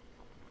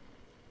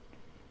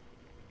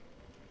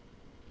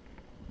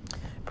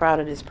 Proud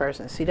of this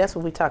person. See, that's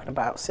what we're talking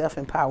about.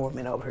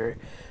 Self-empowerment over here.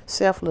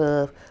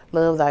 Self-love.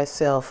 Love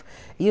thyself.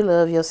 You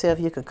love yourself,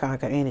 you can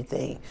conquer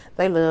anything.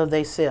 They love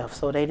themselves,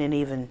 so they didn't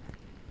even...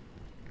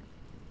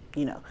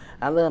 You know,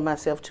 I love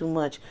myself too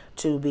much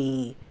to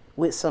be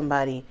with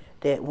somebody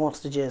that wants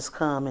to just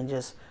come and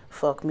just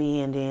fuck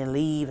me and then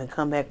leave and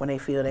come back when they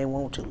feel they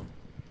want to.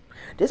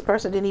 This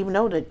person didn't even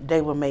know that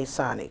they were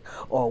Masonic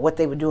or what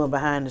they were doing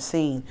behind the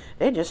scene.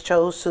 They just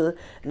chose to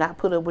not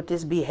put up with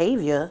this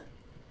behavior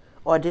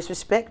or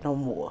disrespect no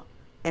more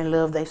and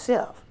love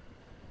themselves.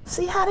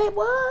 See how that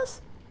was?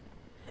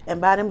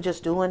 And by them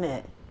just doing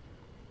that,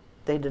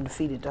 they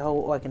defeated the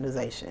whole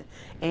organization.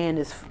 And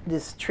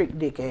this trick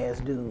dick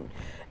ass dude.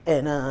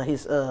 And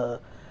his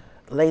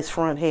lace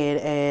front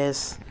head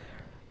ass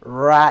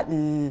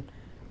rotten,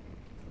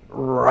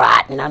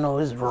 I know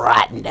it's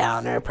rotten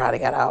down there, probably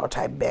got all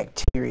type of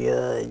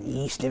bacteria and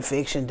yeast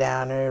infection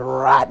down there,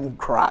 rotten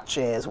crotch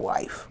ass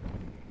wife,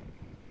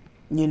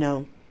 you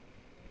know.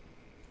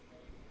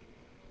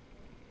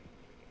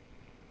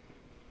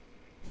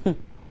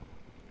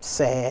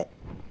 Sad.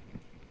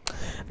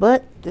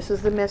 But this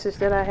is the message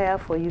that I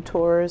have for you,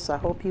 Taurus. I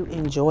hope you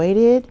enjoyed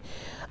it.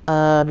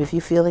 If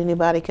you feel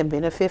anybody can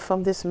benefit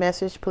from this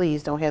message,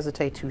 please don't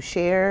hesitate to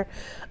share.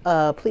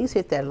 Please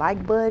hit that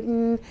like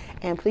button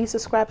and please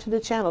subscribe to the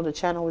channel. The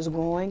channel is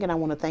growing and I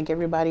want to thank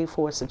everybody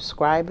for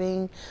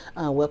subscribing.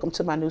 Welcome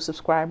to my new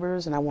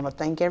subscribers, and I want to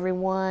thank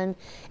everyone.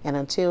 And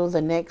until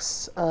the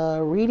next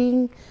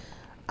reading,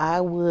 I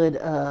would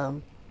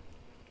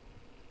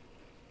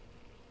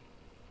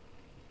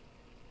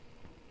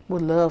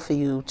love for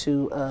you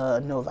to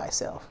know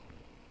thyself.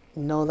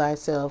 Know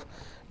thyself,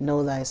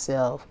 know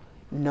thyself,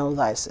 know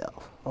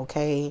thyself,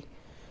 okay?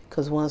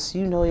 Because once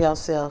you know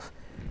yourself,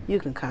 you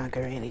can conquer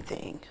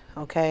anything,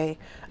 okay?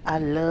 I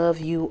love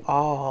you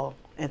all,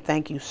 And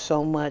thank you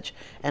so much.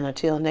 And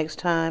until next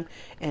time,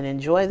 and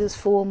enjoy this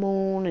full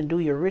moon and do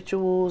your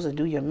rituals and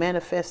do your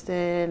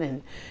manifesting.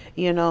 And,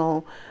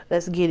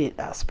 let's get it.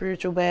 Our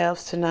spiritual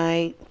baths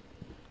tonight,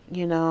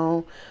 you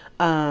know.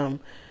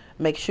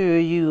 Make sure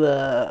you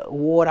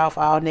ward off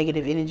all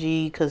negative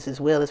energy, because as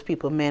well as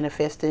people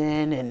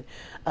manifesting and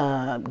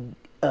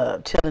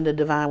telling the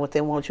divine what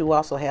they want, you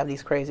also have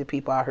these crazy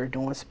people out here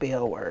doing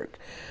spell work,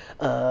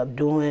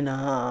 doing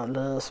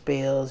love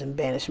spells and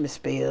banishment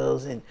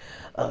spells and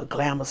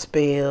glamour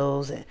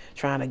spells, and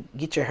trying to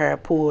get your hair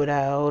pulled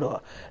out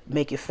or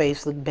make your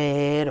face look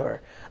bad,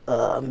 or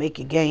make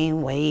you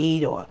gain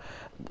weight, or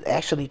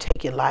actually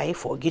take your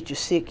life, or get you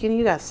sick.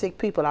 You got sick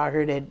people out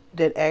here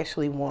that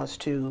actually wants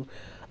to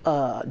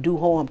do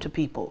harm to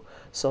people.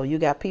 So you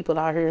got people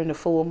out here in the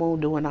full moon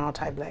doing all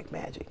type black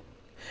magic.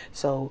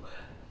 So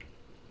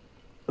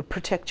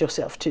protect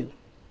yourself too.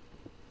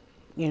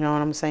 You know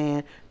what I'm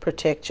saying?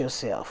 Protect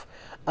yourself.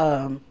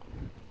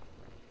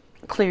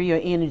 Clear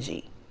your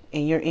energy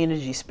in your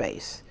energy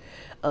space.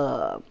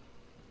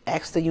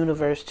 Ask the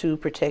universe to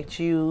protect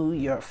you,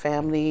 your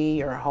family,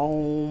 your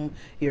home,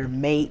 your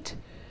mate,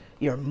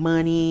 your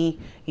money.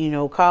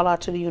 Call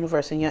out to the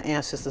universe and your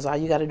ancestors. All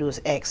you got to do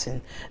is ask,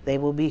 and they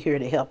will be here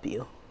to help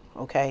you.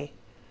 Okay?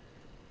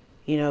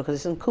 Because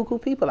there's some cuckoo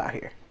people out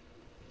here.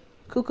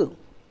 Cuckoo.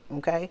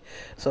 Okay?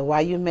 So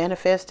while you're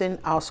manifesting,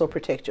 also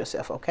protect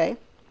yourself. Okay?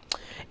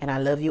 And I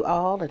love you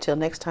all. Until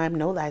next time,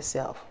 know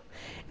thyself.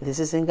 This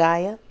is in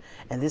Gaia,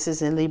 and this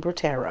is in Libra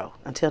Tarot.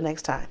 Until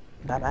next time.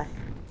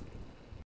 Bye-bye.